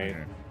 no. point.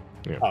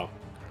 Yeah. Oh.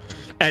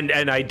 And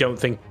I don't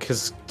think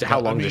because how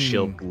Well, I long does mean,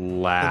 shield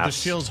last? The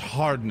shield's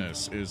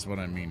hardness is what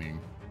I'm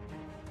meaning.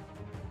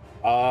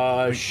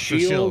 for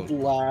Shield shield.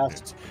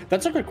 lasts.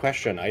 That's a good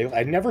question.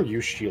 I never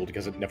use shield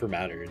because it never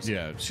matters.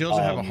 Yeah, shields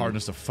have a Um,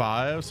 hardness of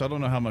 5, so I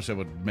don't know how much that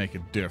would make a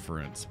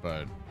difference,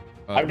 but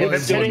I well, would it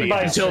say would make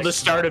by a Until the difference.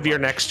 start of your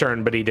next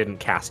turn, but he didn't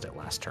cast it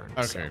last turn.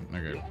 Okay, so.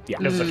 okay. Yeah.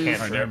 It's a All right,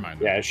 cantrip. never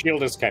mind. Yeah,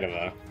 shield is kind of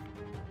a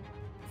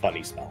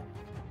funny spell.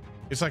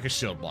 It's like a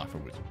shield block for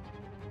wizard.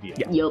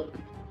 Yup.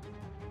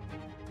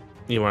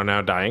 You are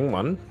now dying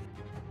 1.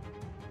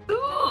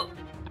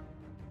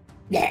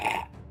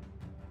 Yeah.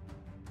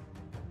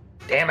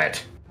 Damn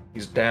it.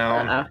 He's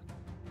down. Uh-oh.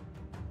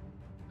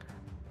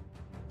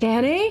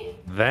 Danny?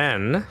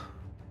 Then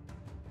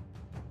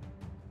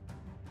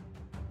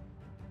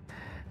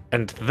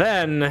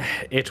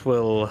it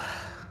will.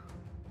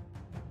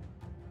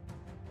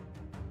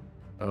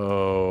 It's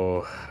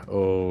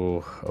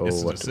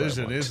a what decision,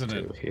 do I want isn't to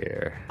it? do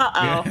here?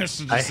 Uh-oh. Yeah, it's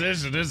a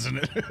decision, isn't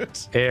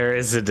it? There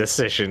is a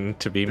decision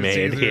to be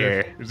made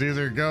here. It's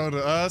either go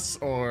to us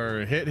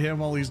or hit him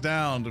while he's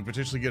down to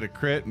potentially get a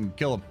crit and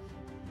kill him.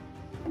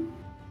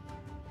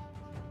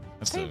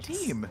 That's Same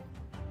team.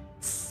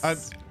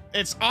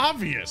 It's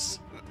obvious.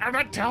 I'm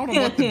not telling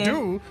him what to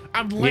do.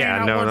 I'm laying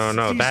out No.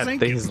 what he's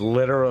thinking. He's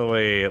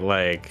literally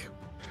like,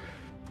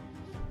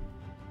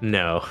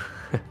 no.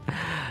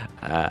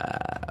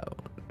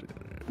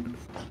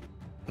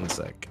 One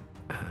sec.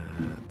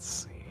 Let's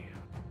see.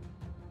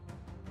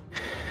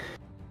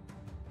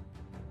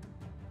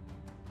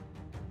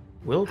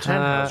 Will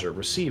Tannhauser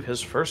receive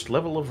his first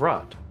level of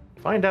rot?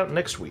 Find out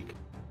next week.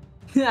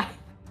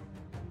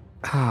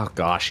 Oh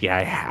gosh, yeah,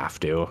 I have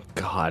to.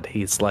 God,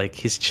 he's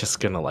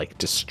just gonna like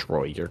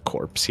destroy your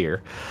corpse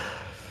here.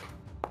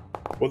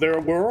 Well,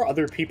 there were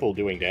other people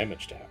doing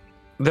damage to him.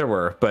 There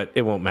were, but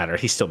it won't matter.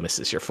 He still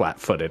misses your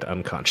flat-footed,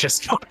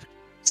 unconscious.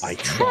 I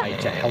tried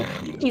to help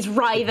you. He's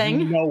writhing.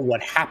 You know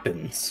what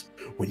happens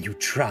when you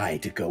try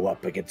to go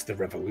up against the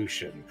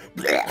revolution.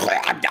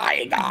 I'm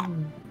dying.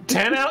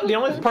 The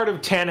only part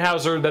of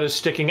Tannhauser that is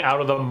sticking out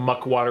of the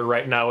muck water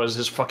right now is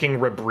his fucking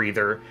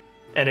rebreather,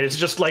 and it's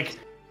just like.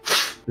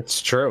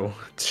 It's true.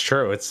 It's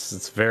true.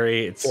 It's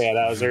very. It's Yeah,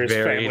 that was his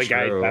very Family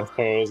Guy true. death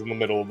pose in the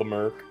middle of the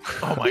murk.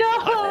 Oh my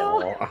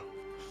god.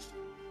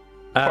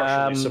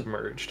 Partially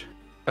submerged.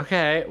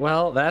 Okay,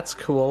 well that's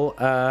cool.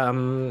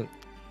 All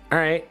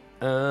right.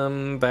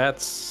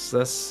 That's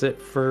it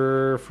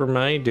for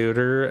my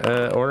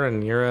duder.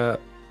 Oran, you're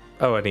up.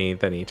 Oh, and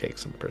then he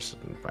takes some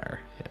persistent fire.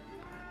 Yeah.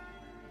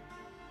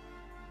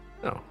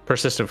 No,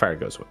 persistent fire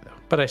goes away though,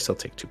 but I still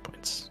take 2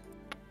 points.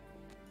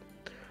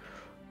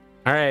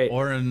 All right,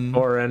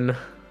 Oran.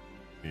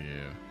 Yeah.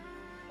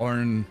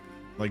 Oran,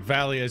 like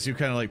Valli, as you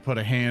kind of like put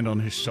a hand on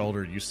his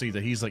shoulder, you see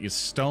that he's like as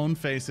stone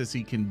faced as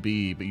he can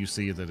be, but you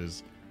see that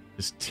his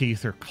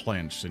teeth are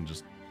clenched and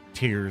just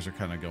tears are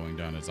kind of going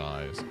down his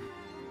eyes.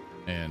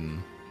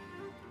 And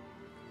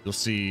you'll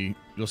see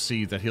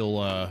that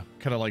he'll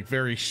kind of like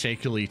very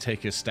shakily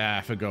take his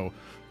staff and go,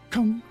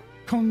 kung,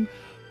 kung,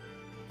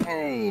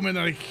 boom, and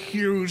then a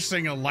huge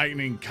thing of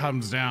lightning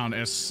comes down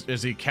as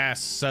he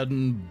casts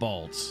sudden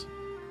bolts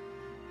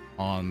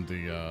on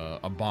the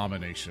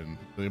abomination.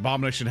 The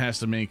abomination has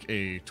to make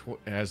a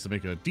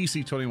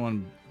DC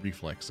 21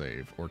 reflex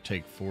save or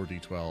take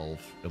 4d12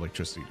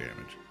 electricity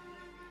damage.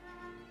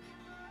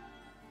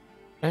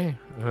 Hey,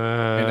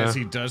 and as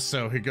he does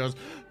so, he goes,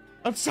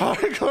 "I'm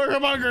sorry,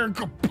 Clerimonger."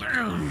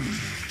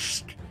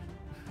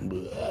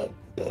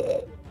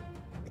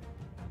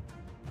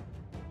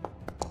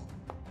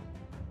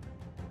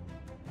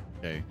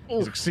 Okay,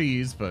 he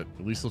succeeds, but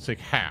at least he'll take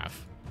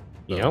half.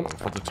 So Yep.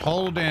 for the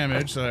total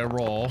damage that I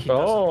roll,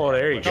 Oh,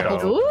 there you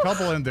go.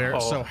 couple in there,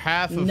 so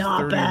half of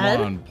Not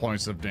 31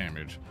 points of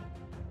damage.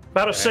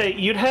 About to say,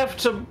 you'd have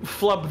to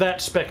flub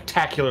that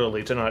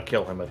spectacularly to not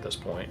kill him at this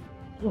point.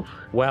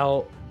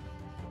 Well,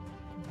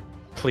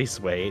 please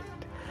wait.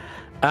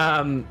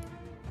 The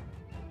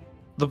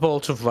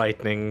bolt of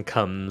lightning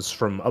comes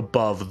from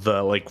above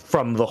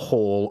from the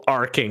hole,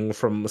 arcing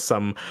from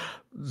some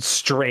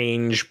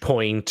strange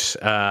point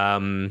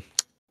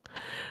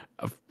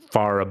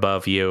far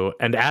above you,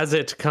 and as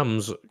it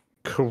comes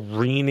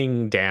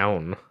careening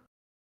down,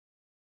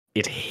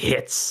 it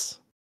hits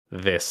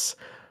this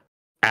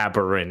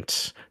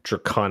aberrant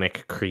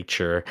draconic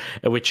creature,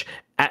 which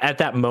at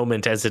that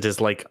moment, as it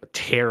is like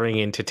tearing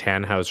into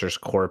Tannhauser's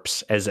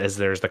corpse, as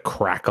there's the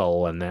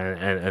crackle and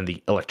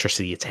the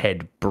electricity, its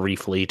head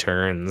briefly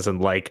turns,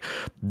 and like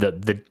the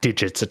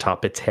digits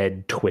atop its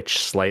head twitch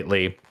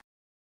slightly,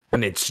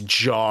 and its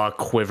jaw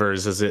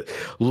quivers as it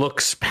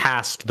looks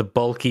past the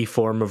bulky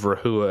form of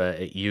Rehua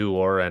at you,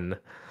 Oran.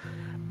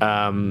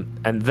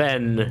 And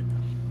then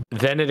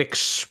it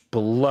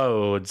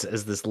explodes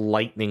as this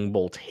lightning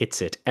bolt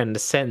hits it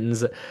and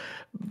sends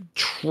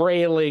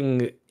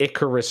trailing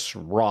Icarus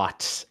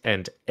rot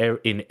and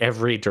in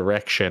every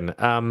direction.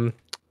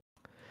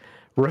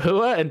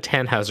 Rehua and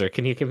Tannhauser,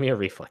 can you give me a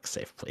reflex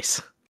save,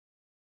 please?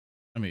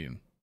 I mean,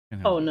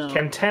 Oh no.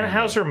 Can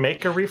Tannhauser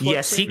make a reflex?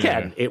 Yes, he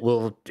can. It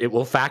will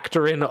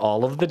factor in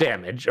all of the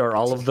damage or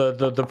all of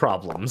the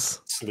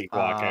problems.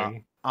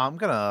 Sleepwalking. I'm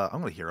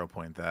gonna hero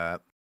point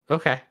that.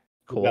 Okay,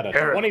 cool. Got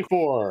a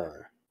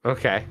 24.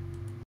 Okay,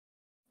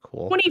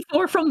 cool.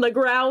 24 from the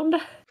ground.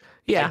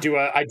 Yeah.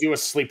 I do a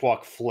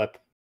sleepwalk flip.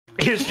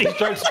 He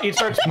starts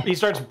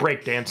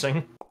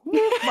breakdancing.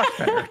 Much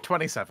better.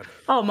 27.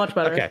 Oh, much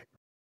better. Okay.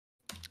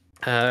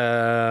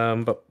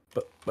 But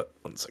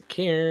one sec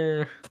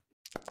here.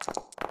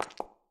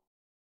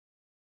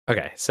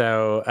 Okay,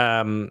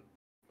 so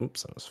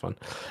Oops, that was fun.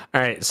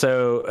 All right,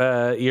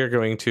 so you're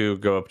going to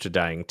go up to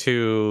dying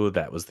 2.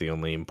 That was the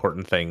only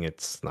important thing.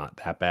 It's not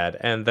that bad.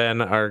 And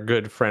then our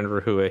good friend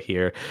Rehua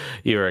here,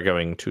 you are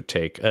going to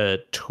take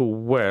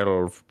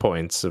 12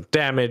 points of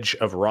damage,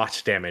 of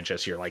rot damage,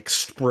 as you're like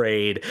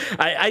sprayed.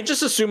 I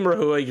just assume,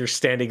 Rehua, you're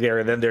standing there,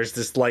 and then there's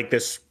this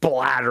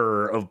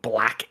splatter of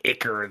black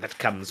ichor that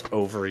comes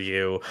over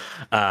you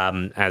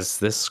as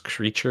this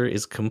creature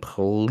is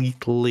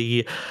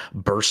completely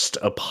burst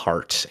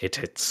apart.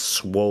 It's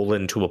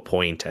swollen to a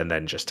point and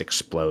then just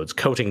explodes,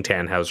 coating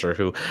Tannhauser,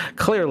 who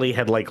clearly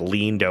had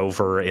leaned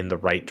over in the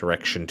right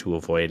direction to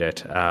avoid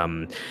it.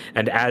 And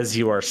as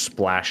you are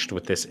splashed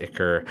with this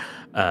ichor,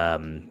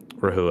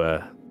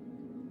 Rehua,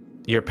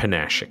 your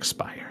panache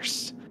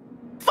expires.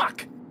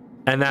 Fuck!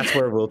 And that's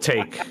where we'll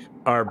take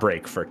our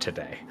break for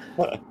today.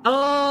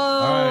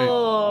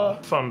 Oh,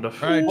 Fun to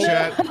All right,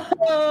 chat.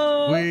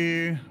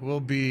 We will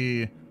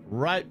be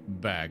right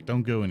back.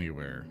 Don't go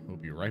anywhere. We'll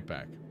be right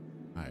back.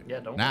 All right. Yeah,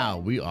 don't Now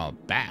we are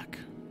back.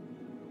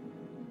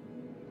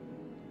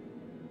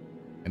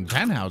 And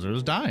Tannhauser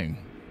is dying.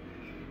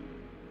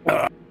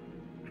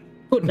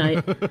 good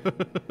night.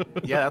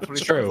 Yeah, that's what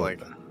It's it sounds true.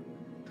 like.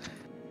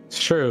 It's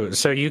true.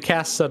 So you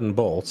cast Sudden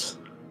Bolt,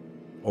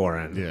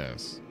 Oran.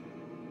 Yes.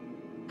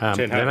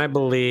 Then I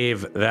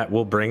believe that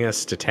will bring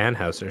us to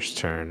Tannhauser's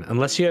turn,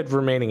 unless you had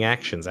remaining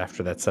actions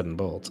after that Sudden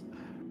Bolt.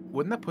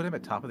 Wouldn't that put him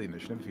at top of the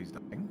initiative if he's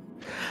dying?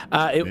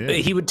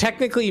 He would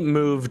technically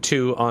move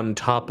to on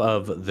top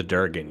of the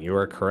Durgan. You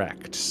are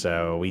correct.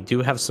 So we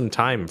do have some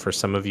time for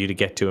some of you to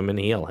get to him and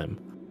heal him.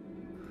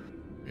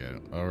 Yeah,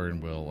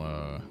 Oran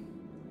will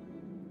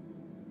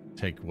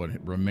take what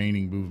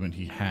remaining movement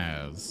he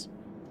has.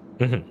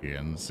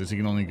 And since he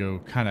can only go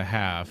kind of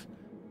half,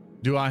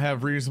 do I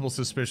have reasonable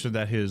suspicion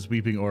that his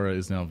weeping aura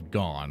is now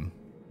gone?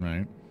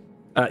 Right?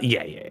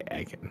 Yeah,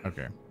 I can.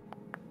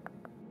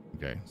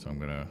 Okay, so I'm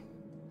gonna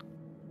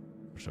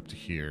push up to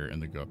here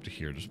and then go up to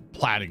here, just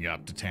platting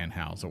up to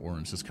Tannhauser.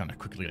 Oran's just kind of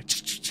quickly,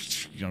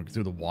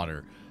 through the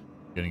water,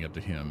 getting up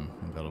to him,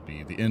 and that'll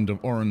be the end of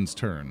Oran's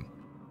turn.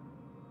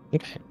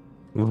 Okay,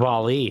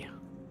 Valli.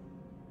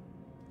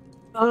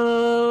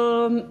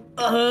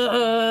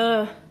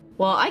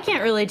 Well, I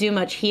can't really do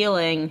much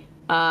healing,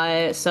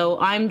 so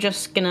I'm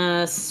just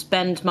gonna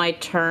spend my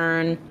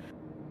turn.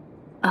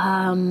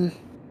 I'm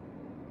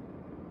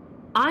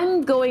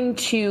going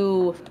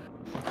to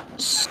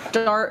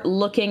start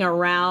looking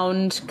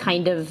around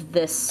kind of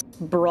this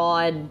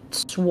broad,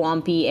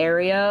 swampy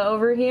area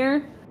over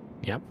here.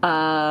 Yep.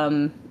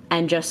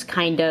 And just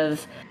kind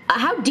of...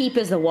 how deep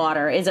is the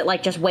water? Is it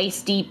just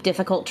waist deep,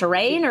 difficult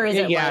terrain, or is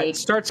it it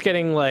starts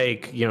getting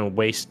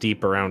waist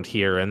deep around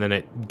here, and then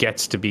it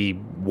gets to be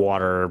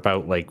water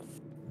about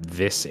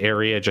this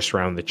area just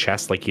around the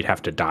chest. You'd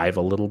have to dive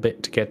a little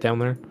bit to get down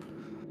there.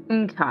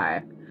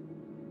 Okay.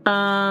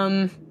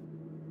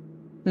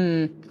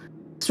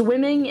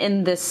 Swimming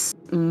in this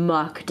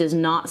muck does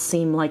not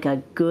seem like a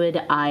good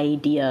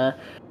idea.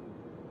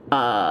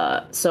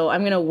 So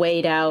I'm gonna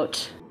wade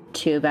out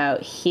to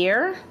about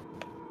here.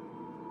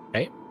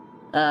 Okay.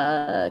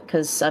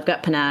 Because I've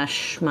got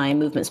panache. My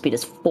movement speed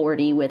is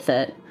 40 with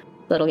it.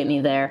 That'll get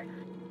me there.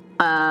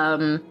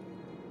 And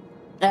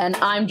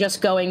I'm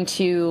just going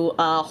to,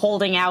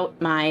 holding out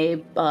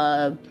my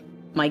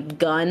my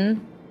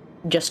gun,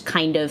 just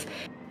kind of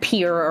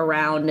peer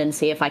around and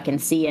see if I can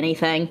see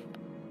anything.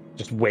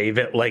 Just wave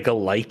it like a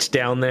light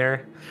down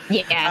there.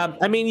 Yeah.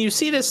 You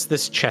see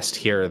this chest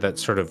here that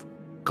sort of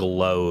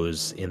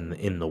glows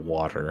in the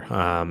water.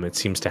 It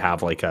seems to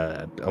have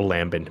a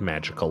lambent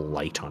magical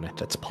light on it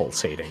that's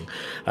pulsating,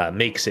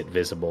 makes it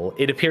visible.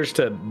 It appears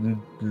to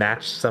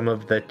match some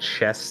of the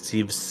chests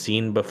you've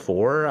seen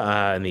before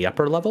in the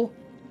upper level.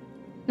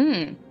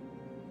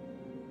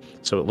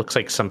 So it looks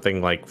like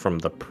something from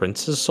the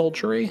Prince's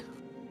soldiery.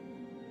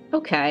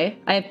 Okay,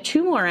 I have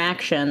 2 more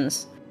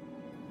actions.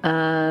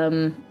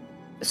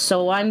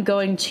 So I'm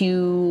going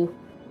to...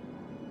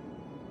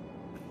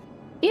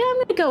 yeah, I'm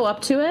going to go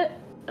up to it.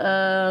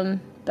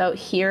 About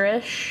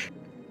here-ish.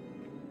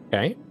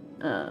 Okay.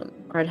 Or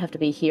I'd have to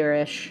be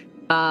here-ish.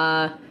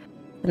 And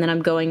then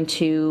I'm going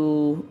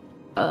to,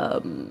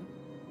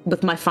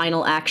 with my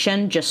final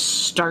action,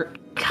 just start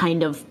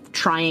kind of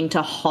trying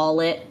to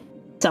haul it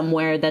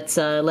somewhere that's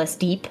less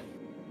deep.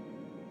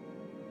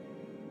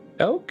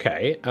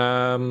 Okay.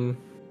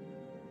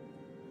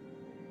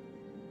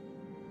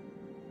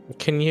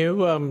 Can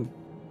you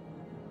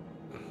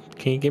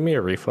give me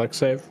a reflex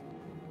save?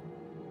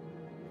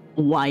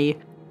 Why?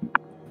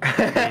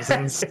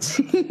 Reasons.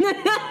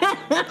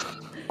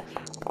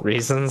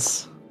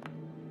 Reasons.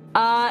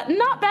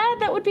 Not bad.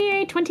 That would be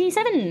a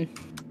 27.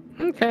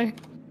 Okay.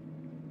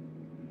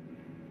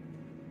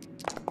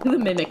 The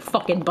mimic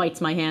fucking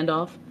bites my hand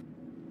off.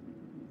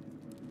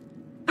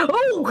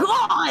 Oh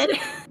God!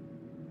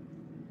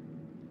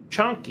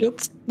 Chunky.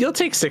 You'll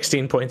take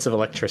 16 points of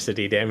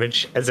electricity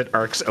damage as it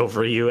arcs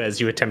over you as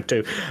you attempt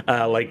to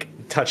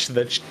touch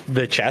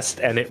the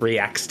chest, and it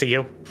reacts to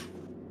you.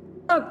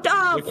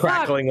 Oh,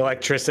 Crackling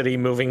electricity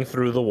moving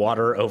through the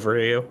water over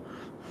you.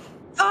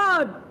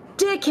 Oh,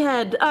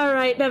 dickhead!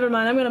 Alright, never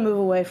mind. I'm gonna move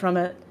away from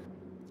it.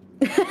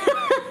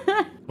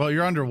 Well,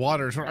 you're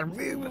underwater, so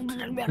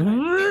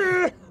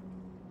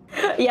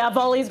Yeah,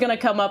 Valli's gonna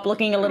come up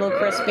looking a little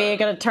crispy,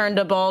 gonna turn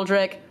to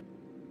Baldric.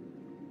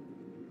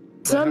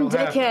 Some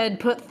dickhead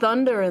put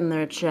thunder in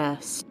their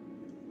chest.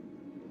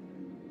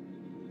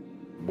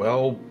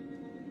 Well,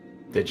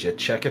 did you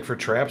check it for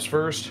traps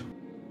first?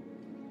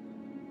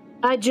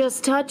 I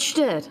just touched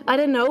it. I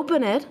didn't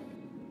open it.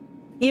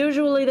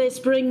 Usually they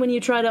spring when you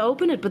try to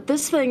open it, but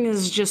this thing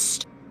is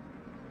just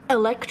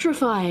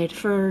electrified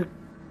for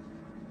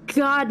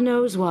God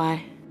knows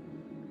why.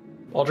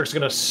 Baldric's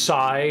gonna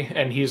sigh,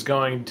 and he's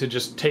going to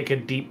just take a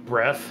deep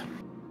breath.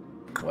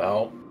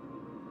 Well,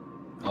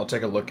 I'll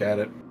take a look at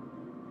it.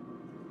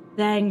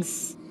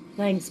 Thanks,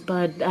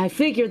 bud. I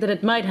figured that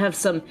it might have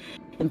some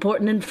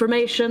important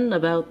information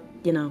about,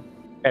 you know.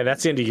 Hey,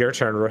 that's the end of your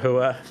turn,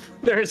 Rehua.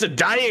 There's a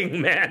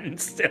dying man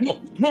still.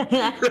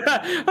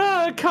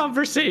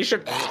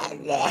 Conversation.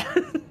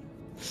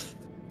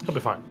 He'll be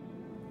fine.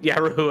 Yeah,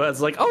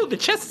 Rehua's like, oh, the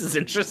chest is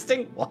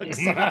interesting. Walks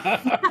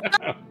off.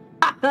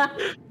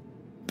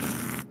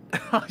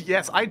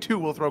 Yes, I too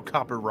will throw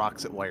copper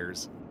rocks at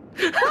wires.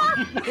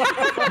 Copper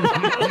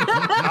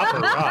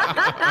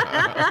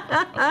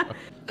rock.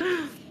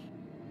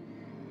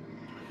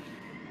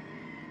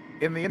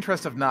 In the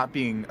interest of not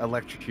being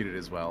electrocuted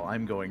as well,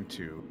 I'm going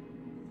to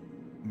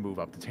move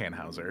up to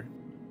Tannhauser.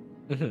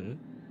 Mm-hmm.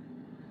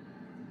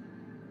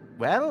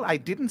 Well, I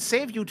didn't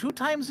save you 2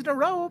 times in a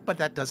row, but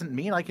that doesn't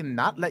mean I can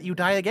not let you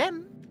die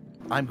again.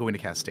 I'm going to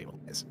cast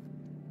Stabilize.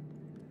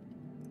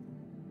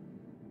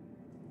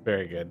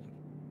 Very good.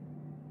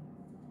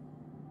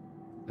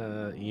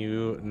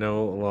 You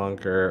no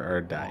longer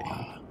are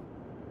dying.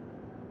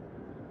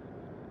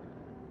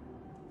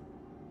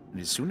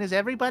 And as soon as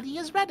everybody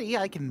is ready,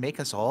 I can make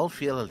us all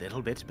feel a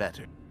little bit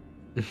better.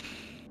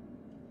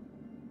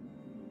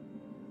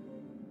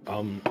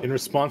 In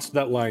response to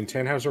that line,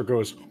 Tannhauser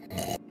goes,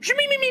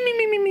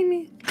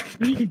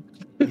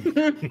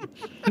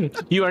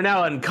 You are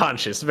now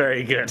unconscious.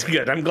 Very good.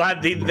 Good. I'm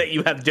glad that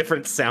you have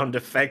different sound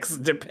effects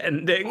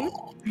depending.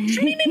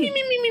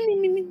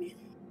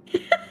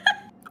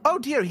 Oh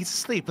dear, he's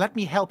asleep. Let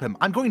me help him.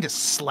 I'm going to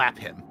slap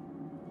him.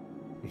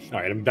 all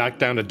right, I'm back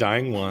down to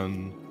dying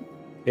 1.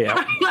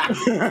 Yeah.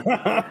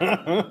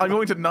 I'm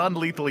going to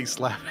non-lethally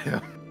slap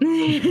him.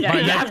 Yeah,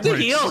 you have to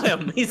heal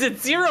him. He's at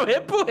 0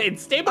 hit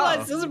points.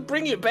 Stabilize doesn't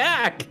bring you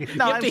back. No, you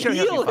have I'm to sure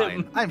heal he'll be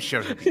him. fine. I'm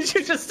sure he'll be You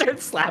should just start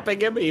slapping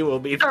him. He will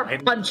be Or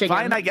fine. punching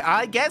fine. him.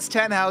 I guess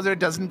Tannhauser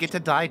doesn't get to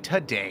die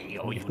today.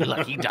 Oh, you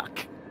lucky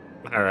duck.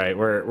 All right,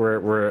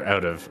 we're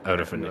out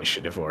of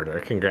initiative order.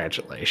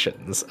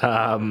 Congratulations.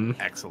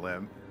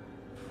 Excellent.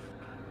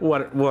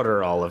 What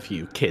are all of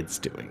you kids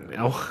doing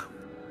now?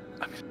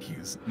 I'm going to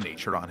use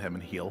nature on him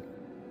and heal.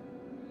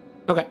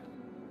 Okay.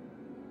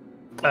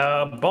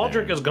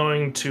 Baldric is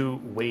going to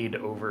wade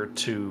over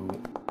to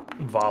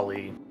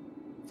Valli.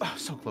 Oh,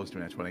 so close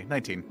to an 20.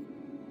 19.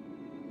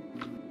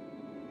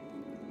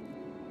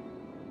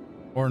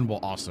 Oran will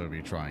also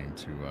be trying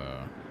to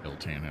kill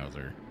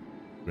Tannhauser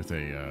with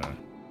a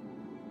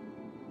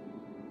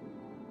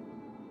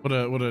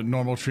would a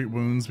normal treat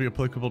wounds be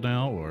applicable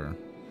now, or?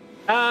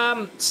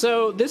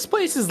 So this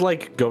place is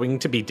like going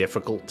to be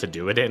difficult to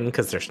do it in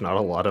because there's not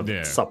a lot of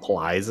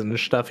supplies and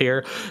stuff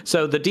here.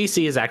 So the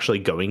DC is actually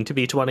going to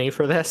be 20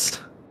 for this.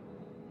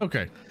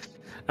 Okay.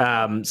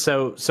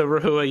 So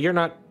Rehua, you're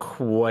not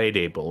quite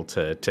able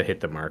to hit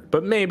the mark,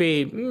 but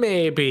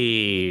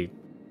maybe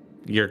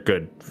your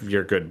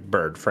good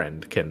bird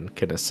friend can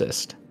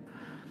assist.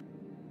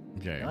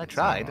 Okay. Well, I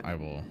tried. So I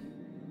will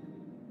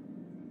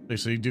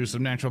basically do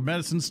some natural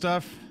medicine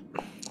stuff.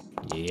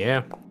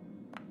 Yeah.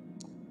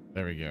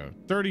 There we go.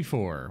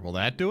 34. Will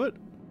that do it?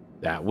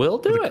 That will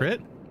do For the it.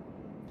 crit?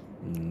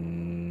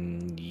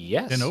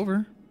 Yes. And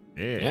over.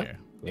 Yeah.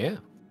 Yeah.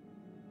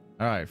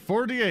 All right.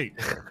 48.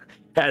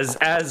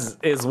 As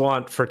is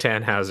wont for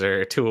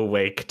Tannhauser to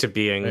awake to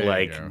being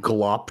like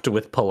glopped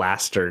with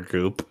plaster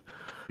goop.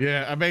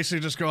 Yeah, I basically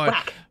just go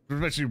like,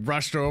 basically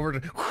rushed over to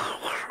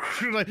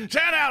like,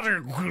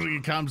 Tannhauser. He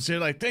comes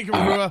in like, thank you,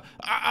 Rehua.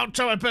 I'll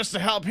try my best to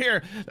help.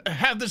 Here,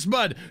 have this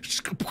mud.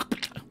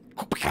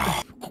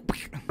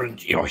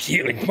 Your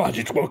healing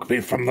magic woke me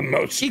from the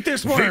most. Eat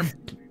this worm.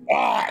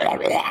 I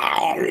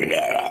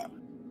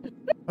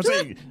was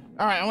saying,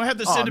 all right, I'm gonna have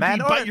the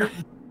centipede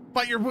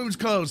bite your wounds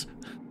closed.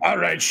 All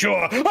right,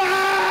 sure. It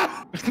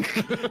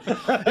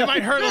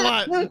might hurt a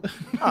lot.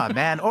 Oh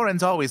man,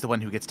 Oran's always the one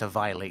who gets to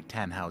violate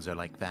Tannhauser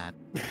like that.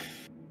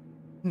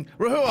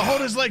 Rehua,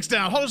 hold his legs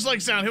down. Hold his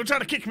legs down. He'll try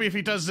to kick me if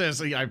he does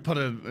this. I put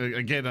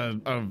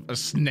a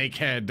snake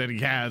head that he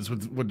has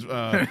with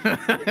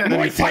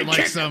Muay Thai like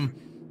kick. some.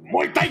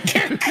 Muay Thai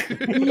kick.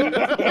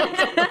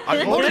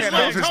 I'm holding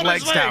Tannhauser's hold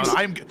legs his down.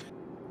 legs.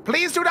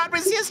 Please do not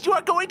resist. You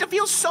are going to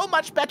feel so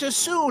much better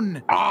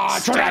soon.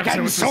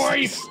 Dragon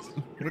sword.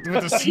 With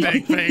the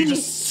snake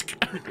face.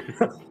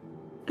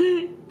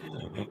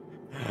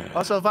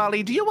 Also,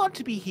 Valli, do you want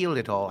to be healed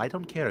at all? I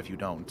don't care if you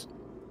don't.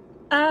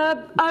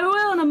 I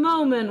will in a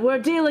moment. We're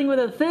dealing with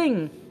a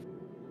thing.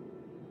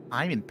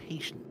 I'm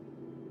impatient.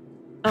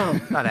 Oh,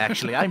 Not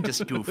actually, I'm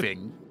just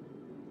goofing.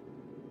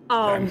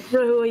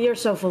 Rehua, you're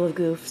so full of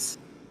goofs.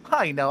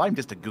 I know, I'm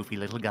just a goofy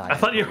little guy. I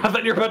thought you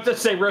were about to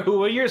say,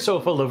 Rehua, you're so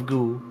full of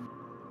goo.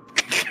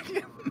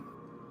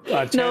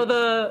 No,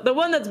 the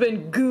one that's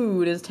been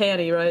gooed is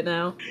Tanny right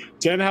now.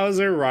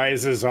 Tannhauser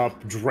rises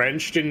up,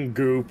 drenched in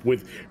goop,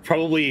 with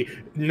probably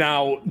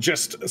now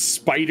just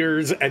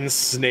spiders and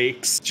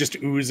snakes just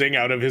oozing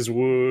out of his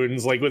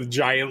wounds, like with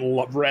giant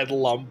red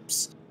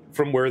lumps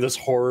from where this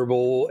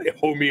horrible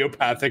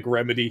homeopathic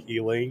remedy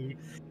healing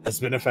has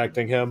been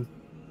affecting him.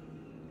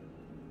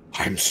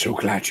 I'm so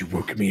glad you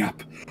woke me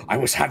up. I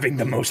was having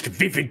the most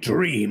vivid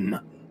dream.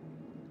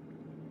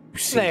 You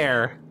see,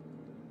 There.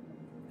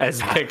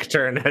 As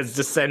Picturn has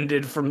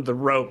descended from the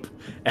rope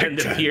and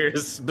Picturn.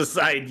 appears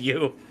beside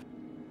you.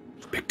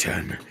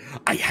 Picturn,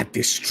 I had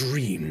this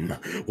dream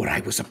where I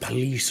was a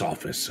police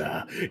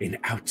officer in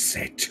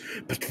Outset,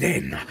 but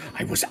then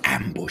I was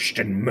ambushed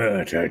and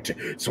murdered,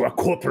 so a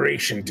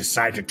corporation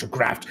decided to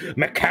graft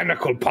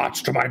mechanical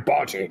parts to my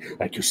body,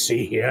 like you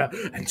see here,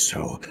 and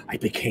so I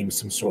became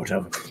some sort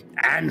of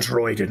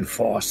android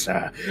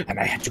enforcer, and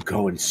I had to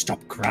go and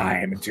stop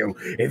crime until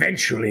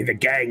eventually the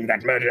gang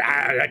that murdered,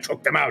 I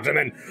took them out, and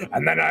then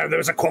there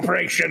was a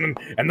corporation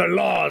and the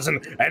laws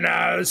and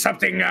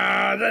something,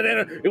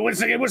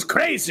 it was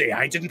crazy.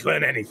 I didn't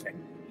learn anything.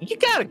 You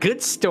got a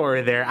good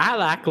story there. I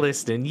like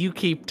listening. You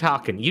keep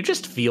talking. You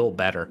just feel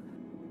better.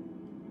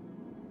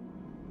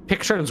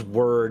 Picturn's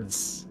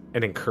words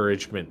and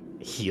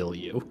encouragement heal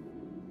you.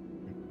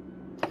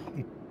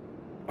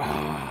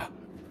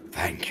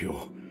 Thank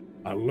you.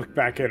 I look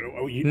back at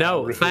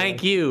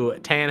Thank you,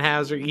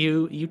 Tannhauser.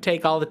 You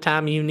take all the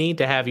time you need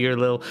to have your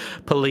little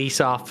police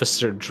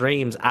officer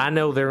dreams. I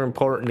know they're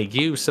important to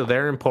you, so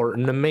they're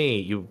important to me.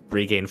 You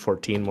regain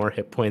 14 more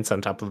hit points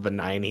on top of the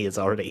 9 he has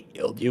already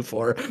healed you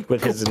for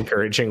with his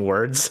encouraging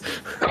words.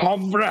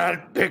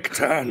 Comrade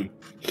Picturn,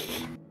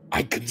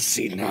 I can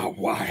see now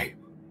why.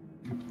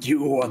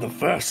 You are the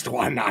first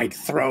one I'd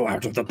throw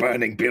out of the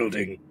burning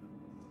building.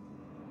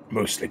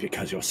 Mostly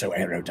because you're so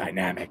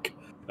aerodynamic.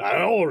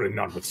 Oran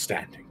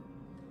notwithstanding.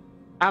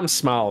 I'm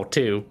small,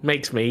 too.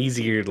 Makes me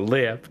easier to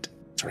lift.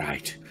 That's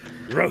right.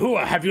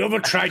 Rehua, have you ever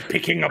tried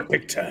picking up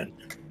Picturn?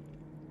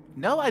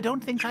 No, I don't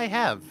think I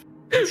have.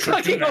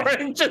 Fucking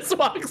Oran just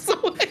walks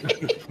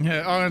away.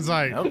 Yeah, Owen's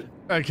like, Nope.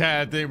 okay,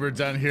 I think we're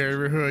done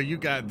here. Rehua, you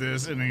got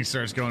this. And then he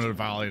starts going to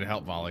Valli to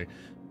help Valli.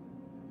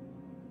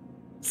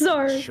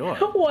 Sorry. Sure.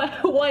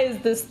 Why is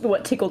this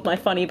what tickled my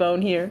funny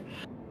bone here?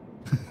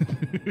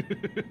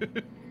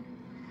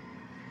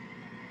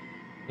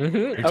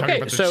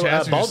 Okay, so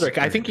Baldric,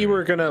 I think you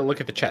were going to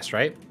look at the chest,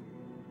 right?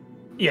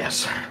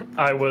 Yes,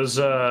 I was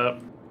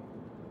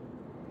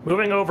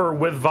moving over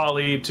with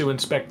Valli to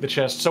inspect the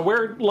chest. So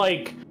we're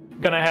like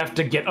gonna have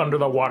to get under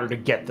the water to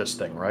get this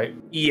thing, right?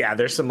 Yeah,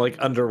 there's some like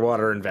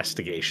underwater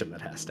investigation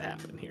that has to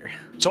happen here.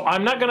 So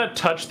I'm not gonna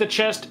touch the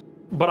chest,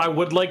 but I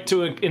would like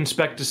to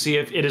inspect to see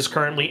if it is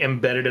currently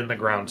embedded in the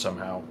ground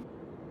somehow.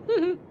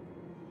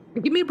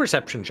 Give me a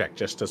perception check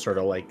just to sort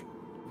of like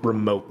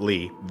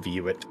remotely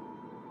view it.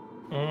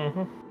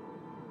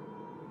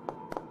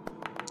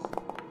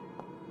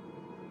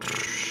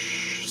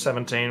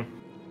 17.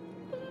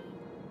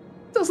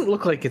 Doesn't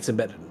look like it's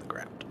embedded in the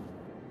ground.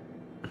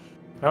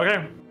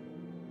 Okay.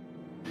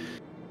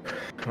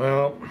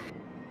 Well,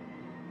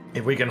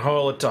 if we can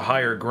haul it to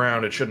higher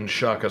ground, it shouldn't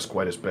shock us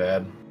quite as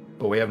bad.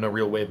 But we have no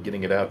real way of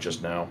getting it out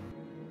just now.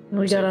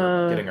 We Except for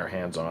got getting our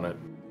hands on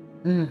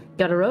it.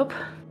 got a rope?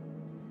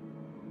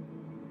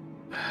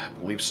 I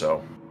believe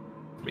so.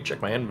 Let me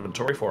check my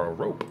inventory for a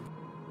rope.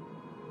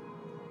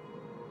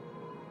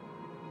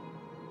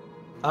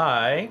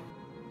 I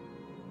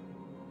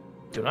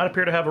do not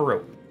appear to have a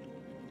rope.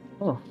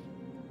 Oh.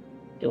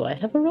 Do I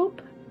have a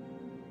rope?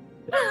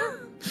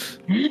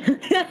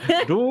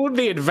 Do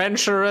the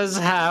adventurers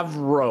have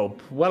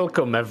rope?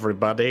 Welcome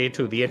everybody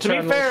to the eternal.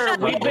 To be fair,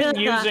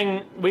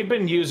 we've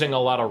been using a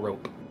lot of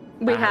rope.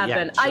 We have yeah,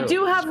 been. I true,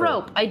 do have true.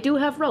 rope. I do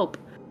have rope.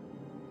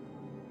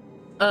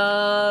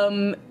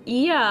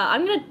 Yeah,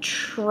 I'm gonna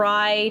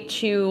try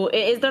to.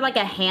 Is there like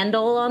a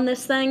handle on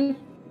this thing?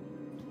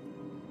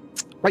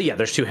 Oh yeah,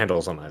 there's two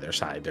handles on either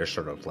side. They're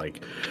sort of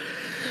like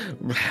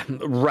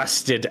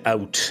rusted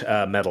out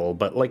metal,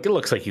 but like it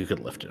looks like you could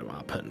lift them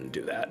up and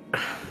do that.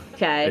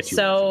 Okay, If you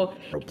so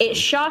rope it them.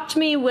 shocked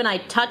me when I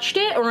touched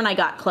it or when I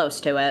got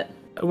close to it?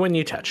 When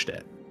you touched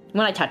it.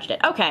 When I touched it.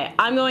 Okay,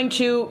 I'm going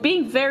to,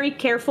 being very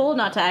careful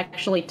not to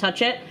actually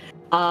touch it,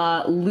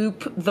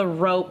 loop the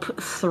rope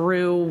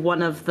through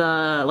one of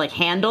the like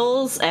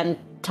handles and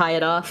tie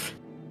it off.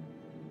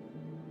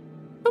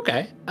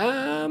 Okay.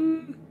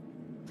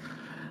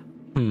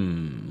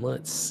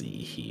 Let's see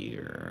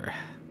here.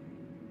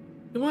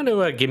 You want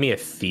to give me a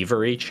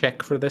thievery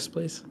check for this,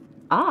 please?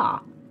 Ah,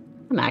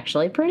 I'm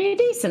actually pretty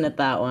decent at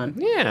that one.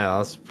 Yeah,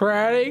 that's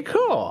pretty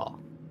cool.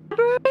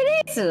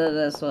 Pretty decent at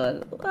this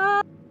one.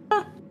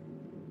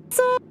 It's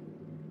a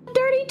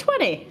dirty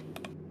 20.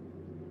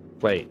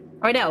 Wait.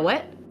 Oh, no,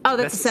 what? Oh,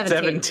 that's a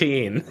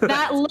 17. 17.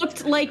 That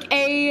looked like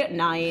a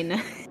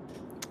 9.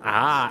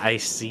 Ah, I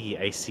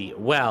see.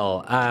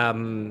 Well,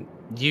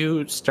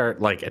 you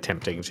start like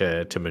attempting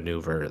to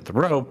maneuver the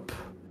rope.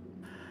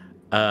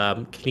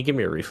 Can you give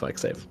me a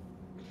reflex save?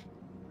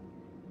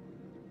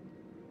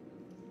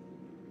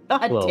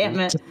 God damn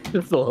it.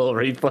 Just a little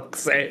reflex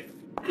save.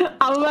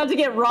 I'm about to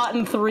get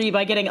rotten 3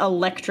 by getting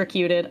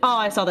electrocuted. Oh,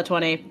 I saw the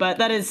 20, but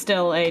that is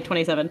still a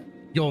 27.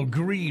 Your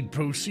greed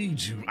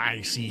precedes you,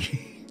 I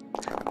see.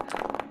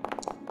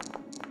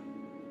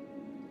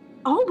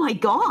 Oh my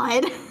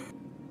god.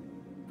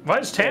 Why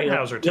is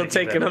Tannhauser You'll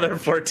take another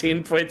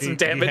 14 points of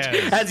damage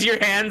as your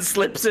hand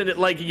slips in it,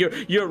 like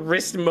your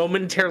wrist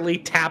momentarily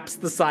taps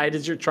the side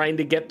as you're trying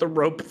to get the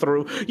rope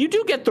through. You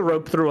do get the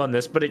rope through on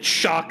this, but it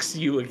shocks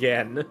you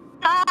again.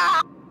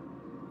 Ah!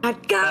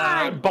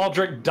 God!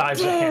 Baldric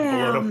dives a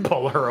hand below to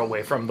pull her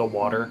away from the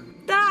water.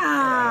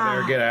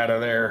 Ah! Get out of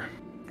there.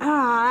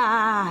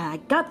 Ah! I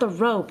got the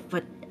rope,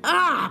 but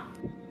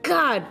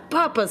God,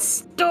 Papa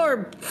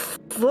Storm,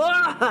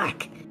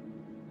 fuck!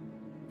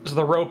 So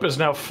the rope is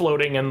now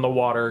floating in the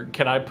water.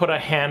 Can I put a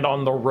hand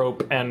on the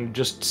rope and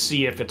just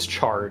see if it's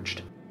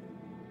charged?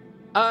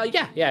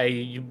 Yeah.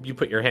 You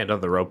put your hand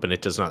on the rope and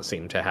it does not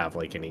seem to have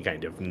like any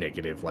kind of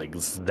negative like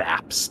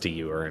zaps to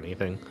you or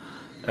anything.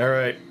 All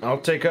right,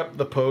 I'll take up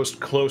the post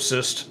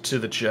closest to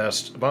the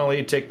chest.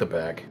 Valli, take the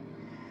bag.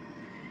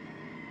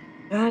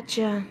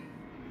 Gotcha.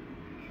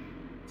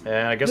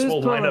 And I guess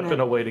we'll line up in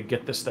a way to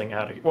get this thing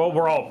out of here. Well,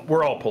 we're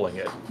all pulling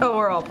it. Oh,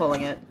 we're all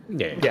pulling it.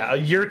 Yeah.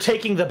 You're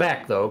taking the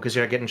back though, because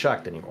you're not getting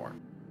shocked anymore.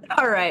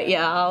 All right,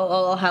 yeah,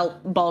 I'll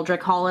help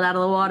Baldric haul it out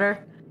of the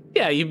water.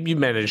 Yeah, you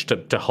managed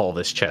to haul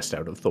this chest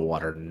out of the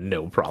water,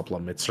 no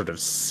problem. It sort of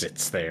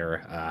sits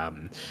there.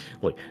 And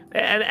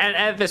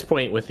at this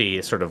point, with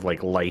the sort of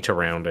like light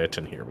around it,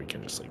 and here we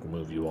can just like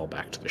move you all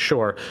back to the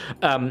shore.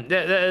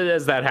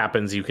 As that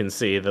happens, you can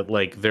see that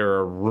like there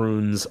are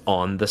runes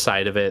on the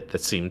side of it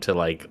that seem to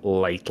like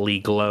lightly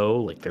glow.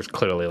 Like there's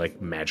clearly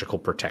like magical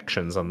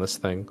protections on this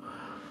thing.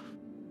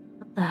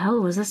 What the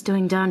hell was this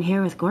doing down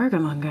here with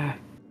Gorgamonger?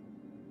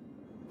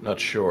 Not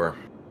sure.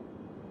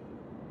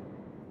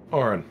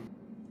 Oran.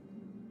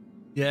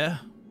 Yeah?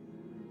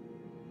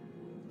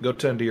 Go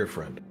tend to your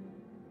friend.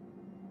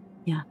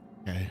 Yeah.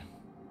 Okay.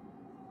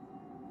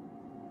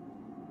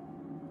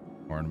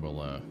 Oran will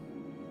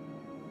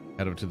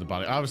head over to the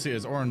body. Obviously,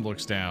 as Oran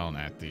looks down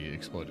at the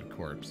exploded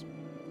corpse.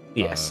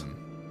 Yes.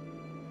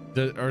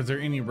 Are there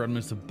any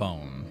remnants of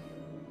bone?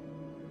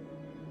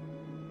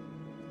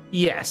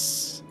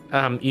 Yes.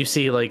 You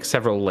see like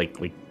several like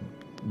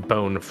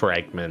bone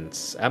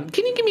fragments.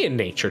 Can you give me a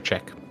nature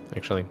check?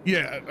 Actually,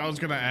 yeah, I was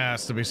gonna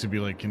ask to basically be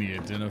like, can you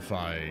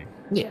identify?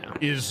 Yeah,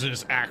 is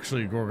this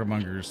actually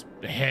Gorgamonger's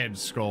head,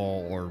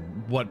 skull, or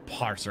what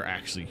parts are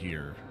actually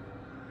here?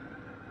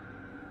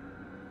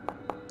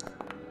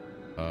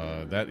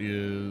 That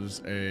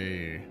is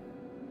a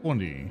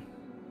 20.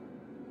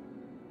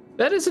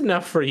 That is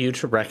enough for you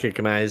to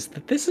recognize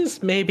that this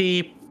is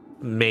maybe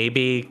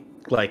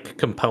like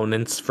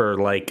components for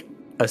like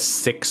a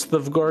sixth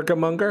of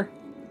Gorgamonger.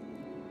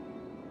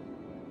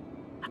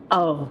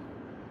 Oh.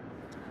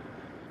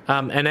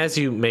 And as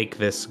you make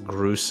this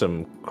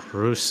gruesome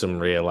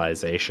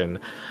realization,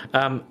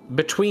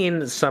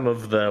 between some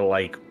of the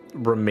like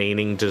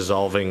remaining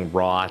dissolving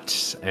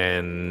rot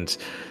and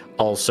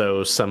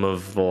also some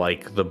of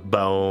like the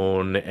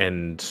bone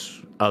and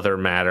other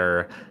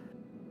matter,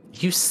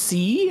 you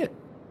see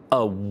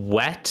a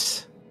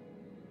wet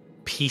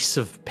piece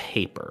of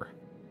paper.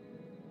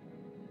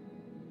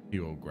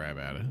 You will grab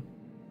at it.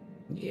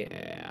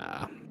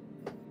 Yeah.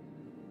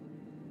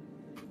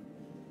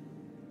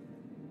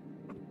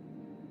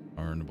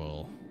 Oran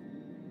will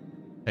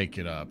take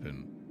it up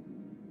and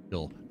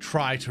he'll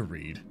try to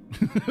read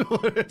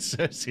what it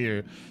says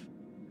here,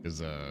 because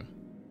the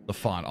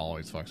font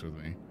always fucks with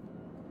me.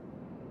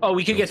 Oh,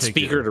 we could get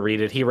Speaker to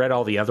read it. He read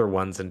all the other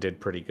ones and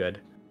did pretty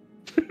good.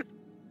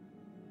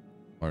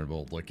 Oran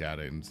will look at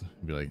it and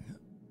be like,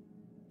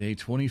 Day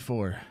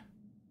 24.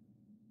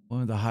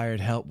 One of the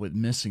hired help went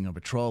missing on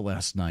patrol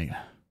last night.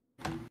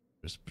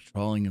 Just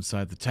patrolling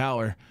inside the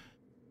tower.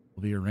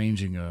 We'll be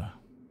arranging a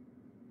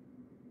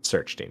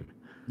search team.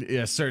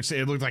 Yeah, search.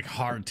 It looked like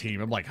hard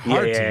team. I'm like,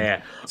 hard team.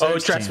 Yeah. Oh,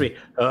 trust me.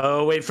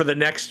 Oh, wait for the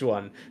next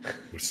one.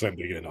 We're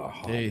sending in our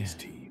hardest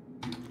team.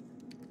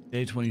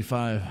 Day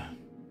 25.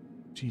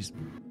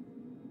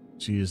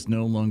 She is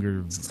no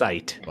longer...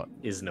 Sight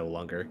is no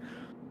longer.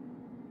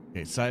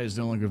 Okay, sight is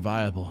no longer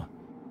viable.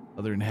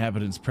 Other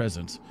inhabitants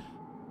present.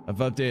 I've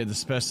updated the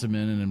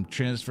specimen and I'm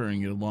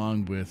transferring it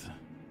along with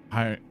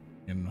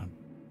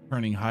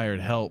turning hired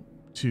help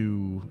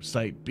to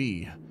Site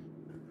B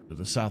to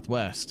the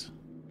southwest.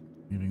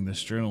 Leaving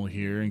this journal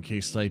here in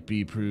case Site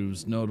B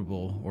proves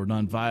notable or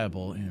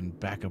non-viable and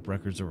backup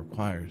records are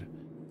required.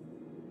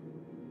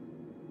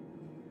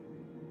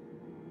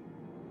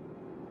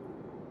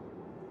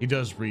 He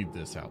does read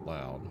this out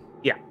loud.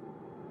 Yeah.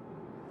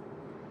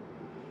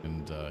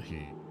 And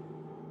he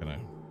kind of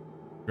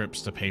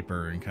grips the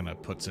paper and kind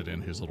of puts it in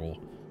his little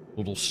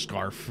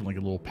scarf, like a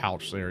little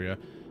pouch area.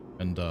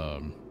 And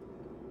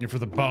for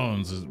the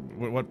bones,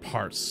 what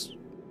parts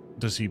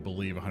does he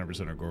believe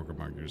 100% are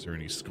Gorgomonger? Is there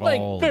any skull?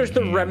 Like, there's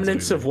the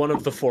remnants of one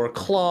of the 4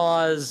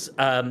 claws.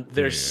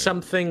 There's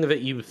something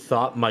that you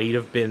thought might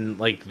have been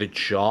like the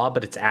jaw,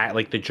 but it's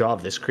like the jaw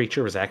of this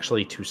creature was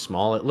actually too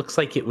small. It looks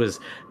like it was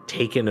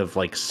taken of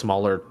like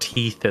smaller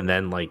teeth and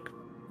then like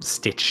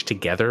stitched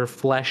together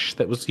flesh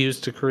that was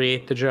used to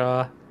create the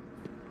jaw,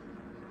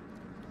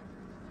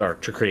 or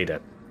to create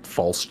a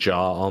false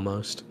jaw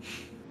almost.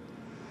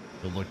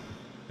 He'll look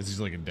as he's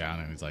looking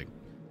down, and he's like,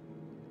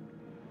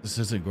 "This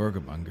isn't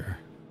Gorgomonger.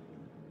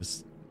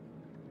 This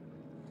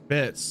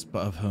bits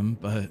of him,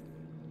 but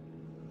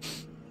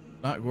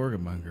not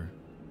Gorgomonger."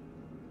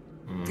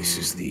 This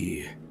is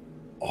the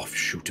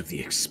offshoot of the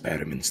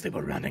experiments they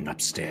were running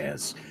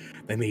upstairs.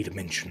 They made a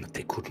mention that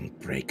they couldn't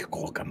break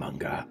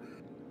Gorgomonger,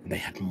 and they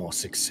had more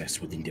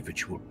success with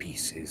individual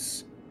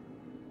pieces.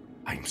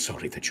 I'm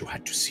sorry that you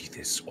had to see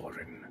this,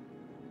 Oran.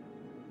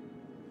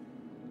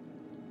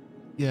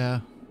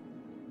 Yeah,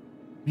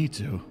 me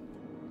too.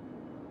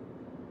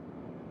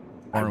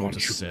 I Oran will want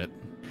just you- sit.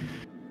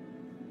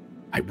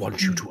 I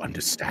want you to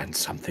understand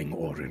something,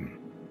 Oran.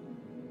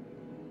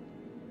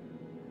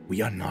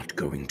 We are not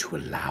going to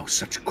allow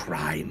such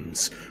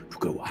crimes to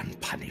go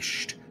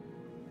unpunished.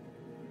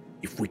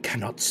 If we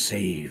cannot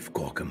save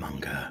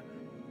Gorgomonger,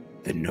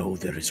 then know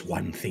there is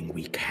one thing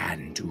we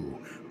can do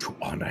to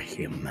honor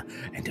him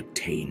and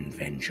obtain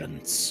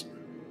vengeance.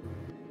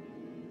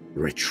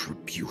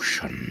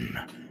 Retribution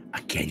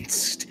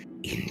against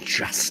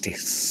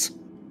injustice.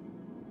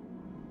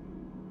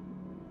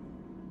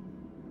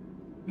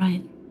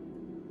 Right.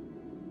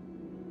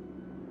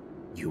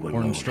 You Oran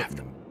alone have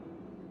them.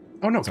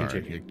 Oh no,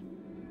 continue.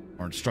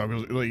 Oran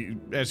struggles, like,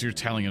 as you're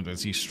telling him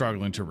this, he's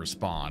struggling to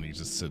respond. He's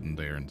just sitting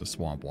there in the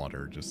swamp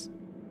water, just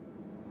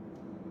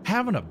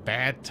having a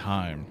bad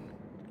time.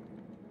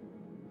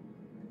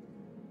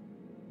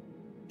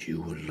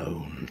 You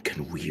alone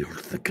can wield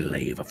the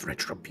glaive of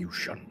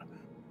retribution.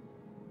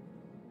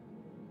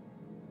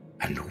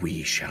 And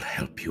we shall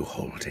help you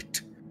hold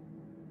it.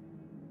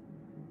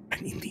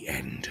 And in the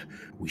end,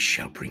 we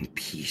shall bring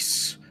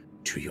peace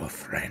to your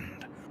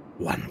friend,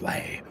 one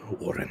way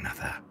or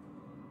another.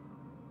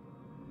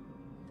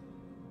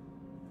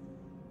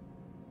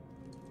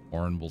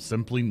 Oran will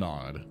simply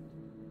nod,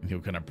 and he'll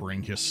kind of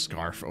bring his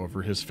scarf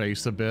over his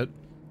face a bit,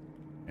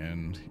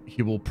 and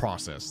he will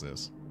process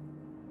this.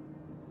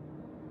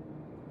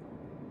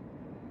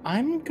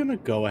 I'm gonna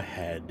go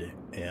ahead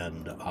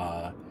and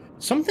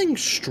something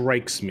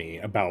strikes me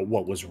about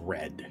what was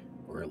read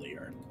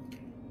earlier.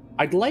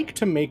 I'd like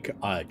to make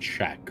a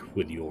check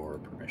with your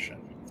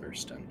permission,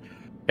 Thurston.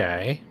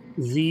 Okay.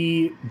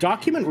 The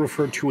document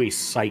referred to a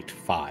Site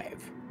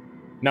 5.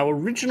 Now,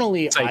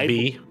 originally, Site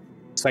B.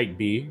 Site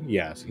B,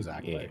 yes,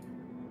 exactly.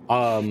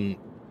 My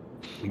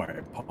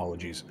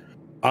apologies.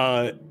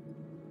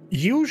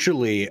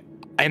 Usually,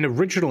 and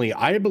originally,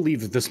 I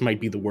believe that this might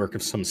be the work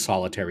of some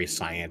solitary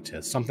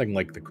scientist, something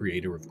like the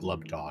creator of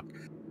Glubtalk.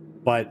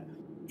 But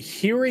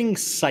hearing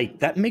Site,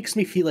 that makes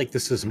me feel like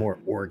this is more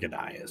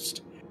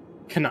organized.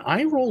 Can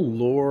I roll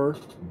lore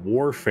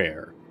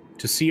warfare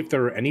to see if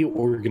there are any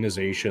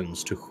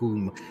organizations to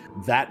whom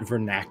that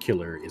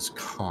vernacular is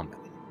common?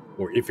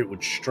 Or if it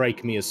would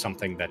strike me as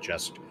something that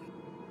just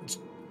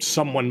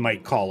someone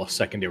might call a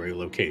secondary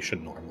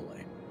location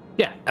normally?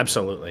 Yeah,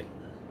 absolutely.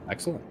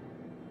 Excellent.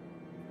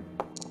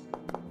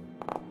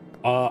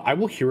 I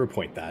will hero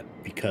point that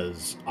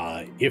because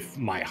if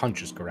my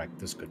hunch is correct,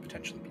 this could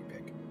potentially be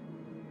big.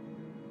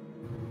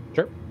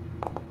 Sure.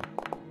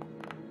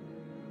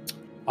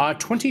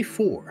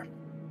 24.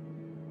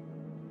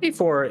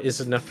 24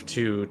 is enough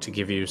to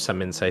give you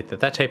some insight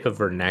that type of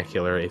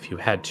vernacular, if you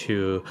had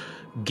to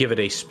give it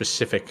a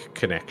specific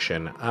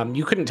connection,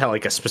 you couldn't tell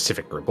like a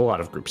specific group. A lot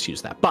of groups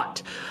use that,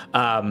 but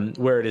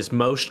where it is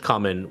most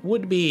common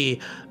would be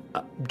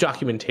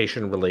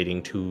documentation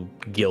relating to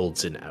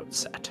guilds in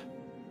Outset.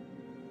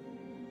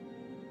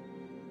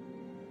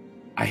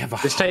 I have a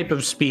This type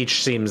of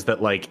speech seems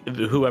that like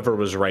whoever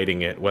was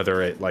writing it,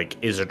 whether it like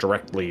is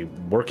directly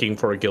working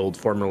for a guild,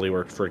 formerly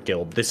worked for a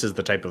guild, this is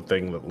the type of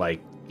thing that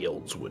like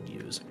guilds would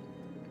use.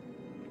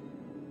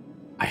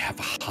 I have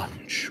a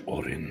hunch,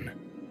 Oran.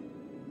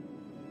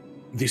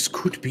 This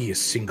could be a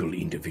single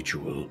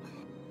individual,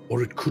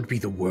 or it could be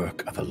the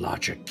work of a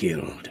larger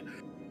guild,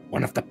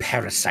 one of the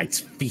parasites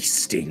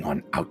feasting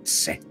on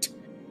Outset.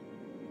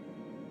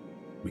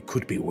 We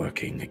could be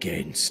working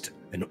against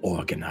an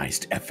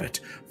organized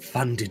effort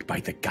funded by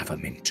the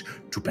government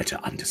to better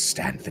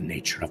understand the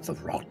nature of the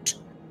rot.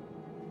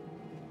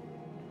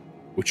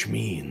 Which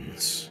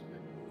means...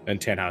 And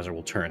Tannhauser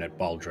will turn at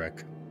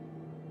Baldric.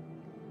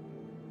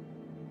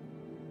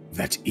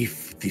 That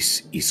if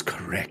this is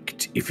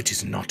correct, if it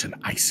is not an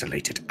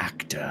isolated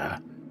actor,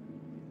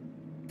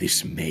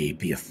 this may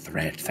be a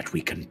thread that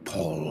we can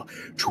pull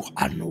to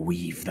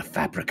unweave the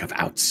fabric of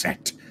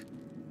Outset.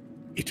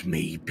 It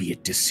may be a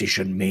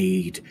decision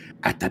made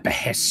at the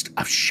behest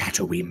of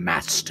shadowy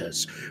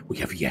masters we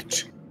have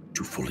yet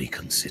to fully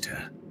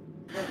consider.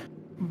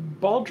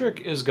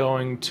 Baldric is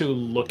going to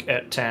look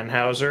at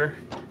Tannhauser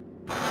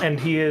and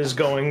he is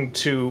going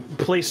to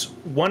place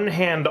one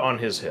hand on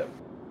his hip.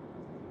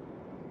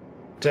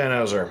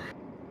 Tannhauser,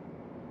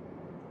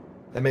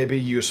 that may be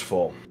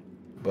useful,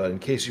 but in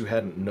case you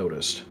hadn't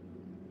noticed,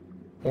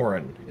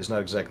 Oran is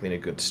not exactly in a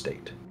good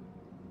state.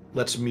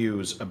 Let's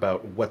muse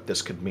about what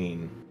this could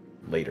mean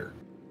later,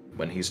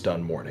 when he's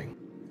done mourning.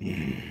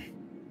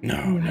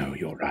 No,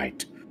 you're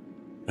right.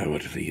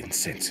 Utterly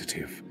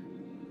insensitive.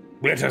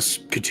 Let us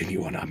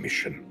continue on our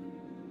mission.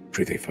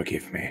 Pray they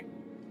forgive me.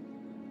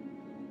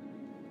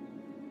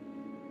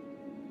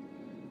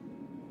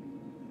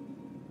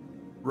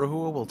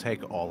 Rehua will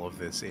take all of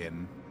this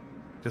in,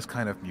 just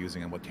kind of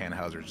musing on what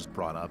Tannhauser just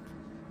brought up.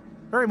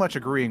 Very much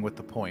agreeing with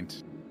the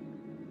point.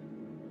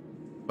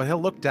 But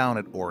he'll look down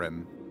at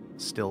Oran,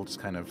 still just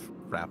kind of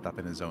wrapped up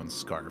in his own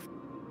scarf.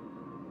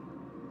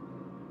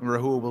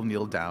 Rehua will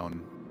kneel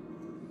down.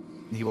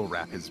 He will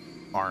wrap his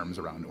arms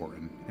around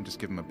Oran and just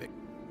give him a big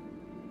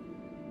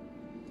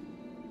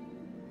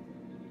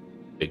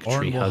Oran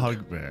tree will hug.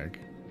 hug back.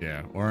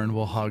 Yeah, Oran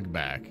will hug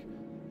back.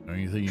 The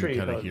only thing you Tree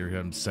kind of hug. hear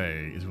him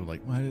say is, "We're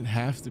like, why did it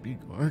have to be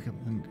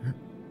Gorgamanger?"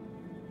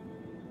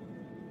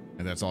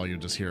 And that's all you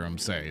just hear him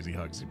say as he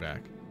hugs you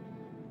back.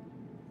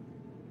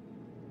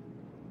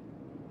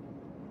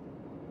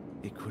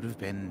 It could have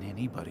been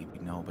anybody we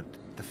know, but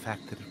the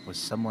fact that it was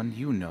someone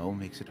you know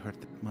makes it hurt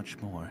that much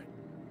more.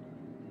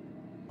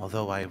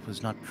 Although I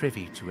was not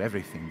privy to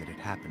everything that had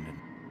happened, and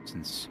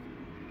since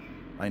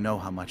I know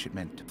how much it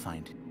meant to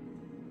find him,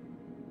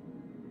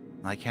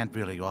 I can't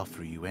really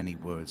offer you any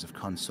words of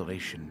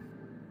consolation,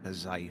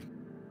 as I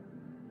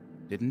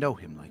didn't know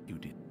him like you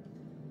did.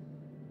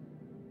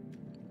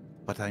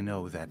 But I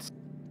know that,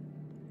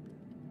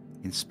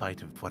 in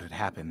spite of what had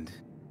happened,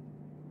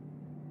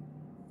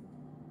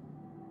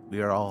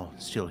 we are all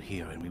still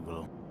here, and we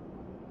will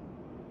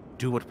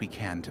do what we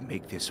can to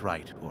make this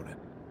right, Oran.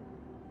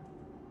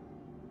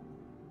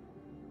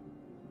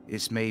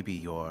 This may be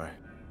your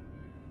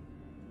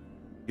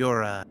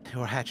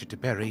hatchet to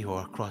bury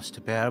or cross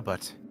to bear,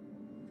 but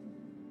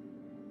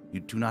you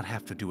do not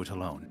have to do it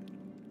alone.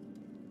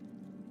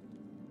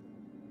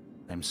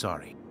 I'm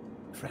sorry,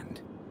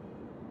 friend.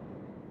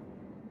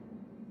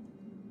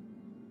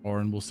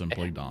 Oran will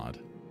simply nod.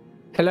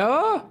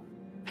 Hello?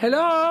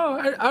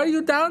 Hello? Are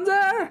you down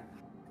there?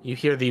 You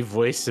hear the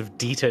voice of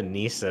Dita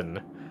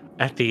Neeson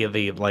at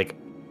the like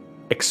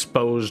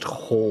exposed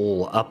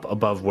hole up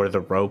above where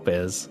the rope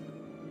is.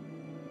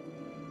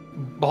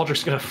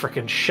 Baldric's gonna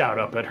frickin' shout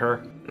up at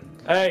her.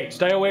 Hey,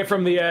 stay away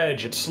from the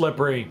edge. It's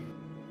slippery.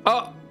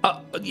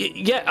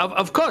 Yeah,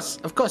 of course.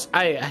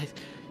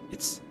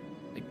 It's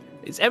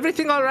is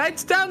everything all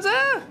right down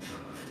there?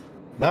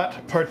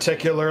 Not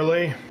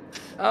particularly.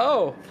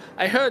 Oh,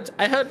 I heard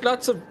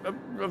lots of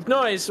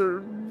noise.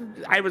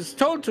 I was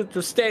told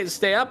to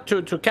stay up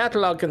to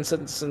catalog, and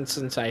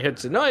since I heard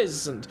the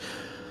noise,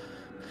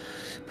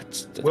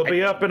 We'll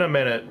be up in a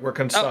minute. We're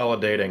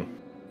consolidating.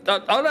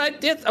 All right,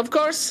 yes, of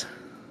course.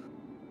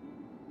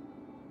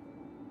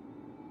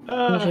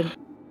 We should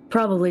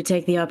probably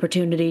take the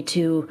opportunity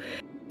to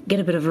get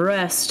a bit of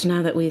rest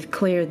now that we've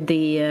cleared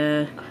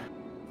the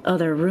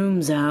other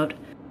rooms out.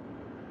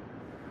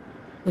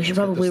 We should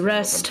probably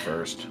rest.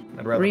 First.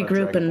 I'd rather not regroup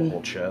drag up the and-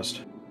 whole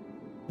chest.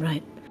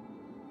 Right.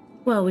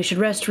 Well, we should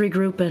rest,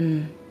 regroup,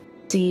 and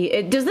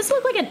see. Does this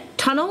look like a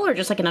tunnel or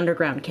just like an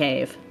underground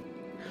cave?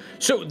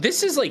 So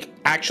this is like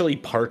actually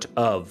part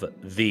of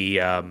the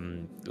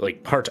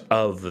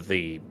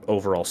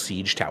overall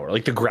siege tower.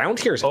 Like the ground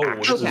here is Oh,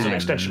 actually this is an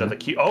extension of the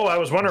cube. Oh, I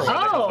was wondering why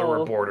they thought there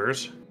were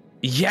borders.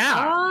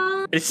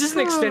 Yeah. This is an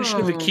extension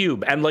of the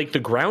cube, and like the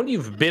ground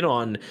you've been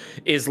on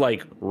is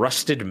like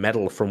rusted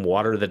metal from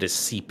water that is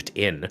seeped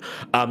in.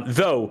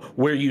 Though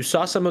where you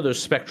saw some of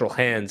those spectral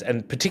hands,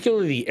 and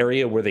particularly the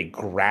area where they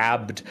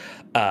grabbed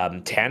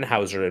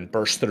Tannhauser and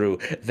burst through,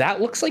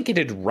 that looks like it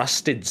had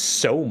rusted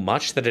so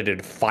much that it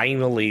had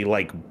finally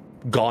like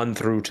gone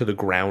through to the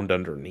ground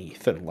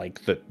underneath, and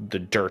like the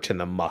dirt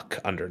and the muck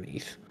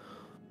underneath.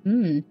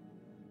 In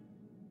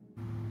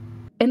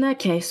that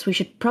case, we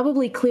should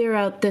probably clear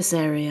out this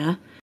area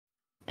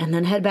and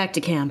then head back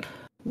to camp.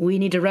 We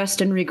need to rest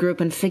and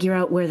regroup and figure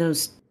out where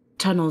those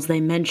tunnels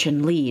they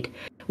mentioned lead.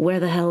 Where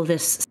the hell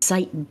this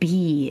Site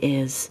B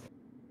is.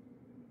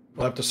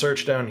 We'll have to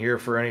search down here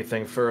for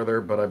anything further,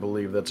 but I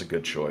believe that's a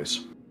good choice.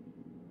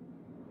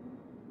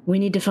 We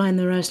need to find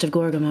the rest of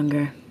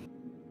Gorgamanger.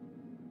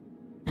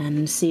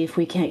 And see if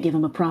we can't give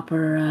him a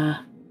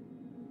proper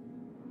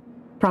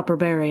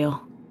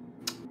burial.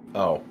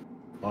 Oh,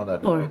 on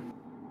that Or... note.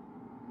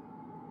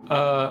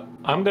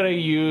 I'm gonna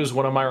use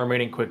one of my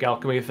remaining quick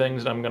alchemy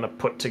things, and I'm gonna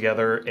put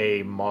together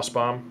a moss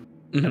bomb,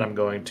 and I'm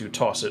going to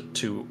toss it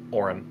to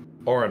Oran.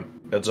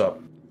 Oran, heads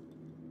up.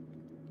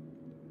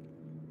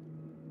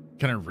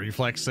 Kind of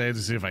reflex save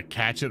to see if I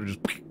catch it or just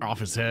off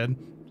his head.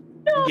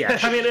 Yeah,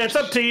 I mean, it's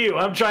up to you.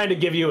 I'm trying to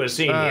give you a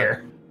scene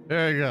here.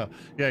 There you go.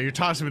 Yeah, you're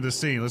tossing me the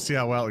scene. Let's see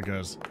how well it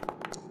goes.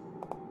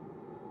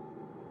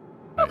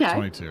 Right, Okay.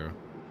 22.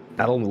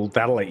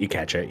 That'll let you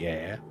catch it.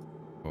 Yeah.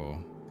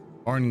 Cool.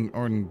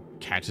 Oran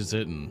catches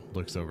it and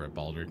looks over at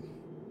Baldric.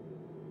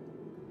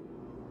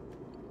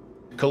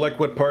 Collect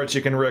what parts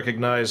you can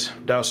recognize,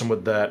 douse them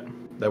with that.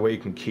 That way you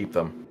can keep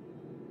them.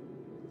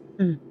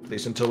 At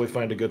least until we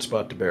find a good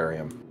spot to bury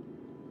them.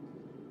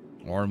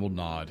 Oran will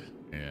nod,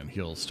 and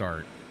he'll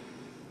start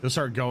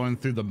going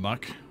through the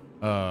muck.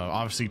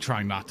 Obviously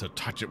trying not to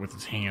touch it with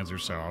his hands or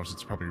so. Obviously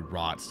it's probably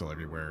rot still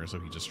everywhere, so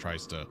he just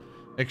tries to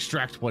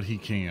extract what he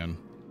can.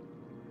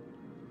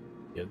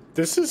 Yeah,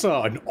 this is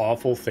an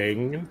awful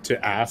thing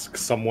to ask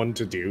someone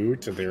to do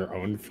to their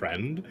own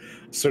friend.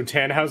 So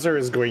Tannhauser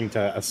is going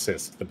to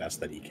assist the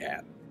best that he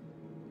can.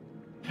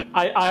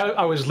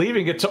 I was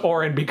leaving it to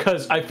Oran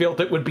because I felt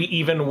it would be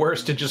even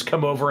worse to just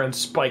come over and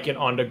spike it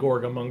onto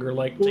Gorgamonger.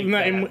 Like,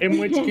 in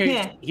which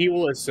case, he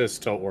will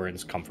assist to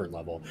Oran's comfort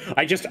level.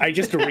 I just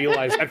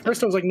realized, at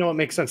first I was like, no, it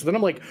makes sense. Then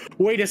I'm like,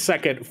 wait a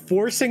second,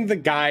 forcing the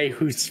guy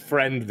whose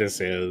friend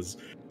this is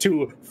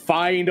to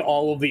find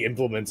all of the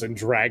implements and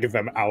drag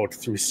them out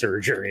through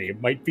surgery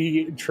might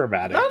be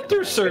traumatic. Not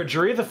through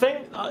surgery. The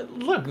thing,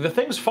 look, the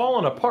thing's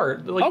falling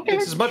apart. Like, okay,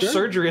 it's as much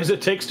surgery as it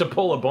takes to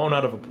pull a bone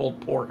out of a pulled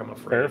pork, I'm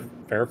afraid.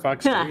 Fair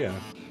fox, yeah.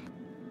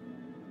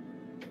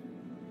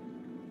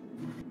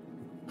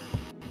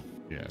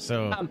 Yeah,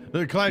 so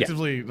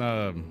collectively,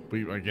 I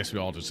guess we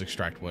all just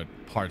extract what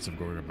parts of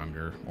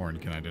Gorgamonger Oran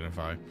can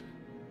identify.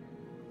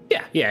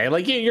 Yeah,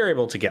 like you're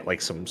able to get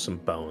like some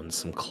bones,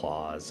 some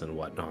claws and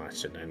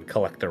whatnot, and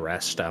collect the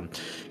rest.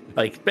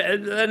 Like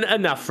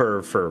enough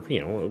for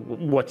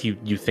what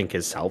you think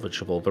is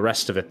salvageable. The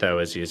rest of it, though,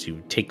 as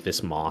you take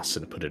this moss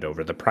and put it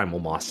over, the primal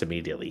moss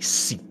immediately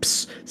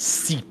seeps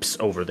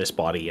over this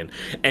body, and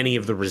any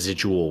of the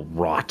residual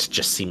rot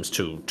just seems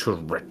to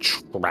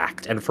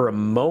retract. And for a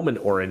moment,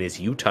 Oran, as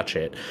you touch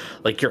it,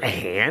 like your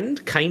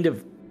hand kind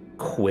of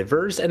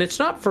quivers, and it's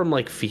not from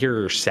like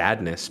fear or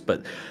sadness,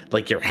 but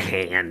like your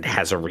hand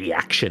has a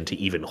reaction to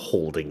even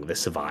holding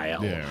this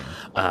vial.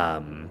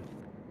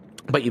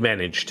 But you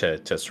manage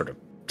to sort of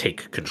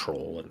take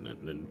control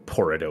and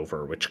pour it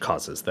over, which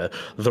causes the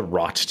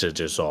rot to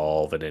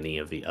dissolve and any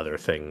of the other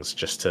things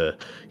just to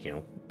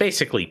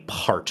basically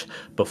part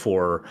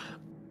before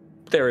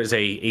there is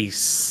a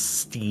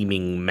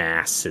steaming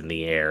mass in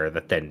the air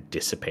that then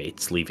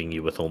dissipates, leaving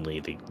you with only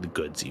the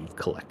goods you've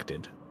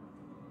collected.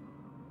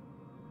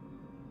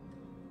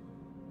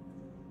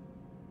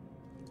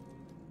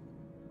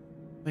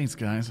 Thanks,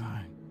 guys.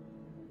 I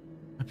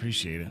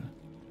appreciate it.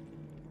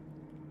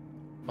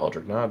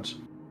 Baldric nods. Is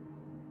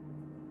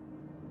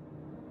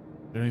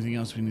there anything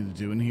else we need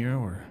to do in here,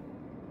 or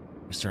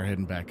we start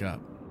heading back up?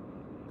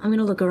 I'm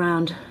gonna look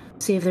around,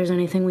 see if there's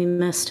anything we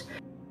missed.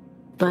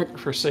 But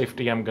for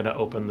safety, I'm gonna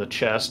open the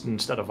chest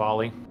instead of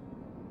Valli.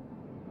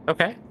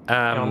 Okay.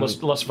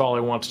 Unless Valli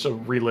wants to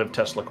relive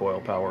Tesla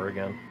coil power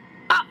again.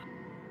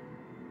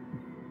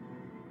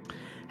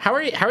 How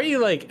are you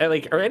like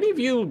are any of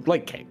you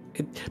like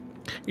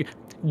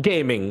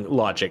gaming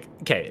logic?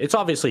 Okay, it's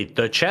obviously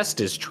the chest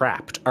is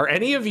trapped. Are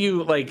any of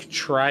you like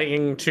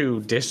trying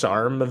to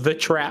disarm the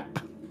trap?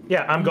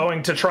 Yeah, I'm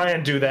going to try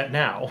and do that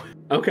now.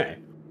 Okay.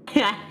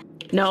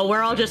 No,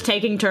 we're all just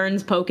taking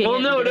turns poking.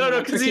 Well, no,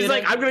 because he's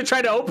like, I'm going to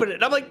try to open it.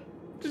 And I'm like,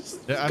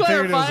 just I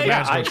figured it was a clarify.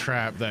 magical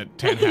trap that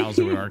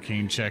Tannhauser would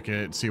arcane check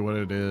it, see what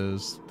it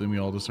is, then we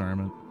all disarm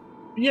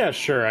it. Yeah,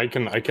 sure. I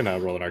can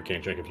roll an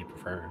arcane check if you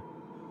prefer.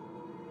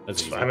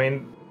 That's easy. I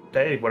mean,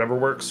 hey, whatever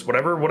works.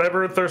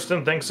 Whatever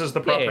Thurston thinks is the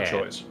proper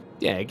choice.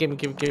 Yeah, give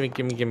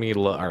me a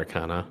little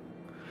arcana.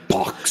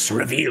 Box,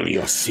 reveal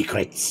your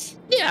secrets.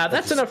 Yeah,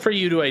 that's enough for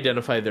you to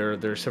identify there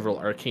are several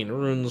arcane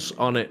runes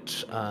on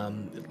it.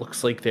 It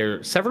looks like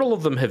several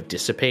of them have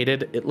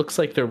dissipated. It looks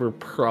like there were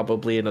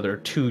probably another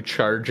 2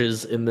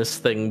 charges in this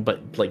thing,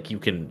 but like you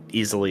can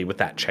easily with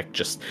that check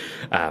just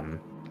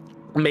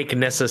make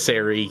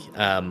necessary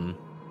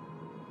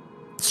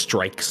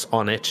strikes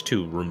on it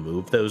to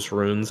remove those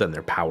runes and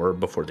their power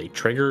before they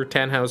trigger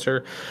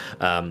Tannhauser,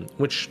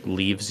 which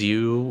leaves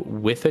you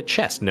with a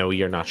chest. No,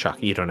 you're not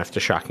shocking. You don't have to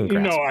shock and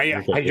grasp. No,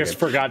 I just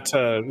forgot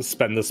to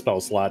spend the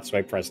spell slot, so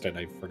I pressed it.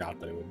 I forgot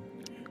that it would.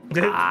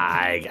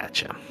 I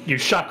gotcha. You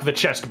shock the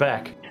chest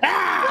back.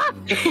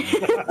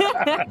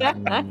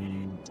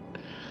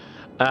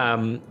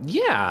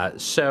 Yeah.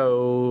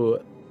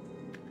 So.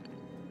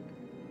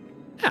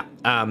 Yeah.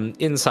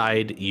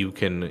 Inside, you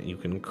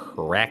can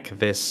crack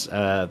this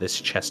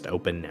chest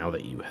open now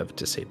that you have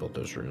disabled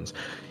those runes.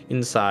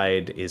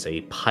 Inside is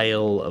a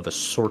pile of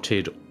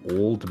assorted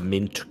old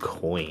mint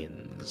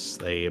coins.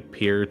 They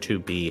appear to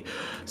be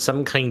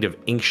some kind of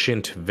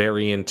ancient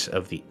variant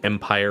of the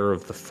Empire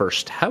of the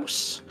First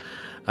House.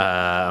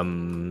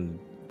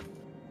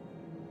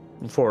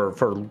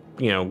 For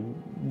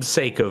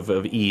sake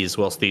of ease,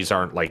 whilst these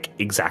aren't like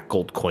exact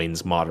gold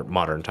coins,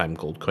 modern time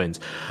gold coins,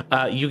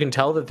 you can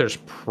tell that there's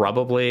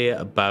probably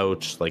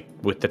about, like,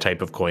 with the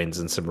type of coins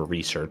and some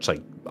research,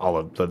 like all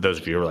of those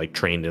of you who are like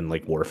trained in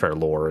like warfare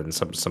lore and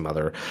some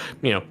other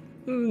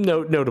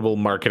notable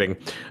marketing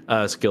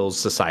skills,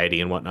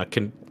 society and whatnot,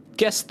 can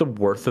guess the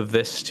worth of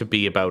this to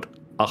be about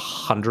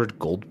 100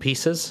 gold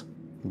pieces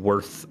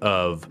worth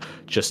of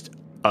just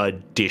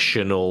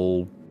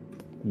additional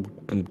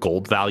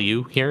gold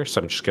value here.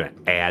 So I'm just going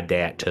to add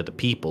that to the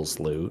people's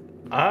loot.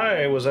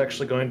 I was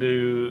actually going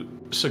to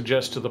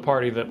suggest to the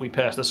party that we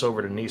pass this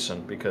over to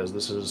Neeson, because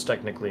this is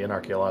technically an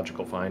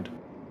archaeological find.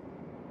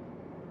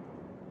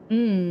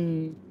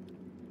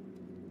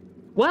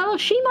 Well,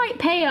 she might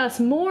pay us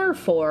more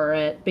for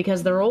it,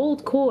 because they're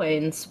old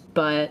coins,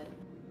 but...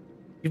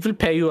 We will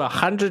pay you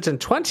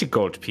 120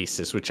 gold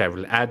pieces, which I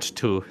will add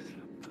to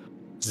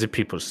the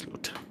people's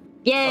loot.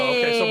 Yay! Oh,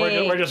 okay,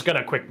 so we're just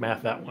gonna quick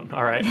math that one.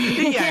 All right.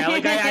 Yeah,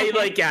 like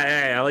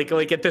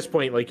at this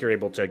point, like you're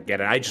able to get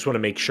it. I just want to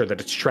make sure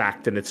that it's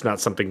tracked and it's not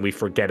something we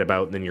forget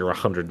about, and then you're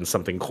 100 and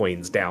something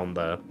coins down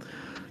the.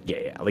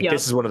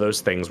 This is one of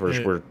those things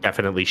where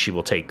definitely she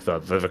will take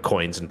the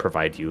coins and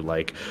provide you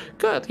like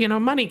good.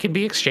 Money can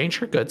be exchanged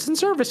for goods and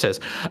services.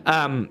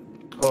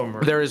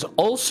 There is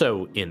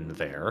also in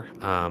there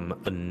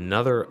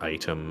another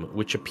item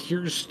which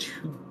appears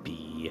to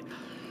be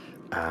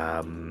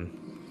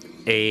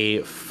a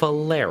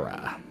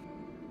Falera.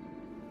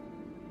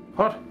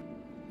 What?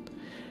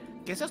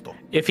 ¿Qué es esto?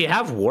 If you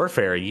have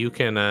warfare, you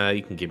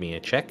can give me a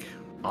check.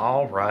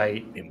 All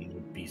right. It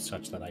would be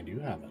such that I do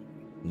have it.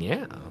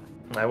 Yeah.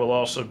 I will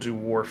also do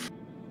warfare.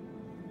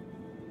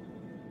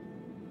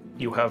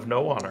 You have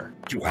no honor.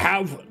 You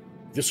have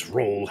this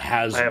roll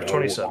has. I have no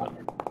 27.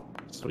 honor.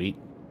 Sweet.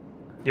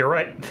 You're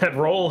right. That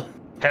roll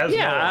has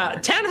no honor.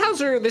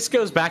 Tannhauser. This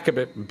goes back a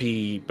bit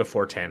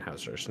before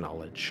Tannhauser's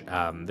knowledge.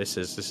 This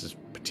is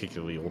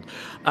particularly old.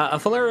 A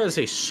Falera is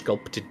a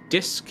sculpted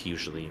disc,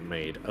 usually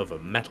made of a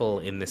metal.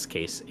 In this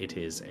case, it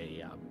is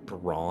a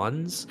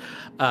bronze.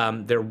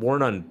 They're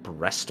worn on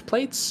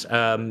breastplates.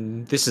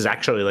 This is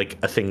actually like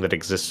a thing that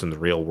exists in the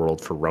real world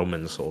for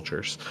Roman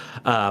soldiers.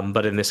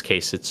 But in this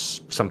case,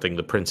 it's something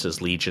the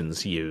prince's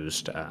legions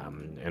used.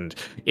 And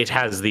it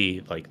has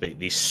the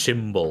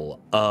symbol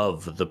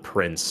of the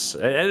prince,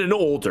 an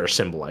older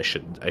symbol, I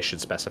should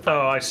specify.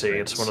 Oh, I see.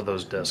 It's one of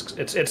those discs.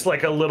 It's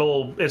like a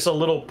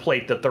little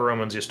plate that the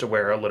Romans used to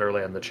wear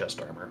literally on the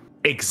chest armor.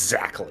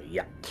 Exactly.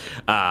 Yeah.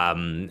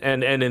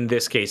 And in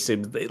this case,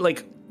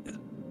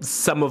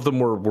 some of them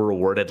were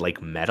awarded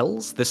like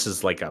medals. This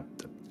is like a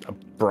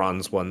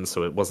bronze one,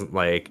 so it wasn't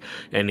like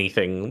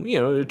anything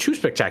too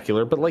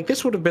spectacular. But like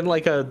this would have been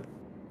like a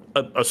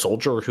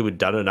soldier who had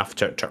done enough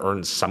to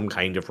earn some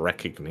kind of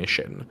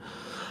recognition.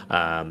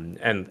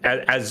 And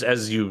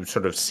as you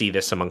sort of see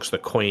this amongst the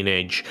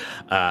coinage,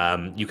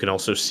 you can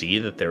also see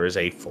that there is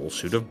a full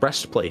suit of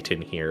breastplate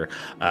in here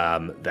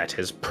that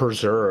has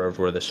preserved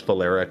where this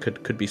Falera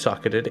could be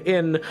socketed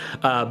in.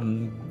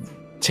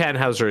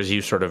 Tannhauser, as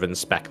you sort of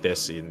inspect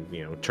this and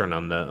turn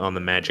on the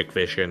magic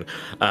vision,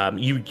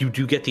 you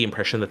do get the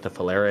impression that the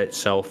Falera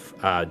itself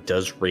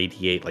does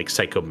radiate like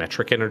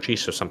psychometric energy,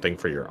 so something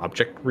for your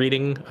object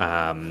reading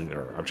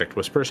or object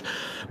whispers,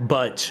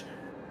 but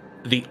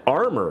the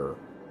armor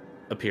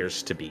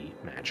appears to be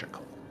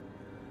magical.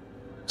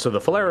 So the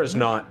Falera is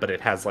not, but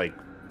it has like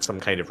some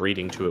kind of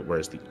reading to it,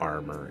 whereas the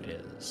armor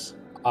is.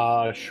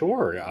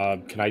 Sure.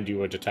 Can I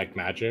do a detect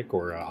magic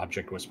or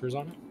object whispers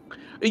on it?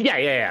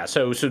 Yeah.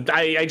 So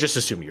I just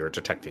assume you're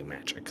detecting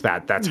magic.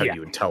 That's how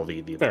you would tell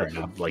the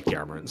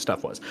armor and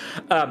stuff was.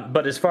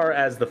 But as far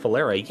as the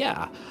Falera,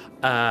 yeah.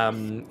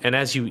 And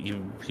as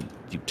you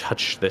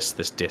touch this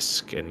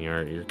disc and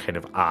your kind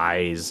of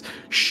eyes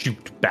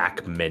shoot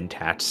back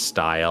Mentat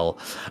style,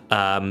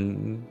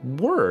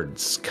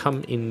 words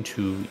come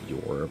into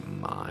your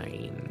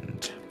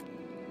mind.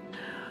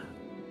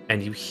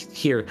 And you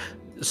hear,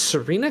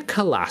 Serena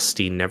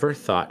Kalasti never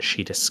thought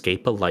she'd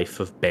escape a life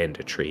of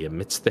banditry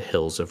amidst the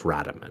hills of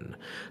Radaman.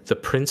 The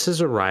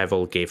prince's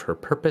arrival gave her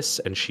purpose,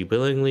 and she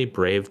willingly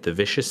braved the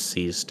vicious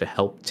seas to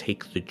help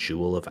take the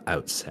Jewel of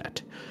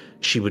Outset.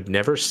 She would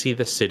never see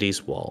the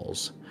city's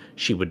walls.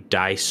 She would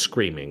die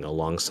screaming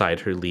alongside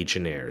her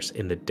legionnaires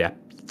in the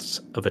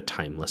depths of a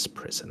timeless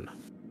prison.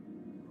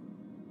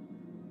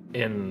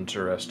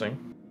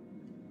 Interesting.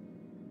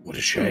 What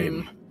a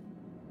shame.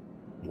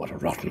 What a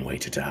rotten way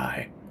to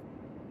die.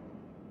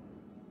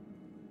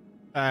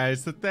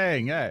 It's the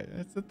thing.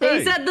 It's the thing.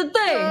 He said the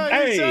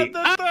thing. He said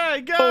the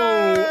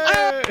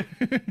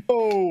thing.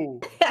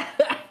 Oh.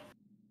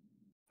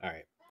 All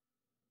right.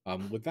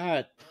 With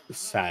that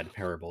sad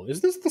parable, is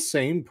this the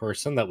same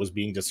person that was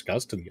being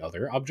discussed in the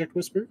other object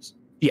whispers?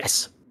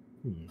 Yes.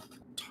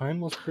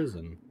 Timeless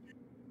prison.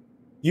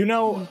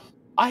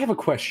 I have a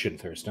question,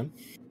 Thurston.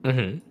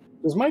 Mm-hmm.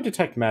 Does my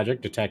detect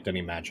magic detect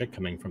any magic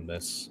coming from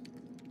this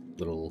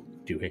little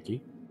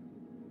doohickey?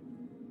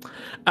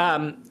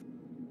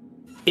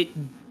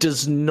 It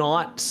does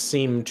not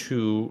seem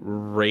to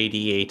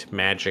radiate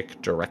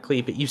magic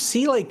directly, but you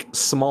see like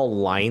small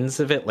lines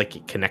of it, like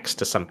it connects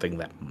to something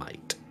that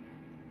might.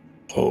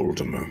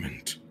 Hold a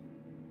moment.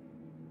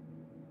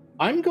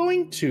 I'm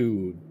going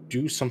to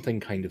do something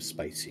kind of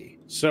spicy.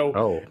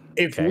 So,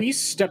 if we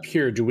step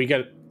here, do we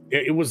get...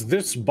 It was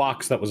this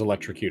box that was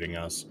electrocuting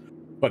us,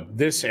 but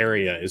this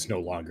area is no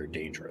longer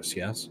dangerous,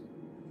 yes?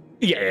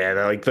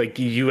 Yeah, like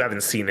you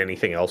haven't seen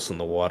anything else in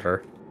the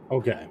water.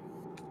 Okay.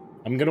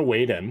 I'm going to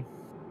wade in.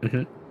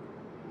 Mm-hmm.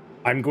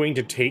 I'm going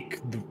to take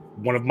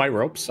one of my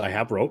ropes. I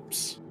have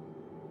ropes.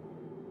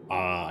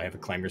 I have a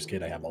climber's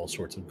kit. I have all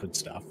sorts of good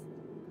stuff.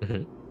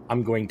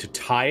 I'm going to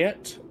tie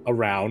it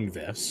around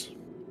this,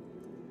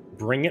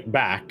 bring it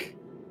back,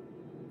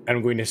 and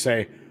I'm going to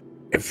say,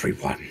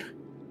 everyone,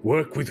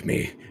 work with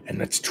me and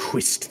let's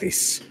twist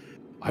this.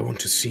 I want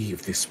to see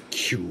if this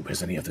cube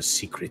has any other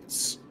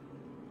secrets.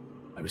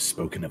 This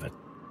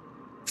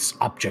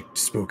object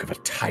spoke of a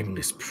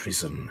timeless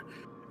prison,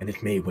 and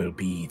it may well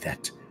be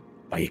that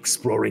by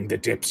exploring the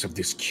depths of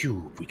this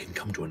cube, we can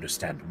come to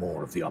understand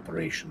more of the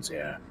operations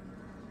here.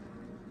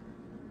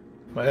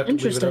 I have to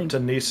leave it up to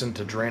Neeson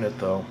to drain it,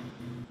 though.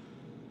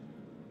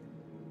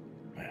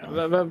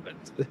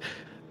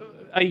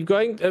 Are you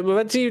going?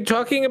 What are you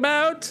talking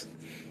about?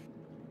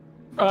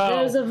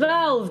 There's a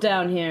valve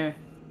down here.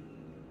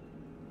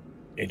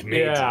 It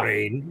may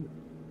drain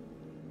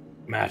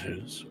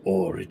matters,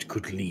 or it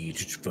could lead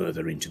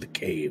further into the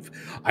cave.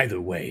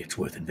 Either way, it's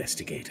worth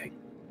investigating.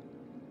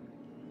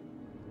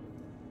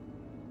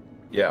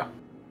 Yeah.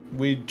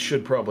 We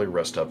should probably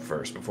rest up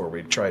first before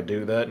we try to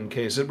do that, in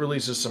case it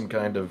releases some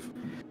kind of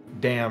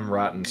damn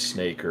rotten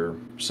snake or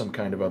some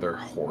kind of other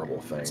horrible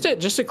thing.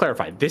 Just to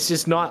clarify, this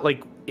is not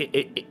like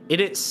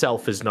it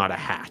itself is not a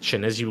hatch,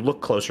 and as you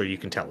look closer, you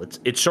can tell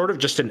it's sort of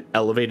just an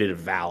elevated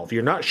valve.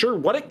 You're not sure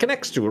what it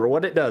connects to or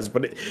what it does,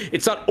 but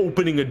it's not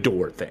opening a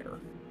door there.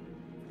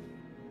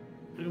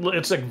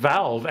 It's like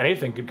Valve.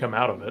 Anything could come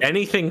out of it.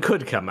 Anything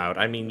could come out.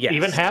 I mean, yes.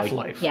 Even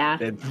Half-Life. Yeah.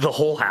 The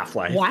whole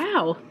Half-Life.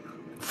 Wow.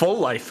 Full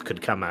Life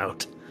could come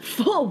out.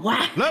 Oh,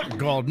 wow. Look,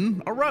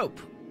 Golden, a rope.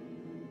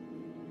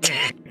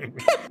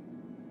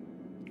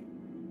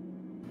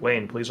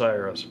 Wayne, please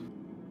hire us.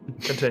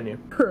 Continue.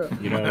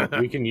 You know,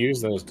 we can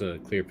use those to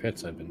clear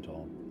pits, I've been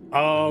told.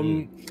 All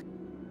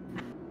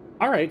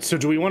right, so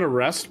do we want to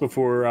rest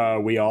before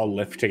we all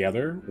lift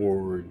together,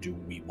 or do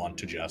we want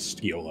to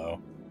just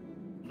YOLO?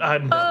 No,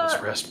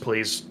 let's rest,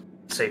 please.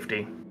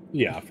 Safety.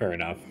 Yeah, fair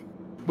enough.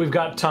 We've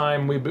got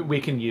time. We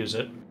can use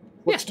it.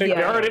 Let's take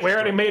We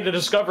already made a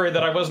discovery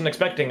that I wasn't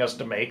expecting us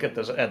to make at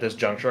this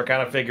juncture. I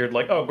kind of figured,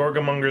 like, oh,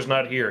 Gorgamonger's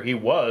not here. He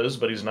was,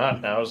 but he's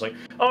not now. I was like,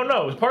 oh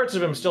no, parts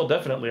of him still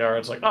definitely are.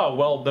 It's like, oh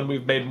well, then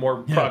we've made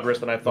more progress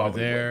than I thought.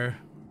 There.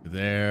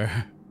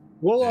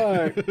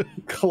 We'll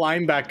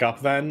climb back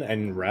up then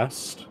and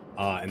rest,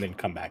 and then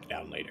come back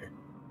down later.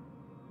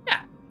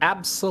 Yeah,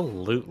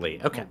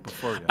 absolutely. Okay.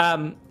 Before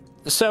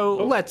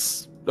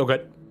let's. Oh,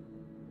 good.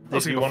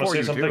 Do you want to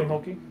say something,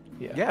 Hulky?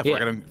 Yeah,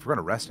 if we're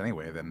gonna rest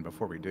anyway, then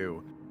before we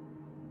do,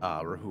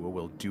 Rehua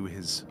will do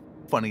his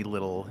funny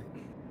little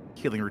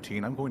healing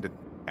routine. I'm going to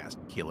cast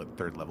heal at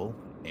 3rd level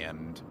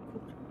and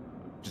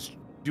just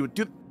we'll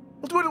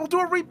do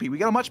a repeat. We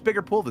got a much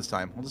bigger pool this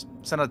time. We'll just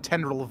send a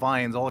tendril of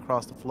vines all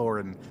across the floor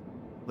and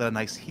let a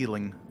nice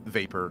healing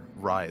vapor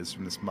rise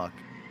from this muck.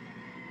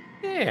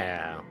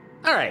 Yeah.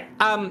 All right.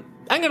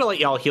 I'm gonna let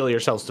y'all heal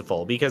yourselves to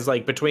full, because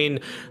like between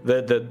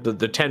the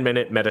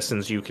 10-minute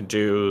medicines you can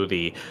do,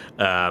 the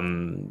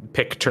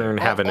pick turn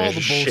having a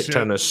shit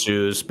ton of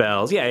stew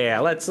spells. Yeah.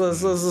 Let's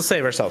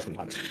save ourselves some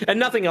time. And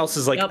nothing else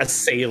is like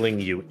assailing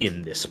you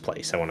in this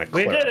place. I want to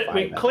clarify. We did it.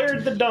 We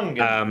cleared the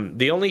dungeon.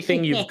 The only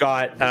thing you've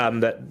got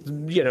that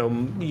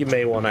you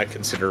may want to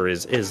consider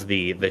is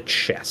the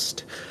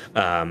chest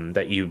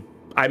that you.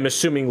 I'm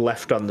assuming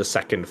left on the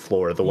 2nd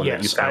floor, the one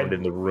that you found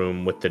in the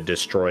room with the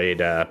destroyed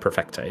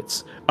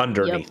perfectites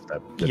underneath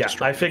the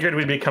destroyed. I figured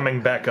we'd be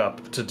coming back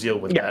up to deal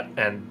with that,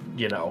 and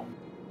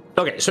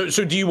Okay, so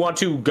do you want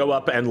to go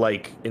up and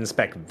like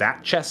inspect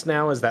that chest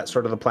now? Is that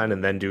sort of the plan,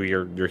 and then do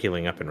your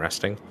healing up and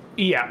resting?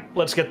 Yeah,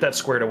 let's get that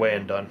squared away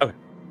and done. Okay.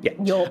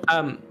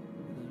 Yeah.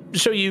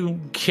 So you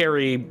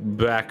carry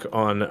back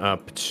on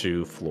up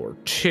to floor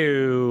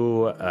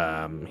 2.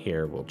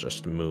 Here we'll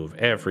just move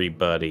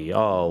everybody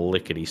all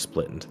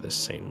lickety-split into the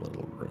same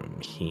little room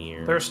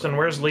here. Thurston,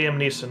 where's Liam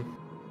Neeson?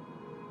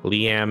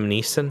 Liam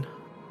Neeson?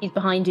 He's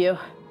behind you.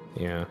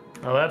 Yeah.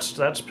 Oh,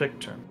 that's pick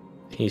turn.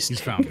 He's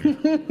found her.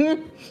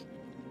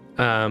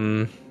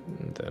 Then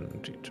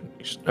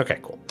okay,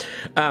 cool.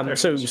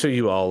 So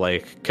you all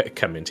like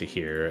come into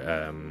here.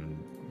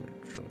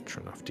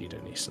 Turn off Dita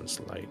Neeson's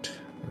light.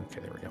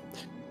 Okay, there we go.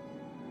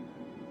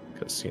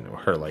 Because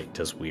her light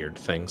does weird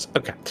things.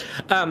 Okay,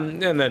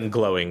 and then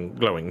glowing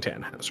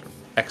Tannhauser.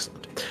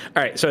 Excellent.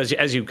 All right. So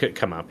as you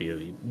come up,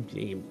 you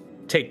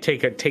take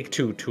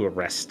to a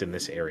rest in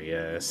this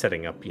area,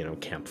 setting up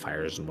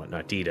campfires and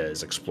whatnot. Dita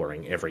is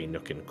exploring every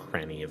nook and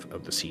cranny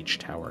of the siege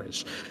tower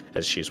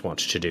as she's wont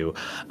to do.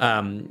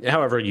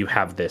 However, you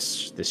have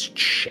this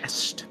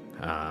chest.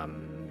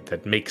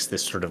 That makes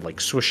this sort of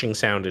like swishing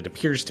sound. It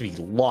appears to be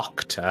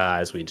locked,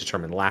 as we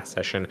determined last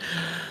session.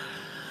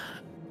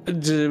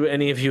 Do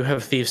any of you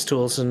have thieves'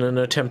 tools in an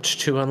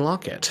attempt to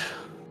unlock it?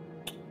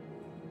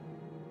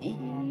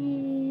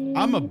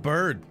 I'm a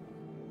bird.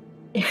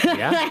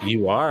 Yeah,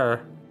 you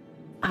are.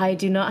 I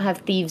do not have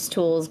thieves'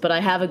 tools, but I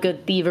have a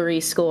good thievery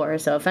score,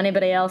 so if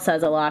anybody else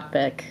has a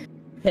lockpick,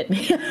 hit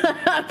me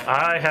up.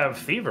 I have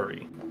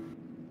thievery.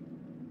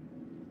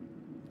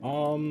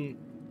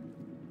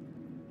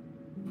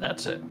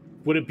 That's it.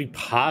 Would it be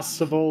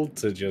possible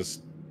to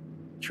just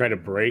try to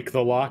break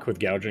the lock with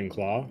gouging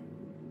claw?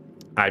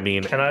 I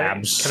mean, can I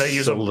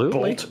use a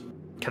bolt?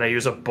 Can I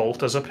use a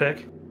bolt as a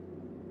pick?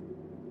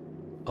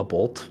 A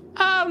bolt?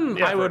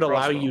 Yeah, I for would a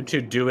allow crossbow. you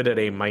to do it at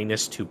a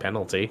 -2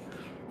 penalty.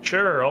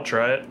 Sure, I'll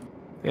try it.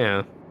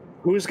 Yeah.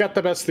 Who's got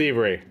the best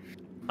thievery?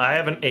 I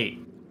have an 8.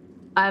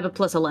 I have a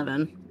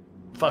 +11.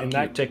 Fuck And you,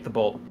 that- take the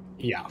bolt.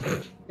 Yeah.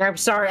 I'm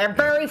sorry, I'm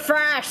very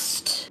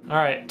fast.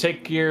 Alright,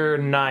 take your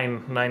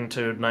 9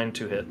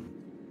 to hit.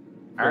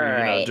 Or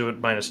you know, do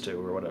it -2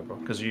 or whatever,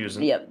 because you're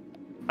using... Yep.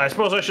 I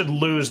suppose I should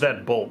lose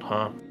that bolt,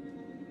 huh?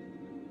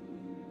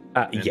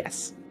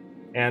 Yes.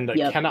 And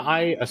Yep. can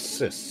I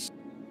assist?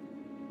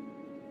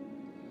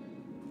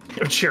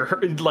 Sure,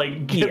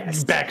 like,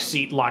 Yes.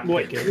 backseat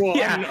lockpicking. Well,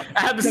 Yeah,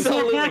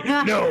 absolutely.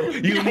 No,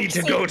 you need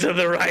to go to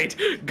the right.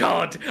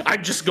 God,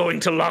 I'm just going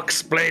to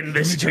explain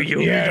this to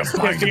you. Yes,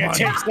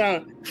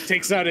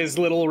 takes out his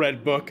little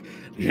red book.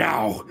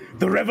 Now,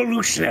 the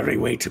revolutionary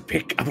way to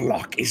pick a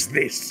lock is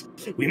this.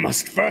 We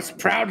must first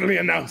proudly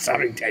announce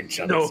our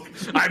intentions. No,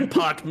 I'm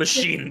part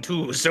machine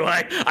too, so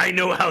I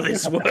know how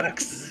this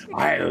works.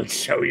 I'll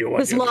show you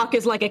what This lock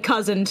is like a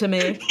cousin to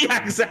me.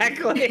 Yeah,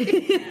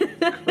 exactly.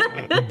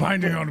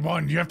 Binding on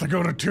one, you have to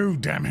go to 2,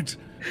 damn it.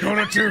 Go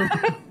to 2.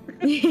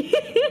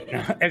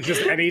 And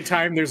just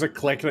anytime there's a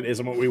click that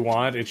isn't what we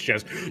want, it's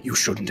just, You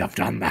shouldn't have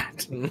done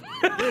that.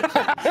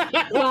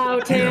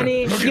 Wow,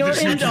 Tanny, Look at your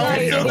this, you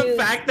insight Also, the is...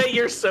 fact that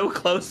you're so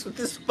close with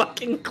this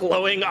fucking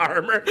glowing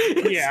armor,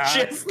 it's Yeah.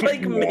 just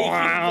like making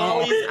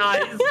Wow. Valli's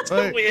eyes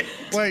twitch.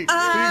 Wait,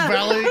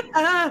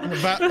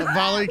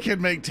 Valli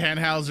can make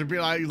Tannhauser be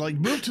like,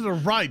 move to the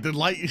right. The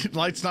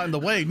light's not in the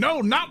way.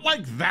 No, not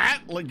like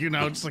that. Like,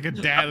 just like a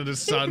dad and his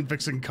son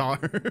fixing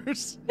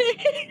cars.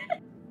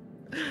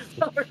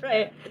 All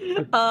right.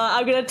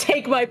 I'm gonna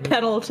take my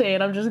penalty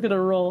and I'm just gonna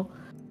roll.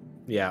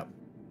 Yeah.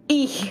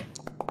 Eek.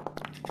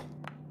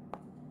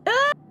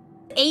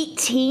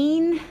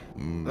 18.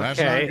 That's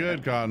Okay. not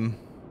good, Cotton.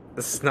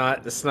 This is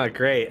not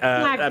great.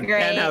 Not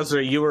great.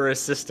 Tannhauser, you were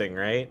assisting,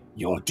 right?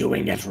 You're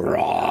doing it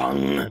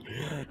wrong.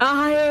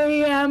 I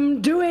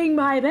am doing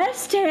my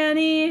best,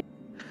 Tanny.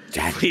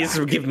 Please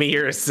give me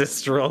your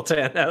assist roll,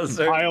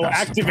 Tannhauser. I'll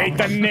activate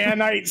the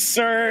nanite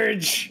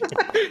surge.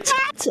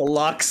 To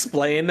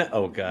lock-splain.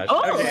 Oh gosh.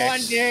 Oh, okay.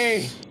 One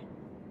day.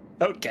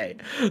 Okay.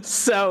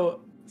 So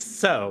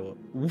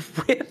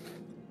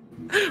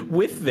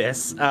with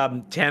this,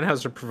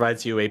 Tannhauser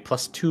provides you a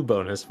 +2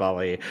 bonus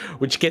volley,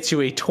 which gets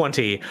you a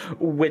 20,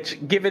 which,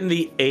 given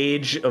the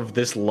age of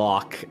this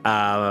lock,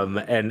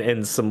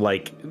 and some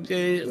like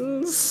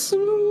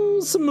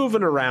some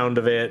moving around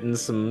of it and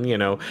some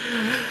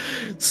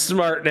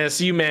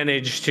smartness, you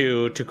manage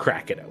to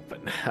crack it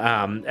open,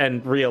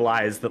 and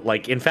realize that,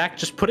 like, in fact,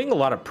 just putting a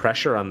lot of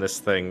pressure on this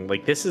thing,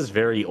 like, this is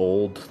very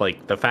old.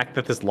 Like, the fact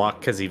that this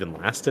lock has even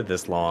lasted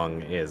this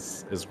long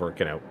is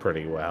working out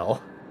pretty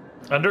well.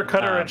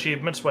 Undercut our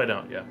achievements, why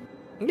don't you?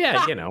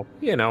 Yeah,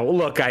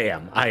 look,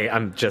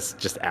 I'm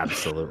just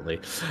absolutely.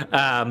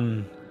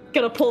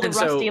 Gonna pull the And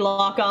so- rusty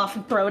lock off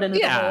and throw it into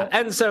the Yeah, hole.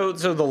 and so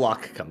the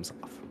lock comes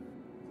off.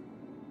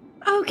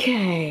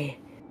 Okay.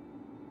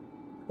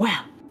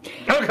 Well.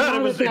 Oh god,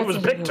 it was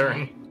Pick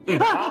turn.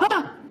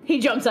 He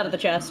jumps out of the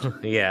chest.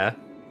 Yeah.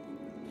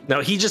 No,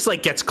 he just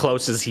like gets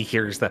close as he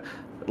hears the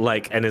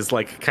and is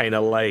like kind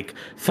of like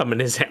thumbing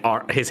his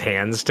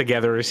hands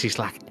together as he's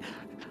like,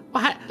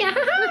 what? There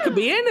could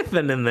be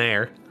anything in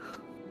there.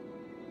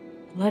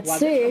 Let's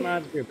see.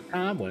 I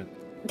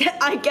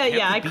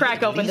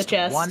crack open the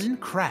chest. One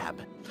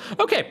crab.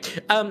 Okay,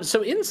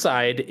 so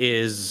inside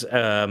is,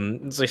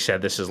 as I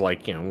said, this is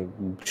like,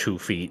 2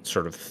 feet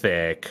sort of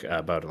thick,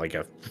 about like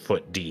a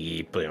foot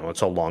deep,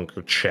 it's a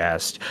longer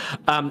chest.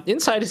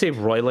 Inside is a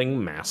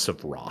roiling mass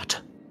of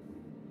rot.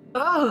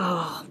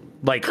 Oh.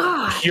 Like,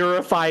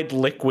 purified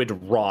liquid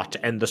rot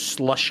and the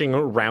slushing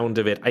around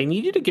of it. I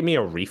need you to give me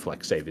a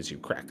reflex save as you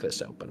crack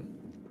this open.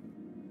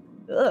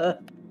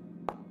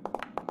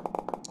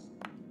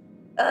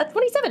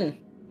 27.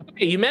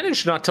 Okay, you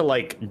managed not to,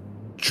 like,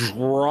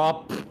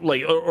 drop,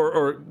 like,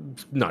 or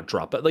not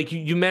drop, but, like,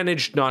 you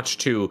managed not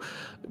to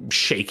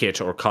shake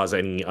it or cause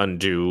any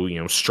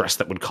undue, stress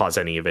that would cause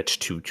any of it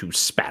to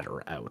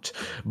spatter out.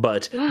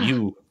 But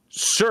you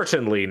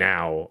certainly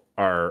now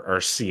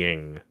are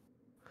seeing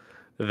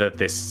that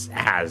this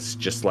has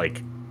just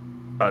like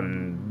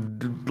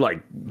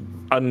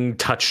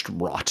untouched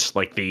rot,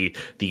 like the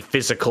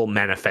physical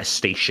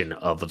manifestation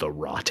of the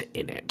rot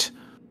in it.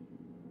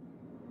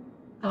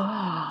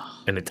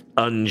 Oh. And it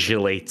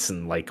undulates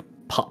and like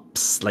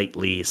pops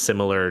slightly,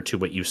 similar to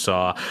what you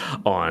saw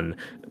on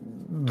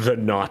the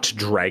Not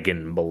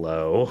Dragon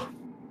below.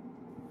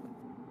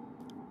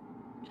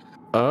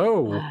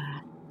 Oh.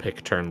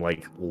 Picturn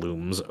like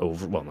looms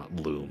over, well, not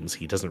looms,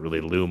 he doesn't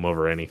really loom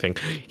over anything.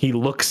 He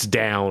looks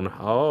down.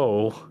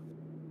 Oh.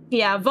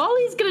 Yeah,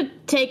 Volley's gonna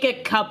take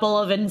a couple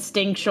of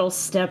instinctual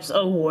steps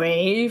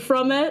away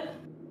from it.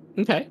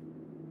 Okay.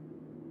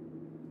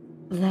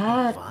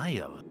 That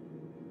Vile.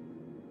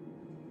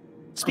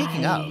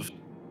 Speaking of,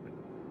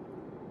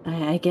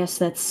 I guess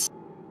that's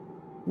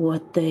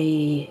what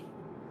they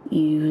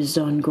used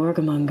on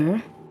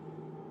Gorgamonger.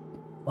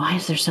 Why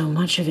is there so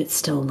much of it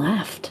still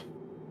left?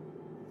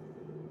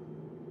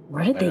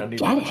 Where did I they don't need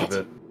get much of it?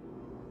 it.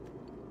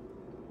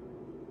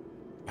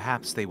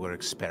 Perhaps they were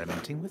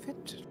experimenting with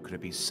it? Could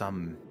it be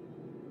some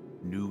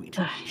new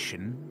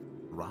iteration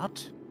rot?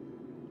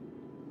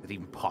 Is it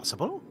even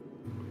possible?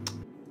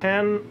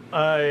 Can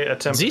I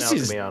attempt This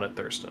alchemy is- on it,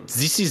 Thurston?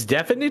 This is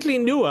definitely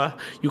newer.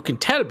 You can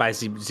tell by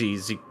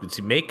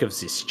the make of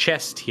this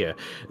chest here.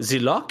 The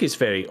lock is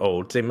very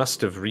old. They must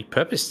have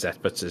repurposed that,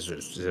 but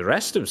the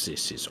rest of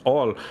this is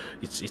all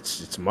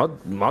it's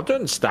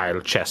modern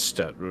style chest.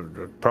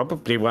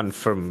 Probably one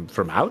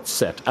from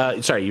outset.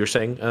 Sorry, you were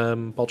saying,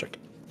 Baldric?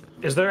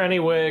 Is there any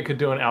way I could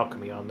do an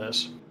alchemy on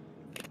this?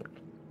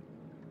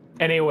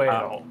 Any way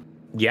at all?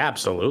 Yeah,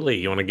 absolutely.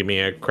 You want to give me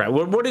a crack?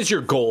 What is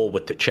your goal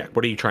with the check?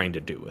 What are you trying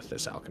to do with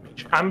this alchemy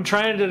check? I'm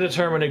trying to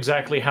determine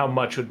exactly how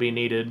much would be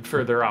needed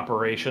for their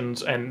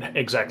operations and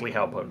exactly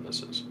how potent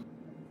this is.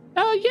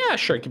 Yeah,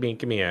 sure. Give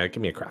me a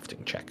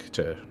crafting check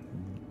to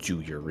do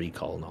your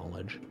recall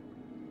knowledge.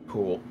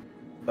 Cool.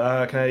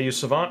 Can I use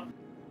Savant?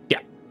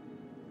 Yeah.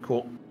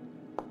 Cool.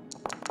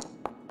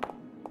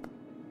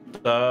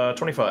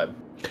 25.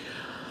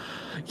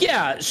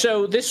 Yeah,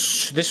 so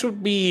this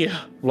would be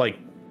like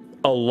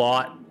a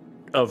lot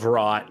of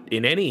rot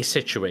in any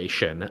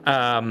situation.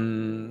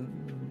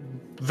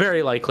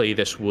 Very likely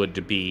this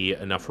would be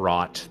enough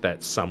rot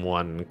that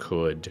someone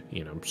could,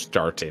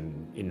 start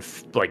in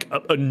like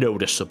a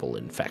noticeable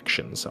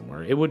infection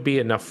somewhere. It would be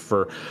enough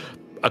for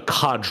a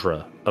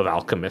cadre of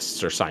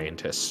alchemists or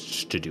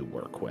scientists to do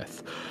work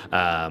with.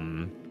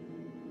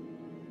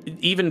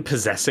 Even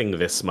possessing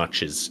this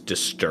much is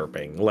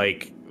disturbing.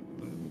 Like,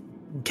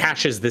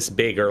 caches this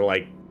big are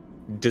like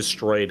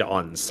destroyed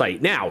on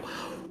sight. Now,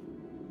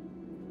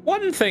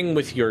 one thing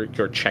with your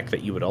check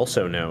that you would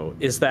also know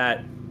is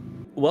that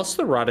whilst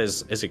the rot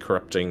is a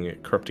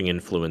corrupting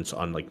influence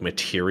on like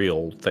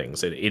material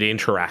things, it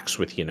interacts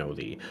with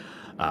the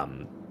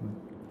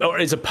or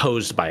is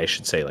opposed by, I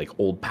should say, like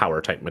old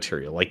power type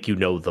material, like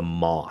the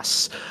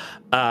moss.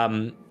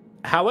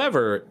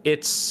 However,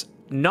 it's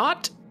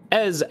not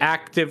as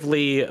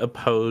actively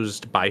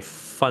opposed by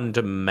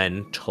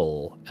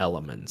fundamental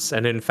elements.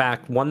 And in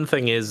fact, one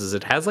thing is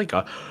it has like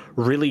a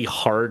really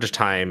hard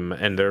time,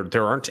 and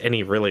there aren't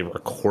any really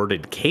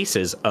recorded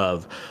cases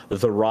of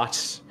the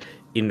rot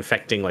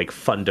infecting like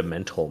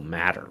fundamental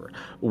matter,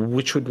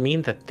 which would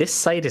mean that this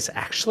site is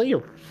actually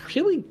a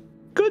really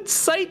good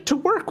site to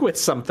work with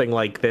something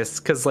like this,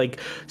 because like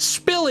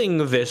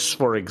spilling this,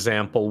 for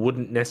example,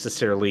 wouldn't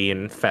necessarily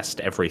infest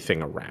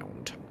everything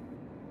around.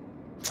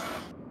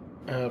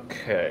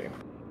 Okay.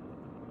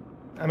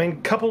 I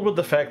mean, coupled with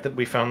the fact that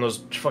we found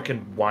those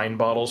fucking wine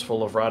bottles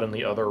full of rot in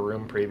the other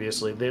room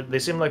previously, they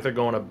seem like they're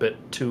going a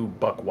bit too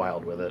buck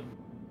wild with it.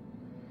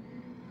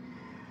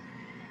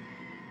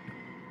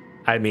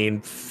 I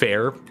mean,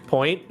 fair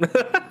point.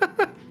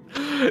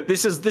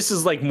 This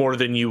is like more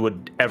than you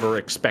would ever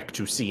expect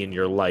to see in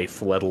your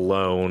life, let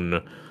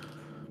alone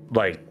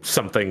like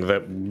something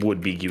that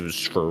would be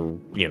used for,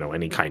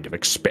 any kind of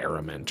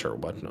experiment or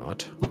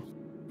whatnot.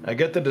 I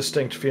get the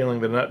distinct feeling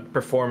they're not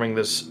performing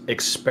this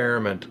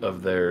experiment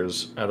of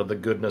theirs out of the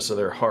goodness of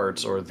their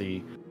hearts or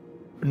the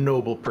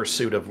noble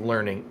pursuit of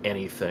learning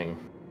anything.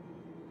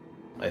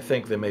 I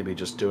think they may be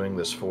just doing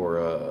this for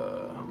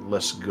a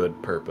less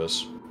good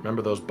purpose.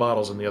 Remember those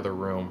bottles in the other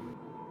room?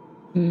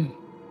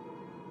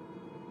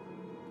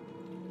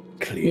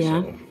 Clearly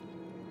so.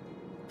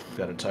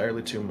 Got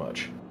entirely too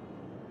much.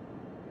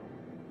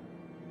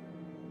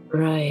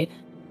 Right.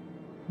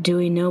 Do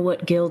we know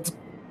what guild's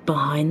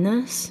behind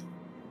this?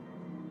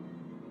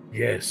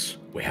 Yes,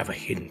 we have a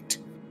hint.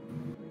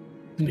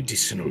 The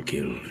medicinal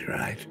guild,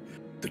 right?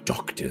 The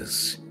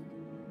doctors.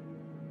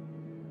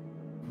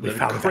 We The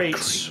found that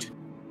crates. crate.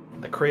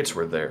 The crates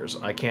were theirs.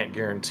 I can't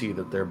guarantee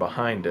that they're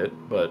behind it,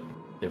 but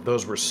if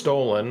those were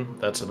stolen,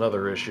 that's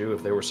another issue.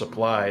 If they were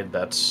supplied,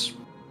 that's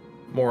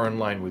more in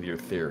line with your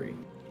theory.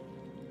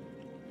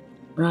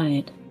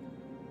 Right.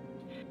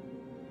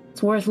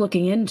 It's worth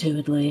looking into,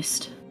 at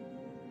least.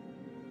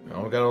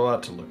 Well, we got a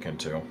lot to look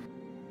into.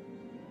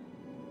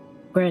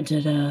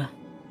 Granted, well,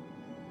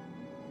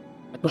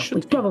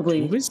 we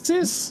probably... Who is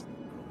this?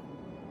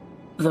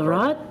 The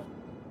rot?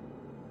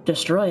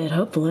 Destroy it,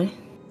 hopefully.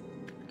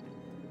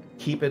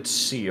 Keep it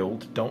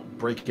sealed. Don't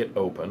break it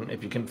open.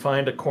 If you can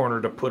find a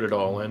corner to put it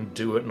all in,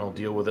 do it, and I'll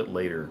deal with it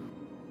later.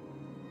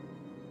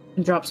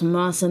 Drop some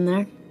moss in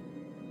there.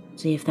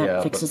 See if that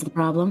Yeah, fixes the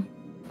problem.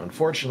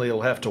 Unfortunately,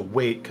 it'll have to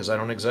wait, because I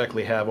don't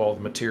exactly have all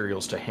the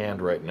materials to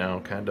hand right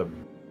now. Kind of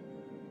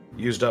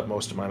used up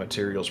most of my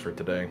materials for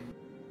today.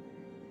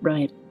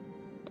 Right.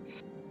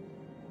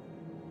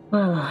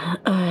 Well,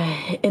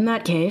 in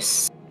that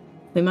case,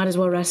 we might as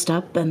well rest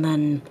up and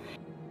then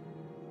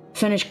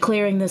finish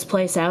clearing this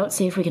place out,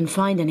 see if we can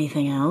find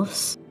anything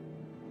else.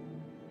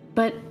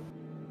 But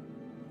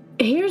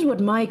here's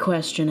what my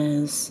question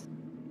is.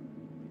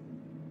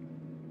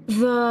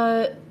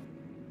 The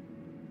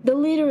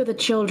leader of the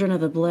Children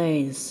of the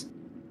Blaze,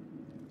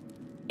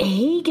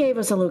 he gave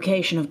us a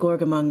location of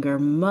Gorgamonger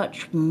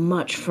much,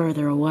 much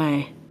further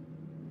away.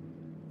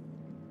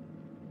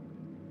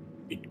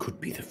 It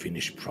could be the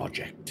finished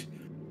project.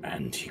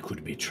 And he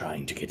could be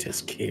trying to get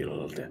us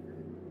killed.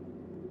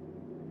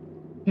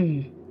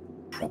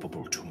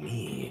 Probable to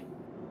me,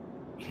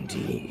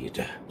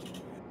 indeed,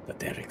 that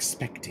they're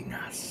expecting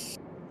us.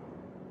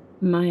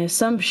 My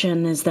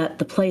assumption is that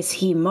the place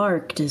he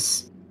marked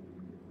is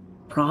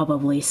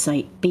probably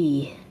Site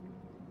B.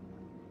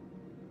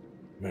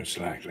 Most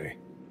likely.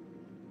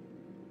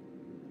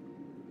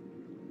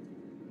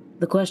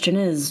 The question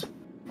is,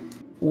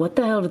 what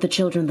the hell do the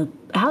children...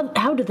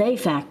 How do they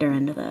factor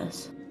into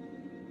this?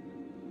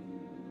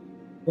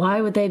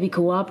 Why would they be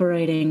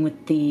cooperating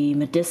with the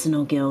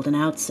Medicinal Guild in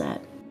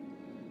Outset?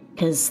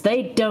 Because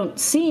they don't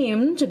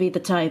seem to be the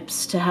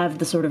types to have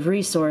the sort of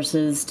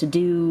resources to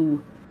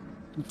do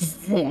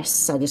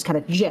this. I just kind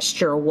of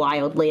gesture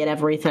wildly at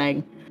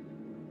everything.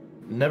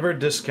 Never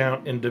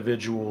discount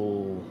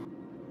individual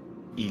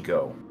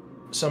ego.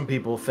 Some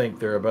people think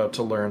they're about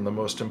to learn the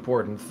most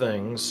important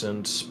thing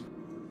since,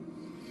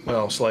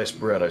 well,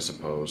 sliced bread, I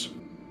suppose.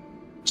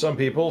 Some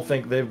people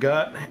think they've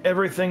got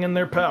everything in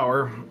their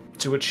power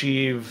to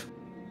achieve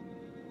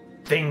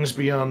things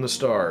beyond the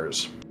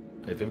stars.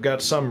 If they've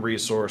got some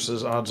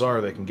resources, odds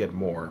are they can get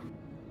more.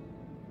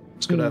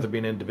 This could either be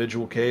an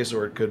individual case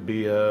or it could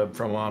be a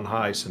from on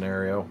high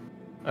scenario.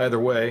 Either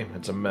way,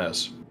 it's a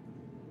mess.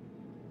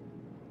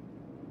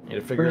 You need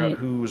to figure out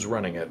who's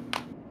running it.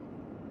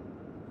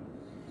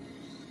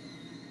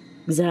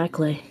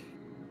 Exactly.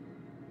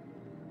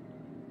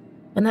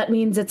 And that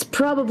means it's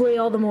probably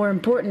all the more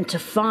important to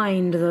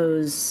find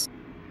those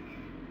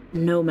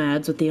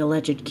nomads with the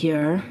alleged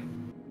cure.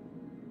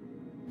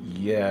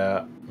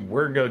 Yeah,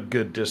 we're a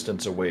good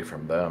distance away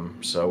from them,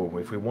 so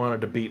if we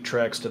wanted to beat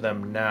tracks to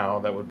them now,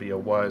 that would be a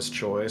wise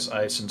choice.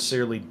 I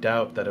sincerely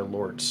doubt that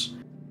Elort's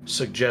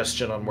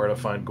suggestion on where to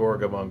find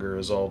Gorgamonger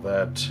is all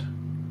that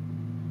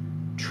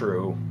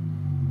true.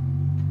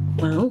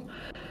 Well,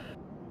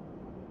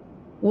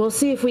 we'll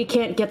see if we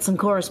can't get some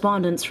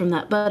correspondence from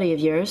that buddy of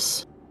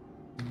yours.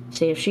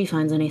 See if she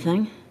finds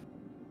anything.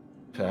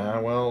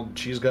 Well,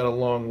 she's got a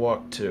long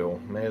walk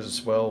too. May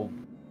as well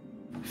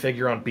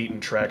figure on beating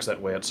tracks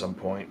that way at some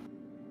point.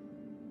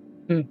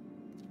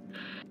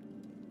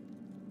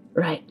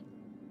 Right.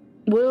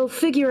 We'll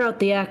figure out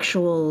the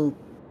actual...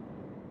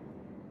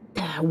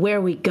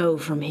 where we go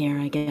from here,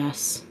 I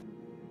guess.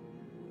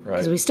 Right.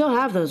 Because we still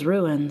have those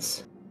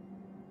ruins.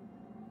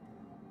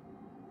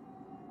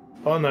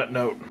 On that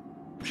note,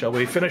 shall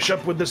we finish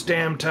up with this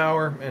damn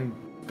tower and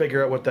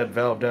figure out what that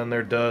valve down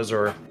there does,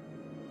 or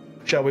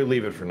shall we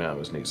leave it for now,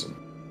 Ms. Neeson?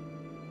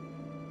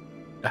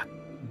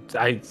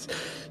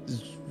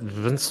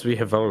 Once we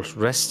have all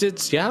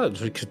rested, yeah,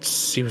 we could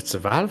see what the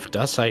valve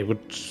does. I would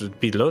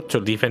be loath to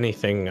leave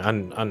anything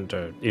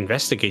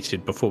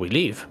investigated before we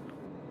leave.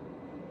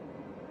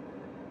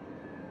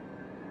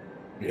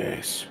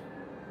 Yes.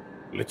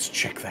 Let's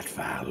check that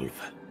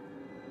valve.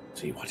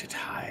 See what it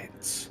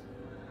hides.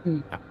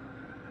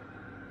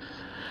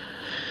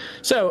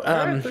 So,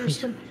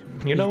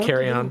 you know,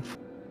 carry on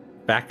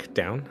back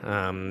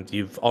down.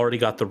 You've already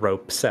got the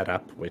rope set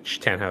up, which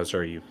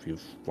Tannhauser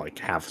you've like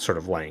have sort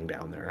of laying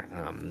down there.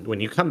 When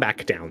you come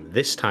back down,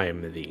 this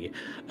time the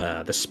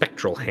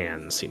spectral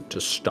hands seem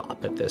to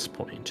stop at this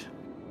point.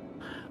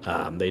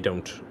 They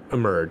don't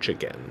emerge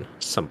again.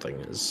 Something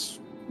has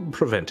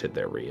prevented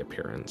their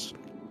reappearance.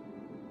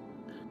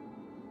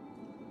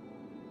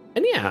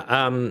 And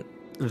yeah,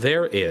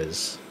 there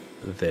is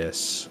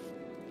this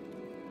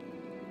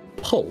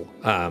pull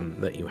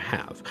that you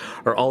have.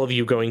 Are all of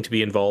you going to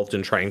be involved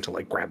in trying to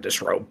like grab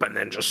this rope and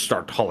then just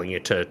start hauling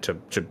it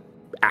to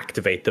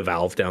activate the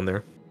valve down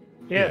there?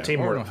 Yeah,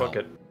 teamwork, fuck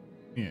it.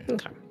 Yeah.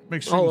 Okay.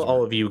 Make sure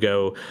All of you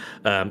go,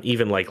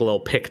 even like a little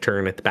pick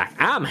turn at the back.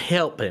 I'm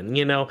helping,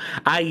 you know.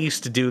 I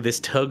used to do this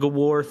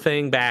tug-of-war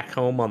thing back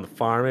home on the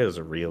farm. It was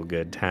a real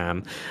good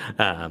time.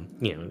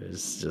 You know,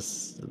 it's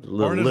just a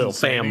little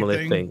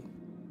family thing.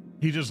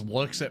 He just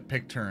looks at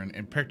Pickturn,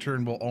 and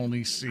Pickturn will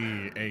only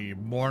see a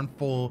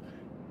mournful,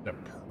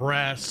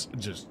 depressed,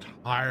 just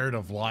tired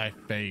of life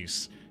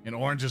face. And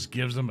Oran just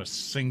gives him a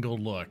single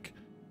look.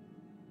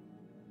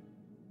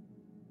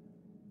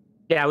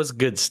 Yeah, it was a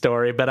good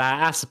story, but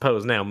I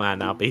suppose now might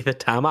not be the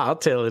time. I'll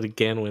tell it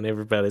again when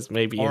everybody's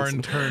maybe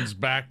Oran turns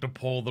back to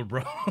pull the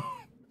rope.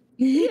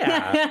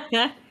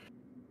 Yeah.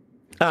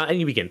 And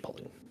you begin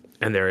pulling.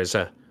 And there is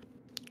a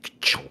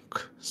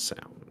ka-chunk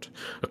sound.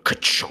 A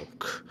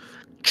ka-chunk.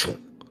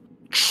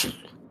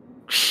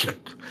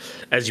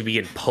 As you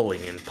begin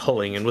pulling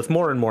and with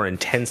more and more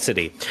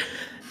intensity.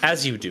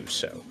 As you do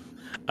so,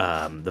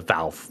 the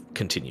valve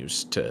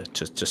continues to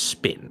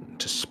spin,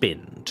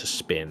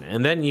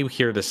 and then you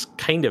hear this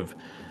kind of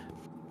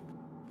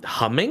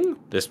humming,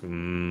 this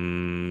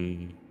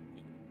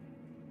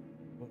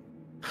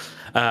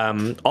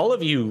all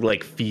of you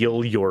like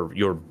feel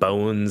your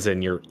bones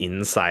and your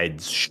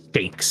insides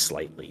shake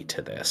slightly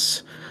to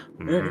this.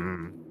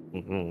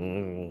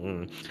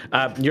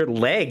 Your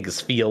legs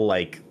feel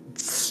like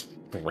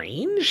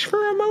strange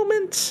for a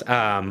moment,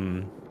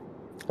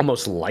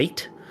 almost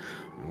light.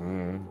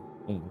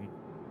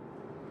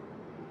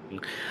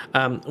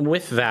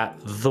 With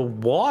that, the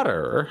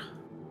water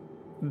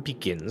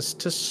begins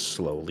to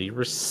slowly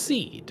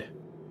recede.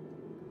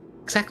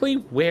 Exactly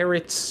where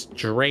it's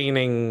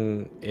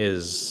draining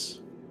is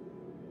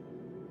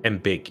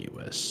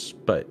ambiguous,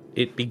 but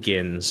it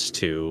begins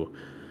to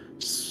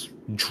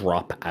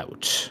drop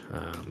out,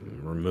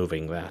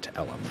 removing that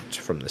element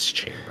from this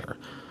chamber.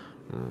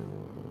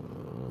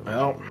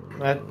 Well,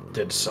 that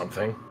did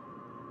something.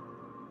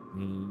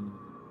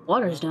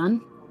 Water's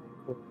done.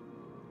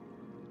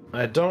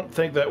 I don't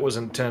think that was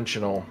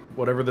intentional.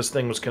 Whatever this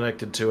thing was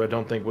connected to, I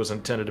don't think was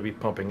intended to be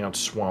pumping out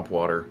swamp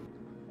water.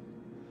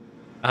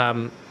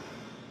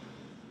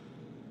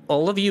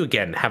 All of you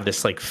again have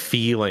this like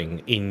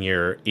feeling in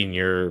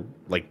your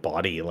like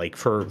body. Like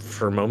for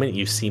a moment,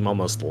 you seem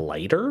almost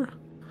lighter.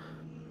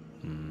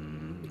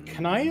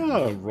 Can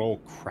I roll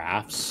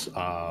crafts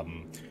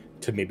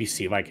to maybe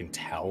see if I can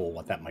tell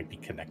what that might be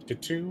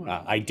connected to?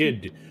 I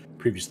did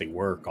previously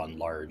work on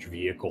large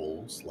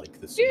vehicles like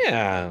this.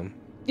 Yeah.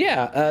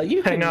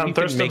 You Hang on,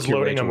 Thurston's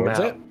loading a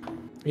map.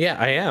 Yeah,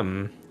 I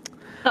am.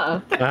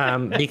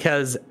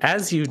 Because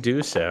as you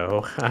do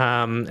so,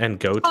 and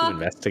go to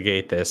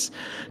investigate this,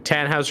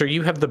 Tannhauser,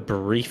 you have the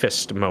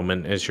briefest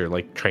moment as you're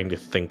like trying to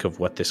think of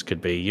what this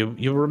could be.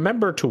 You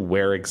remember to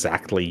where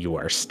exactly you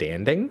are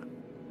standing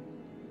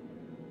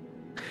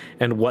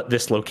and what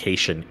this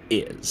location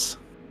is.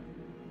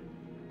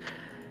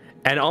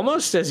 And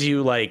almost as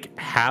you like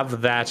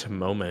have that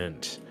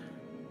moment,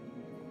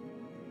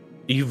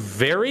 you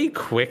very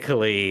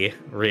quickly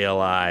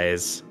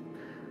realize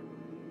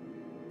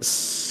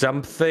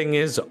something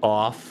is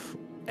off,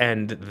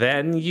 and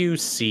then you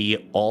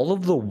see all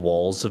of the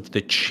walls of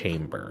the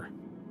chamber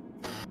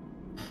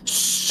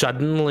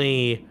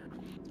suddenly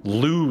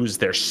lose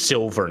their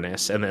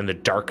silverness, and then the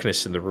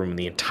darkness in the room, and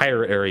the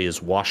entire area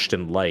is washed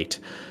in light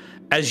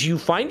as you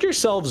find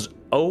yourselves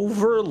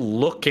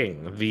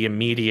overlooking the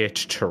immediate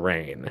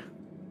terrain.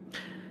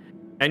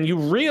 And you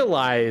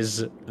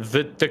realize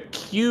that the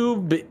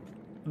cube,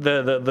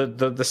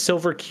 the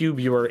silver cube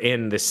you are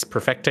in, this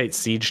Perfectite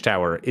siege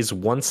tower, is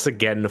once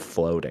again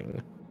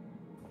floating.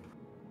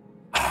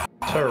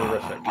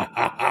 Terrific.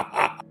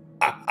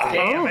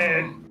 Damn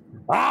it!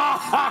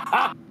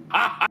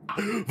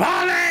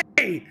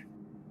 Valli!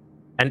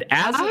 And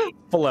as it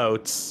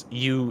floats,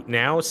 you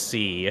now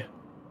see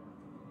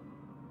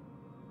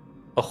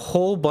a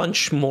whole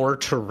bunch more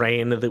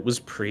terrain that was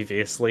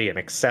previously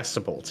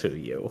inaccessible to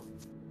you.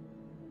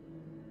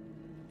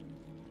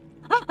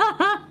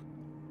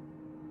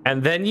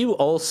 And then you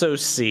also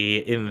see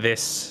in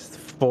this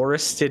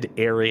forested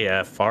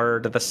area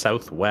far to the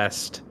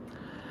southwest,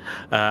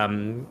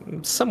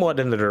 somewhat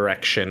in the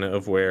direction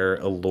of where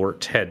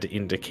Alort had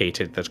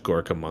indicated that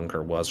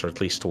Gorkamonger was, or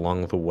at least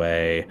along the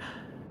way,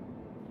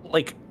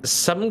 like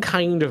some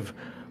kind of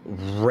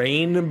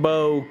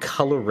rainbow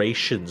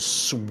coloration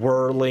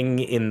swirling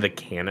in the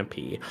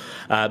canopy.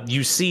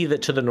 You see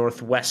that to the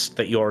northwest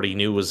that you already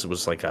knew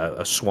was like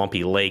a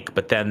swampy lake,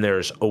 but then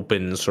there's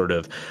open sort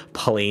of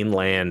plain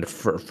land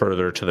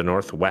further to the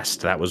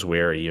northwest. That was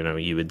where,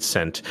 you had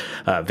sent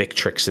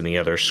Victrix and the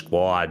other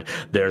squad.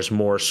 There's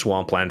more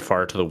swampland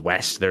far to the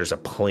west. There's a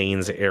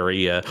plains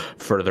area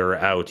further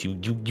out.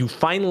 You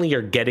finally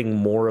are getting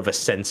more of a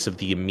sense of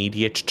the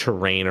immediate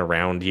terrain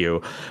around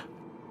you.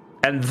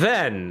 And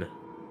then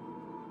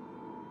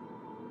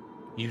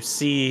you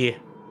see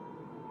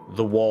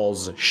the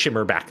walls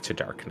shimmer back to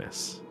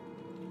darkness,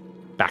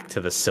 back to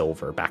the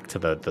silver, back to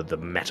the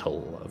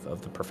metal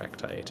of the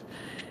Perfectite.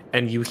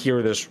 And you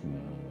hear this...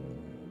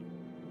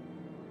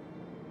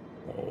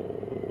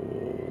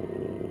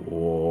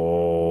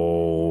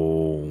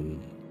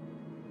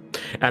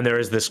 And there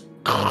is this...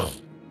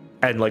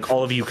 And like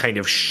all of you kind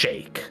of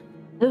shake.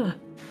 I was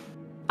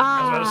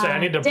about to say, I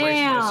need to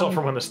brace myself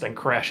for when this thing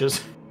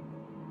crashes.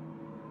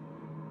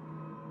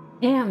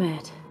 Damn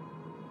it.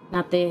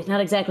 Not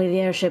exactly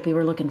the airship we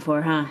were looking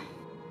for, huh?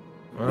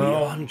 We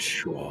aren't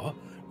sure.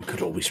 We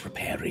could always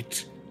repair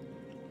it.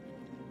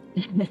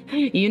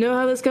 You know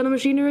how this kind of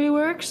machinery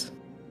works?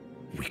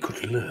 We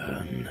could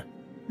learn.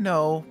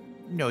 No,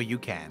 you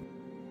can.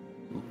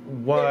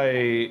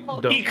 Why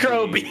don't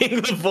HulkyKrow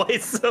being the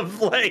voice of,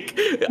 like,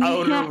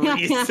 our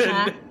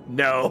reason.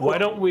 No. Why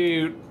don't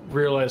we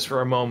realize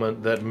for a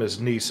moment that Ms.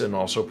 Neeson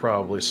also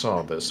probably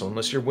saw this? So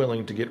unless you're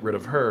willing to get rid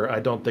of her,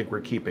 I don't think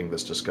we're keeping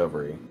this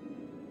discovery.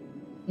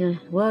 Yeah,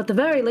 well, at the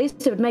very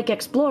least, it would make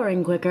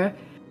exploring quicker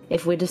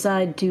if we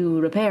decide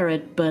to repair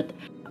it, but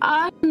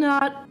I'm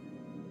not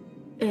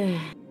optimistic.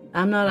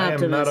 I am not a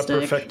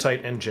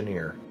Perfectite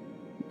engineer.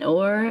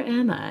 Nor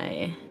am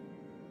I.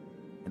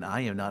 And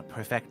I am not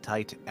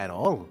Perfectite at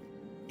all.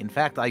 In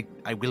fact, I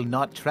will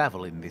not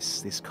travel in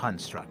this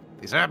construct,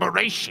 this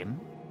aberration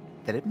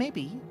that it may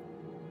be.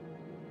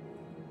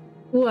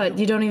 What,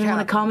 you don't even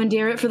want to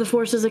commandeer it for the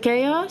forces of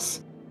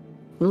chaos?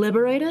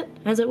 Liberate it,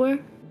 as it were?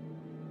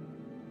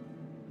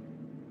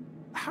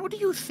 How do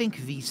you think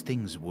these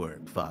things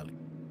work, Valli?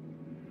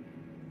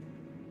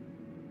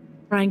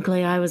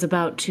 Frankly, I was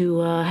about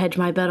to hedge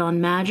my bet on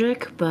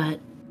magic,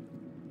 but...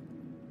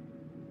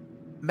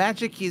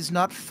 Magic is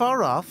not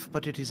far off,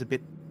 but it is a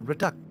bit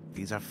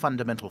These are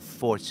fundamental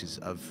forces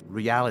of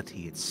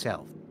reality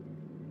itself.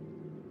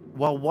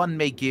 While one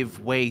may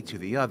give way to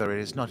the other,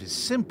 it is not as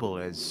simple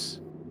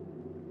as,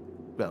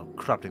 well,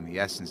 corrupting the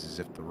essence as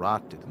if the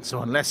rot did. And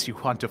so unless you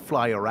want to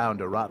fly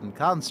around a rotten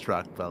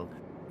construct, well,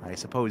 I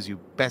suppose you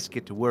best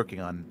get to working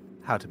on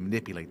how to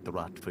manipulate the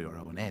rot for your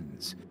own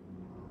ends.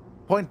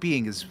 Point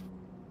being is,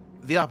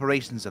 the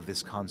operations of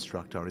this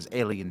construct are as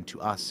alien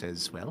to us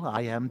as, well,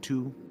 I am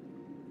to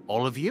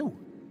all of you.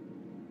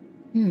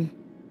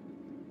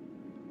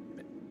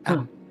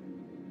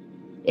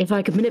 If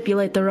I could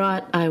manipulate the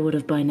rot, I would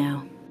have by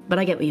now. But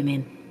I get what you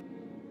mean.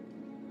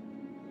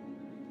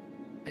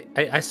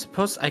 I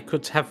suppose I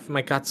could have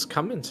my guts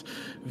come and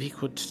we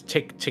could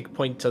take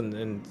point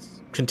and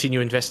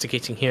continue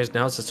investigating here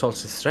now that all the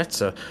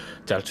threats are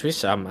dealt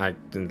with.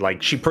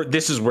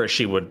 This is where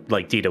she would,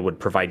 like, Dita would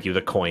provide you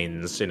the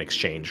coins in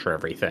exchange for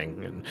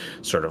everything and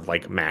sort of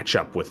like match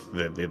up with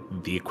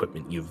the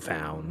equipment you've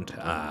found.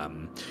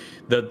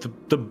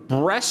 The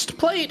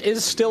breastplate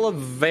is still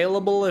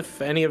available if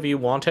any of you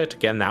want it.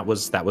 Again, that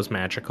was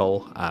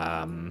magical.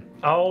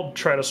 I'll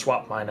try to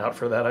swap mine out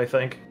for that, I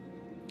think.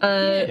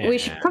 We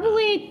should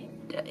probably...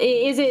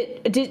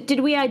 Did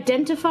we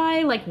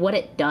identify, like, what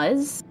it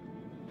does?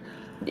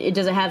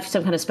 Does it have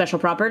some kind of special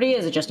property?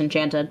 Is it just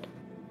enchanted?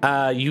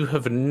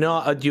 You've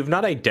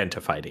not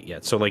identified it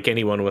yet. So, like,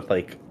 anyone with,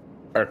 like,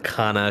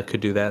 Arcana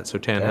could do that. So,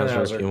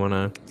 Tannhauser, if you want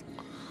to...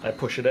 I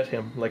push it at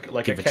him like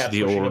give a it cat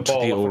to pushing a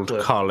ball the off a old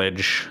cliff.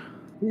 college.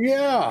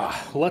 Yeah,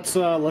 let's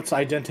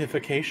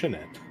identification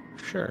it.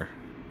 Sure.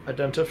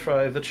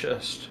 Identify the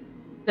chest.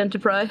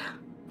 Identify.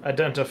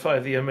 Identify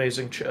the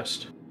amazing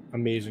chest.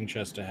 Amazing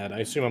chest ahead.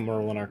 I assume I'm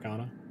rolling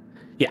Arcana.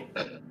 Yeah.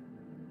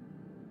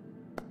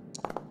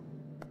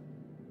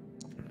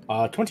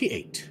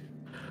 28.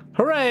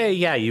 Hooray!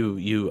 Yeah,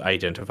 you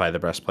identify the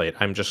breastplate.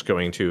 I'm just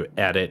going to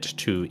add it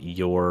to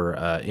your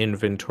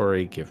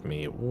inventory. Give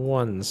me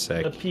 1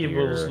 sec. The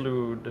people's here.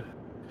 lewd.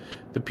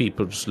 The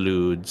people's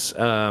lewds.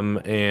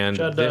 And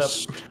Shut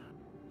this. up.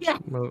 Yeah.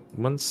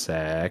 1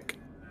 sec.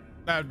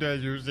 How dare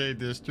you say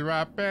this to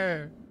our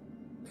bear?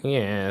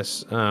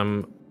 Yes.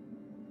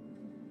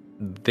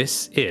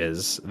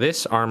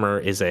 This armor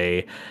is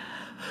a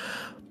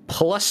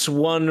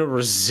 +1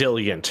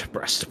 resilient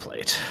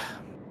breastplate.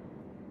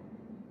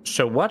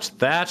 So what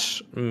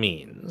that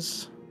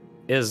means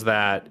is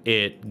that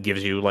it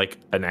gives you like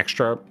an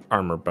extra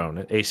armor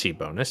bonus, AC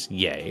bonus,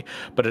 yay!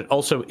 But it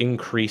also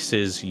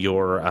increases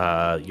your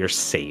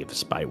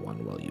saves by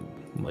 1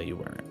 while you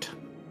wear it.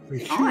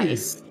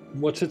 Nice.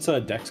 What's its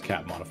dex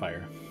cap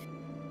modifier?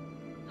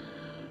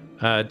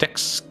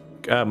 Dex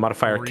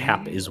modifier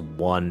cap is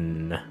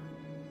 1.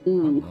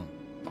 Ooh.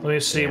 Let me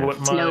see what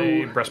my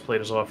No.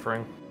 breastplate is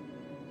offering.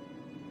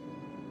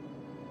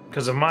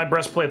 Because if my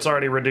breastplate's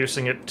already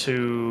reducing it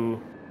to...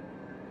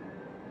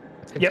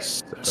 Yep.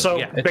 So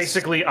yeah,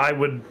 basically, I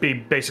would be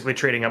basically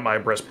trading up my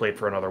breastplate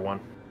for another one.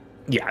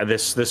 Yeah,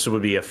 this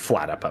would be a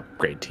flat up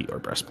upgrade to your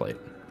breastplate.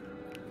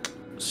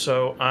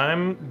 So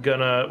I'm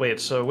gonna...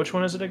 Wait, so which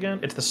one is it again?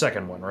 It's the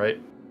second one,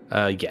 right?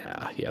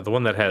 Yeah, the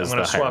one that has I'm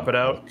gonna the swap it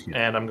out,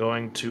 yeah. and I'm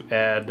going to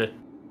add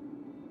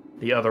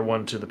the other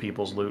one to the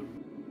people's loot.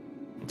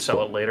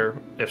 Sell it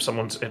later if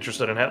someone's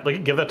interested in it.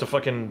 Like, give that to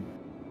fucking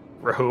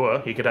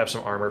Rehua. He could have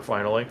some armor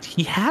finally.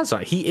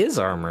 He is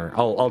armor.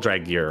 I'll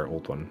drag your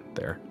old one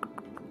there.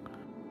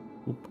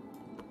 Oop.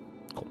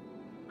 Cool.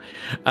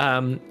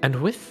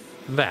 And with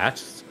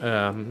that,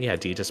 yeah,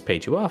 Dee just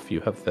paid you off.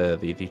 You have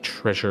the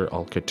treasure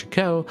all good to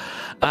go.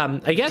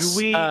 I guess Do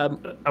we? I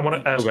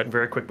want to ask okay.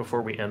 very quick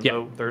before we end, Yeah.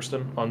 though,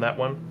 Thurston, on that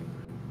one.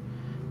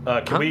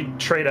 Can we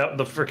trade out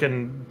the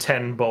freaking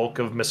 10 bulk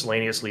of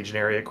miscellaneous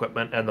legionary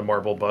equipment and the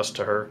marble bust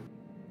to her?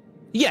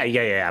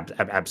 Yeah,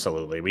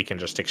 absolutely. We can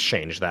just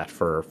exchange that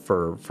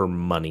for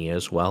money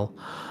as well.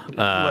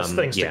 Less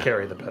things yeah. to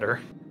carry, the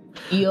better.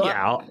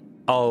 Yeah,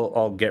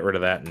 I'll get rid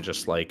of that and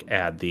just like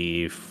add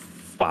the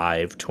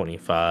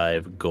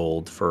 525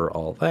 gold for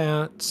all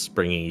that,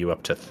 bringing you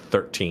up to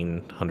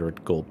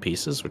 1,300 gold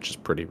pieces, which is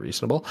pretty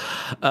reasonable.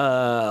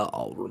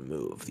 I'll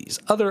remove these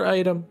other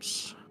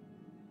items.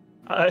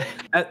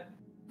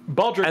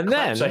 Baldric and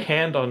claps then- a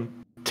hand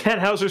on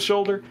Tannhauser's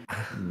shoulder.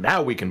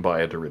 Now we can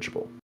buy a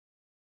dirigible.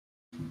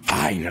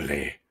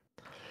 Finally.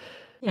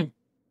 And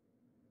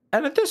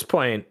at this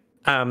point,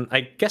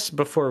 I guess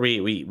before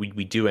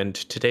we do end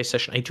today's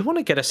session, I do want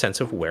to get a sense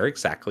of where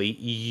exactly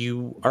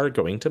you are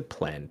going to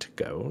plan to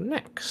go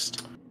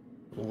next.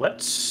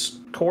 Let's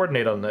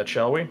coordinate on that,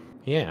 shall we?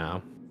 Yeah.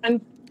 I'm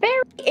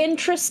very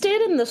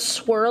interested in the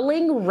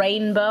swirling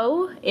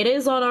rainbow. It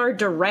is on our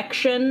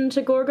direction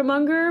to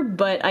Gorgamonger,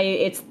 but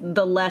it's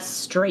the less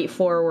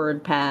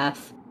straightforward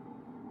path.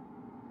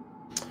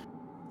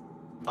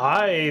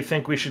 I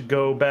think we should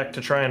go back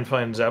to try and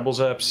find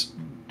Zabelzap's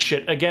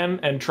shit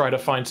again and try to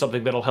find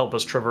something that'll help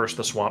us traverse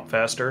the swamp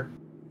faster.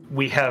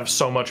 We have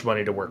so much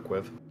money to work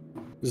with.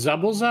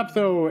 Zabelzap,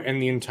 though,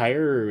 and the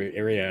entire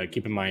area,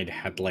 keep in mind,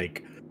 had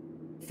like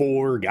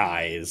 4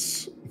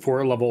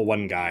 level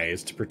 1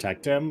 guys to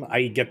protect him.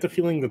 I get the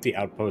feeling that the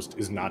outpost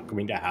is not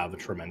going to have a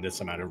tremendous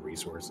amount of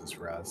resources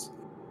for us.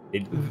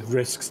 It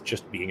risks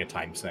just being a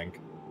time sink.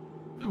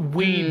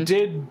 We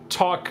did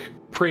talk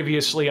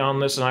previously on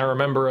this, and I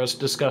remember us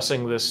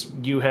discussing this.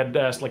 You had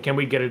asked, like, can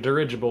we get a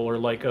dirigible or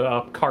like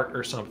a cart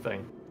or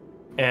something?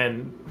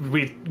 And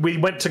we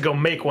went to go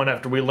make one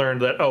after we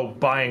learned that,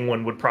 buying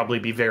one would probably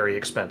be very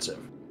expensive.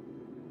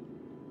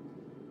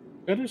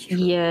 That is true.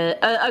 Yeah,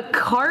 a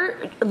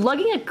cart,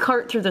 lugging a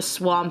cart through the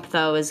swamp,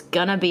 though, is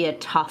gonna be a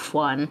tough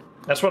one.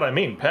 That's what I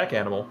mean, pack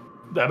animal.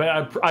 I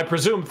mean, I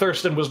presume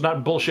Thurston was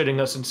not bullshitting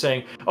us and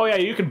saying, oh yeah,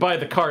 you can buy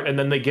the cart, and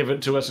then they give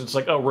it to us, and it's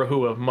like, oh,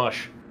 Rehua,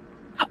 mush.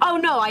 Oh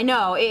no, I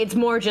know. It's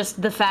more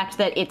just the fact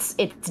that it's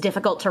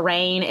difficult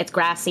terrain, it's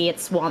grassy,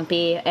 it's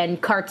swampy, and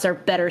carts are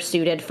better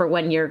suited for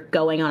when you're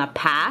going on a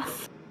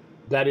path.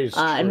 That is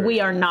true. And we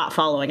are not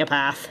following a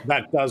path.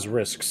 That does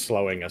risk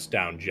slowing us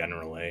down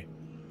generally.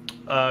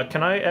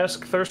 Can I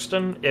ask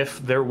Thurston if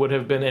there would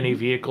have been any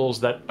vehicles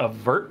that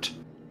avert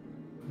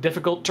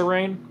difficult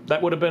terrain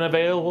that would have been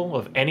available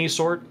of any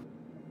sort?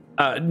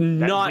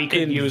 Not we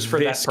could in use for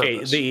this that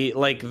case.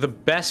 purpose. The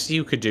best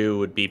you could do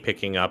would be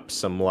picking up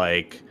some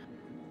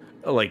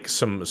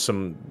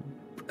some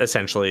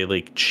essentially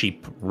like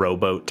cheap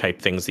rowboat type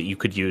things that you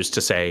could use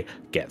to say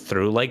get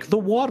through like the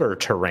water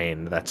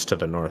terrain that's to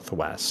the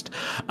northwest.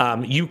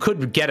 You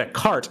could get a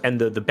cart,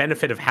 and the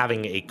benefit of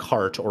having a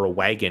cart or a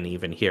wagon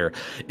even here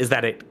is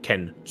that it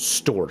can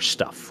store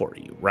stuff for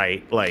you,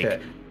 right?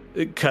 Like,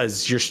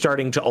 because you're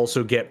starting to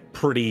also get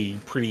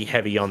pretty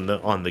heavy on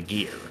the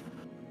gear,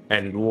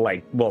 and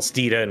like, well,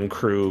 Steeda and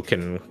crew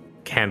can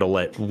handle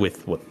it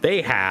with what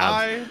they have.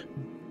 I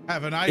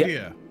have an idea.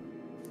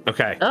 Yeah.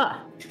 Okay.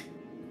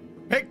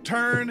 Pick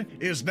Turn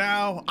is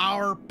now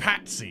our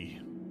patsy.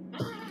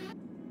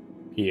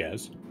 He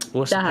is.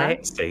 What's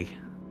patsy?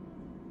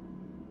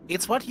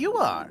 It's what you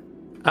are.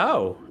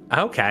 Oh,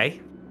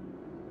 okay.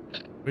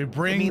 We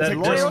bring the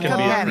loyal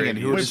companion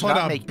who we does put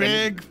not a make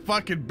big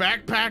fucking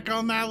backpack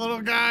on that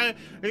little guy.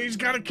 He's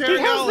got to carry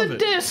He all has of the it.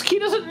 disc. He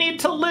doesn't need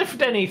to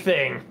lift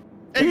anything.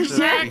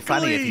 Exactly. It'd be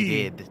funny if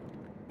he did.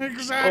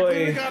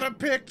 Exactly. Oy. We got a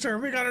picture.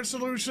 We got our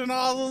solution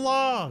all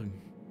along.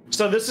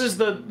 So this is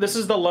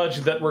the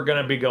logic that we're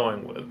going to be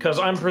going with, because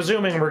I'm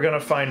presuming we're going to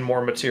find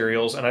more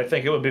materials, and I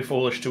think it would be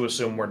foolish to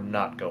assume we're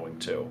not going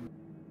to.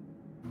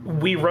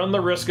 We run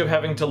the risk of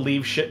having to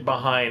leave shit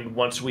behind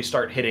once we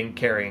start hitting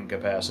carrying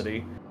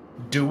capacity.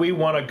 Do we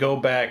want to go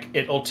back?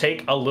 It'll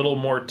take a little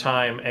more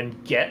time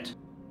and get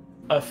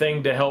a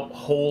thing to help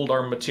hold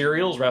our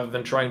materials rather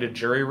than trying to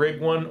jury-rig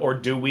one, or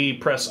do we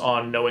press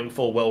on knowing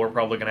full well we're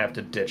probably going to have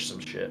to ditch some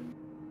shit?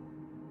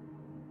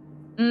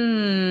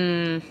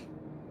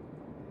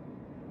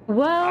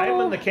 Well,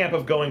 I'm in the camp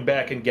of going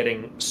back and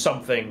getting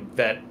something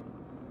that...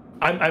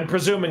 I'm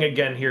presuming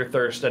again here,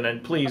 Thurston,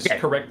 and please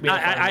correct me if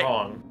I'm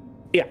wrong.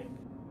 Yeah.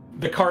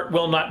 The cart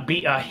will not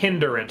be a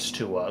hindrance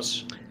to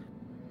us.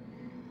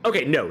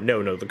 Okay, no.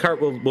 The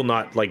cart will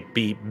not like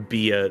be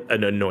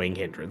an annoying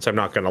hindrance. I'm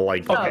not gonna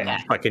like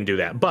fucking do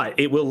that. But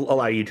it will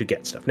allow you to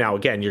get stuff. Now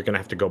again, you're gonna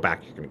have to go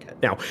back. You're gonna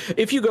get now.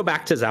 If you go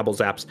back to Zabble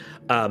Zaps,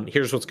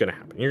 here's what's gonna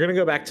happen. You're gonna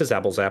go back to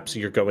Zabble Zaps.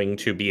 You're going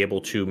to be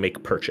able to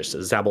make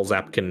purchases. Zabble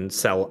Zap can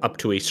sell up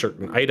to a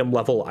certain item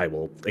level. I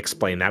will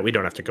explain that. We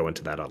don't have to go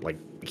into that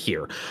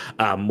here.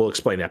 We'll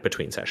explain that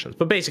between sessions.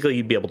 But basically,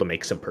 you'd be able to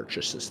make some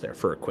purchases there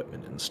for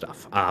equipment and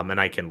stuff.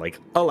 And I can like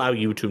allow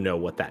you to know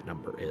what that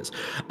number is.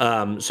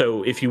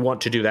 So if you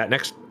want to do that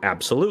next,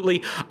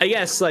 absolutely. I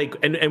guess like,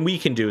 and we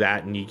can do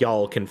that, and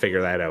y'all can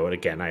figure that out.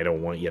 Again, I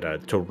don't want you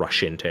to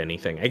rush into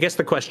anything. I guess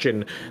the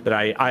question that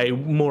I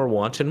more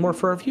want, and more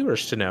for our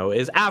viewers to know,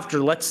 is after,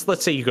 let's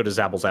say you go to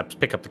Zabble Zaps,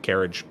 pick up the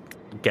carriage,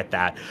 get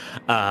that,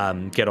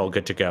 get all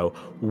good to go.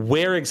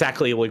 Where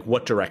exactly, like,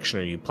 what direction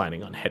are you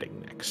planning on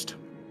heading next?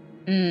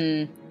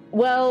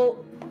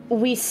 Well,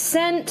 we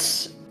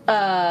sent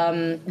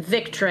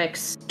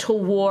Victrix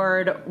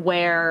toward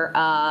where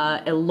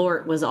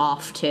Elort was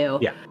off to.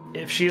 Yeah.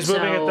 If she's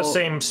moving at the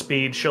same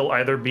speed, she'll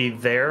either be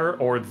there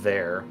or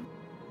there.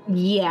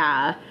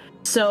 Yeah.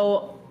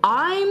 So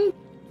I'm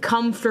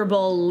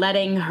comfortable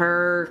letting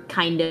her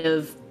kind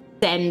of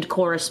send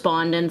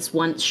correspondence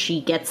once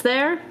she gets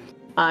there.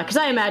 Because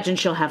I imagine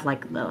she'll have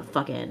like the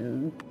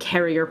fucking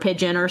carrier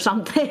pigeon or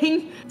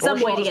something. Some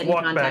way to get in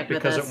contact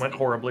with us. Because it went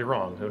horribly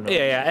wrong. Who knows?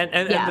 Yeah.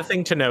 And the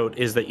thing to note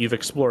is that you've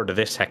explored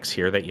this hex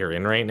here that you're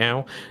in right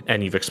now,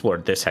 and you've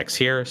explored this hex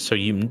here, so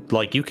you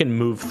can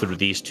move through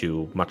these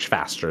two much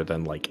faster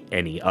than like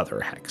any other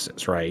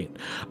hexes, right?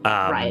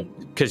 Right.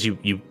 Because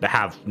you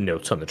have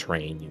notes on the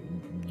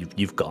terrain.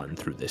 You've gone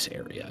through this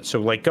area,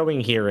 so like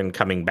going here and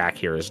coming back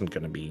here isn't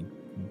going to be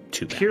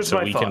too bad. Here's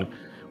my thought.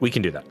 We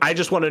can do that. I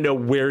just want to know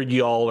where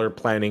y'all are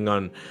planning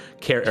on.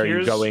 Are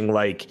you going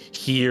like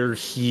here,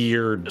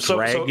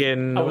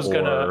 dragon? I was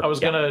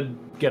gonna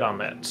get on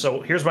that.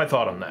 So here's my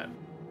thought on that.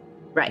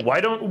 Right.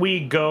 Why don't we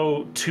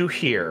go to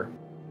here?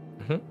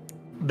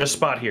 This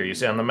spot here, you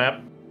see on the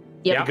map?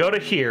 Yeah. We go to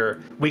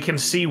here. We can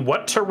see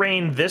what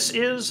terrain this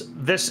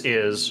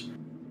is,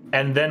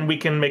 and then we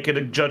can make it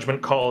a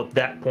judgment call at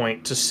that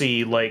point to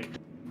see like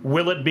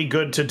will it be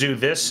good to do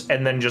this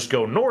and then just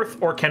go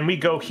north, or can we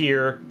go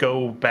here,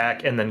 go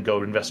back, and then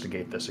go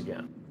investigate this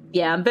again?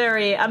 Yeah, I'm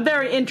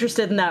very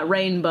interested in that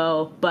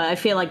rainbow, but I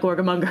feel like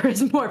Gorgamonger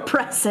is more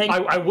pressing.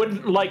 I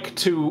wouldn't like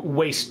to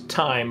waste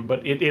time,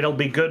 but it'll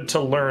be good to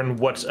learn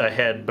what's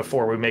ahead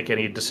before we make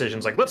any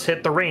decisions. Like, let's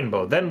hit the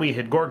rainbow, then we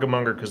hit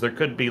Gorgamonger, because there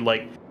could be,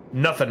 like,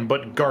 nothing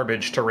but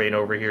garbage terrain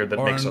over here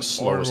that makes us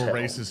slow as hell. Oran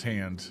will raise his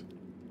hand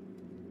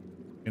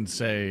and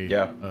say,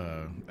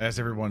 as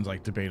everyone's,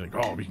 like, debating, like,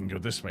 oh, we can go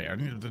this way. I'm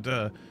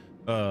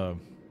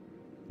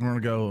gonna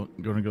go,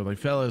 like,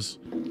 fellas,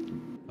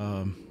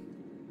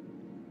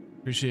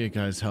 appreciate you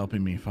guys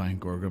helping me find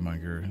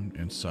Gorgamonger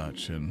and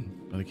such,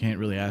 but I can't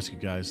really ask you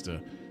guys to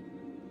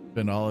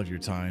spend all of your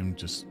time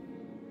just,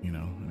 you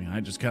know, I mean, I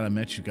just kind of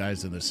met you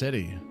guys in the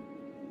city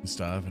and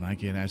stuff, and I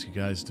can't ask you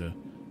guys to,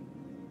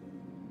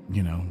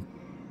 you know,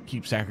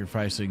 keep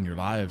sacrificing your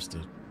lives to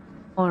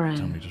tell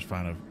me just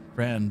find a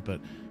friend,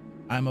 but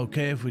I'm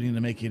okay if we need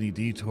to make any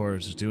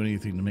detours to do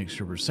anything to make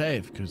sure we're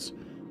safe, because,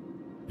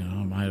 you know,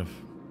 I might have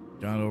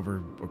gone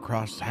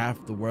across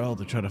half the world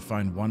to try to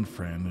find one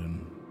friend,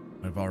 and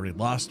I've already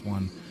lost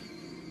one.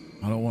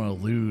 I don't want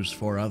to lose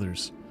 4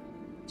 others.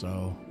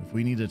 So if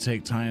we need to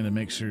take time to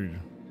make sure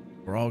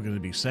we're all going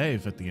to be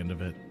safe at the end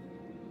of it,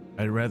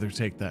 I'd rather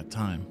take that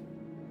time.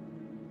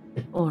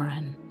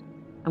 Oran,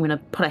 I'm going to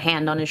put a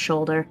hand on his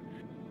shoulder.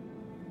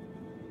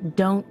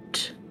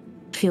 Don't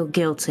feel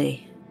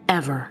guilty,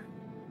 ever,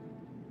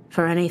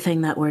 for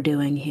anything that we're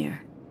doing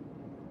here.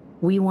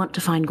 We want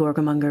to find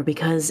Gorgamonger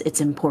because it's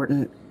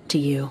important to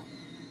you.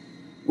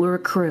 We're a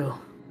crew.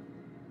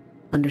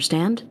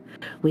 Understand?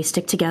 We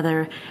stick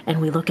together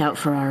and we look out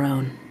for our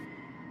own.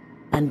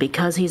 And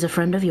because he's a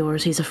friend of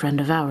yours, he's a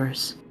friend of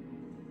ours.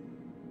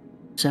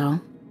 So,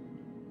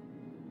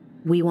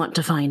 we want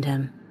to find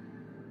him.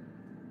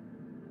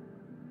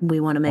 We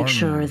want to make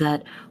sure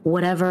that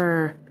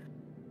whatever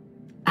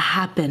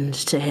happened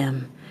to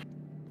him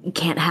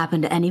can't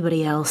happen to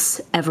anybody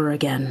else ever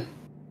again.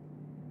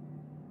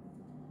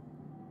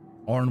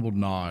 Oran will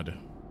nod,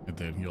 and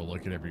then he'll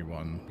look at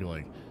everyone and be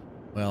like,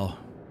 well,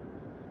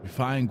 we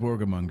find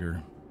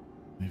Gorgamonger.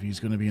 If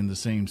he's going to be in the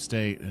same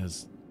state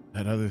as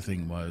that other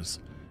thing was,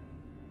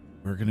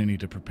 we're going to need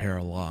to prepare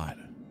a lot.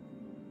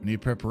 Any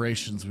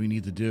preparations we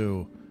need to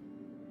do,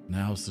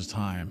 now's the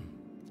time.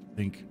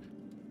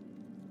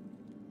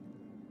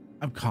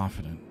 I'm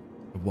confident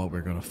of what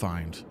we're going to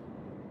find,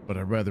 but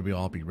I'd rather we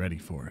all be ready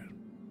for it.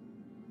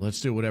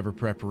 Let's do whatever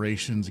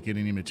preparations, get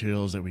any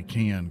materials that we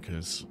can,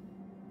 because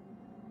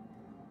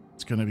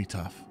it's going to be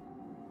tough.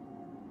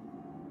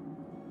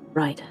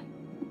 Right.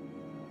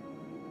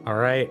 All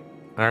right.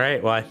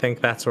 Well, I think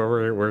that's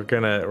where we're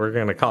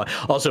gonna call it.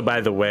 Also, by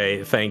the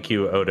way, thank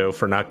you, Odo,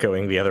 for not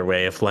going the other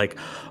way. If like,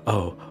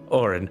 oh,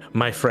 Oran,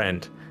 my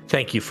friend,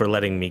 thank you for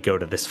letting me go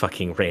to this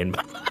fucking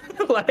rainbow.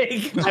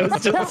 Like, I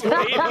was just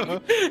waiting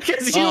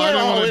because you were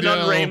all in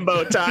on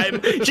rainbow time.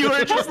 You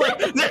were just like,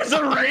 there's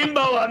a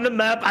rainbow on the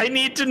map. I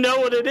need to know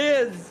what it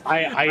is.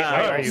 I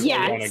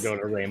want to go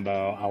to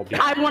rainbow.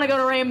 I want to go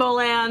to Rainbow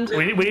Land.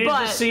 We need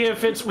to see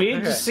if it's. We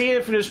need to see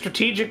if it is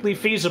strategically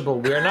feasible.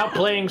 We are not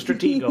playing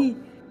Stratego.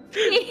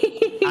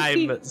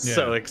 I'm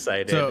so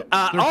excited. So,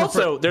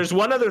 also, there's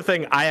one other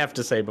thing I have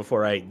to say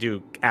before I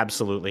do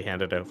absolutely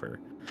hand it over.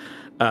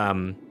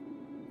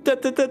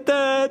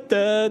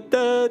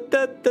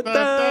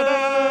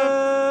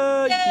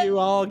 You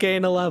all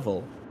gain a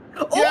level.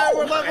 Yeah,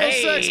 we're level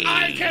 6.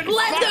 I can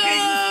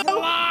fucking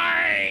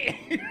fly.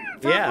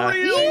 Yeah.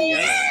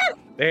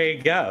 There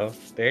you go.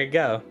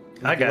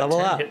 I got level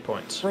 10 up. hit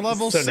points. We're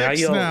level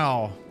 6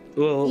 now.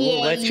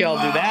 We'll let y'all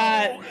do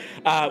that.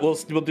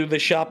 We'll do the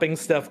shopping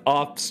stuff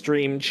off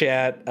stream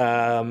chat,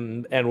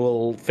 and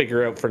we'll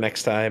figure out for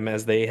next time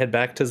as they head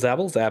back to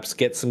Zabble's apps,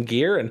 get some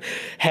gear and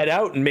head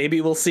out, and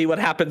maybe we'll see what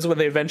happens when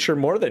they venture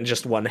more than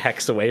just 1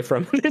 hex away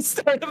from the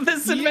start of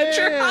this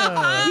adventure.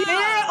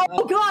 Yeah!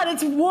 Oh god,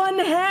 it's 1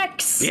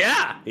 hex.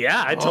 Yeah.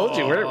 I told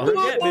you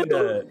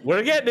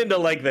we're getting into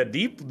like the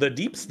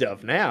deep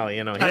stuff now.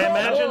 You know. I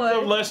imagine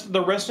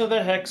the rest of the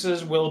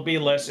hexes will be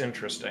less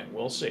interesting.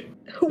 We'll see.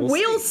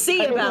 We'll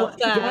see about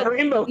that.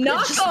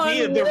 Knock on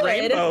wood. The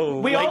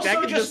rainbow. We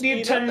also just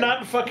need to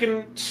not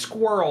fucking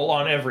squirrel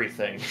on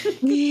everything.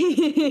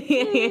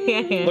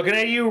 Looking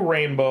at you,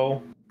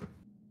 Rainbow.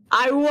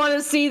 I want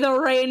to see the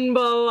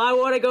rainbow. I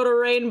want to go to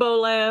Rainbow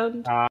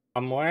Land.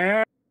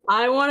 Somewhere.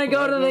 I want to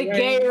go to the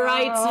gay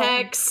rights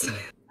hex.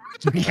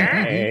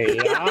 Hey,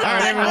 all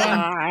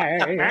right,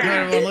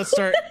 everyone. Let's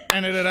start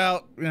ending it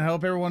out. I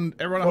hope everyone.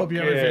 I hope you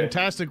have a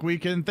fantastic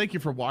weekend. Thank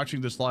you for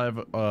watching this live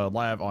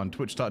on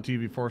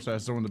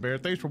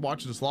twitch.tv/ZoranTheBear. Thanks for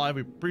watching this live.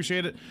 We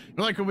appreciate it. If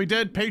you like what we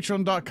did,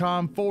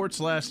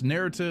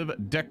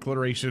 patreon.com/narrative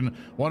declaration.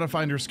 Want to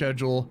find our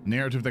schedule,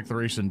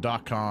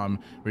 narrativedeclaration.com,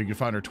 where you can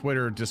find our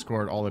Twitter,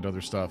 Discord, all that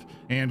other stuff,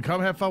 and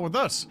come have fun with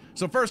us.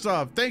 So first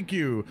off, thank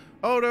you,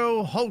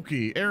 Odo,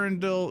 Hulky,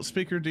 Earndil,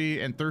 Speaker D,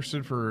 and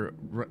Thurston for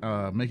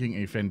making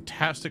a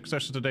fantastic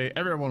session today.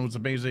 Everyone was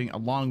amazing,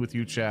 along with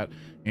you, chat,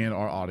 and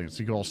our audience.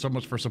 Thank you all so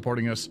much for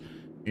supporting us,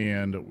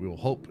 and we'll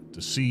hope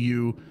to see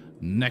you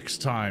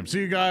next time.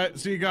 See you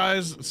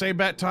guys. Same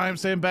bat time,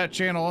 same bat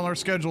channel on our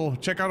schedule.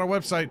 Check out our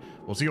website.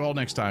 We'll see you all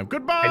next time.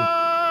 Goodbye.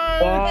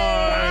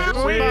 Bye.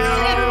 Everybody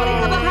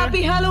have a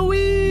happy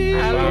Halloween.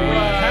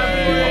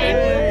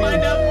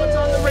 Find out what's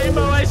on the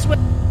rainbow, I swear.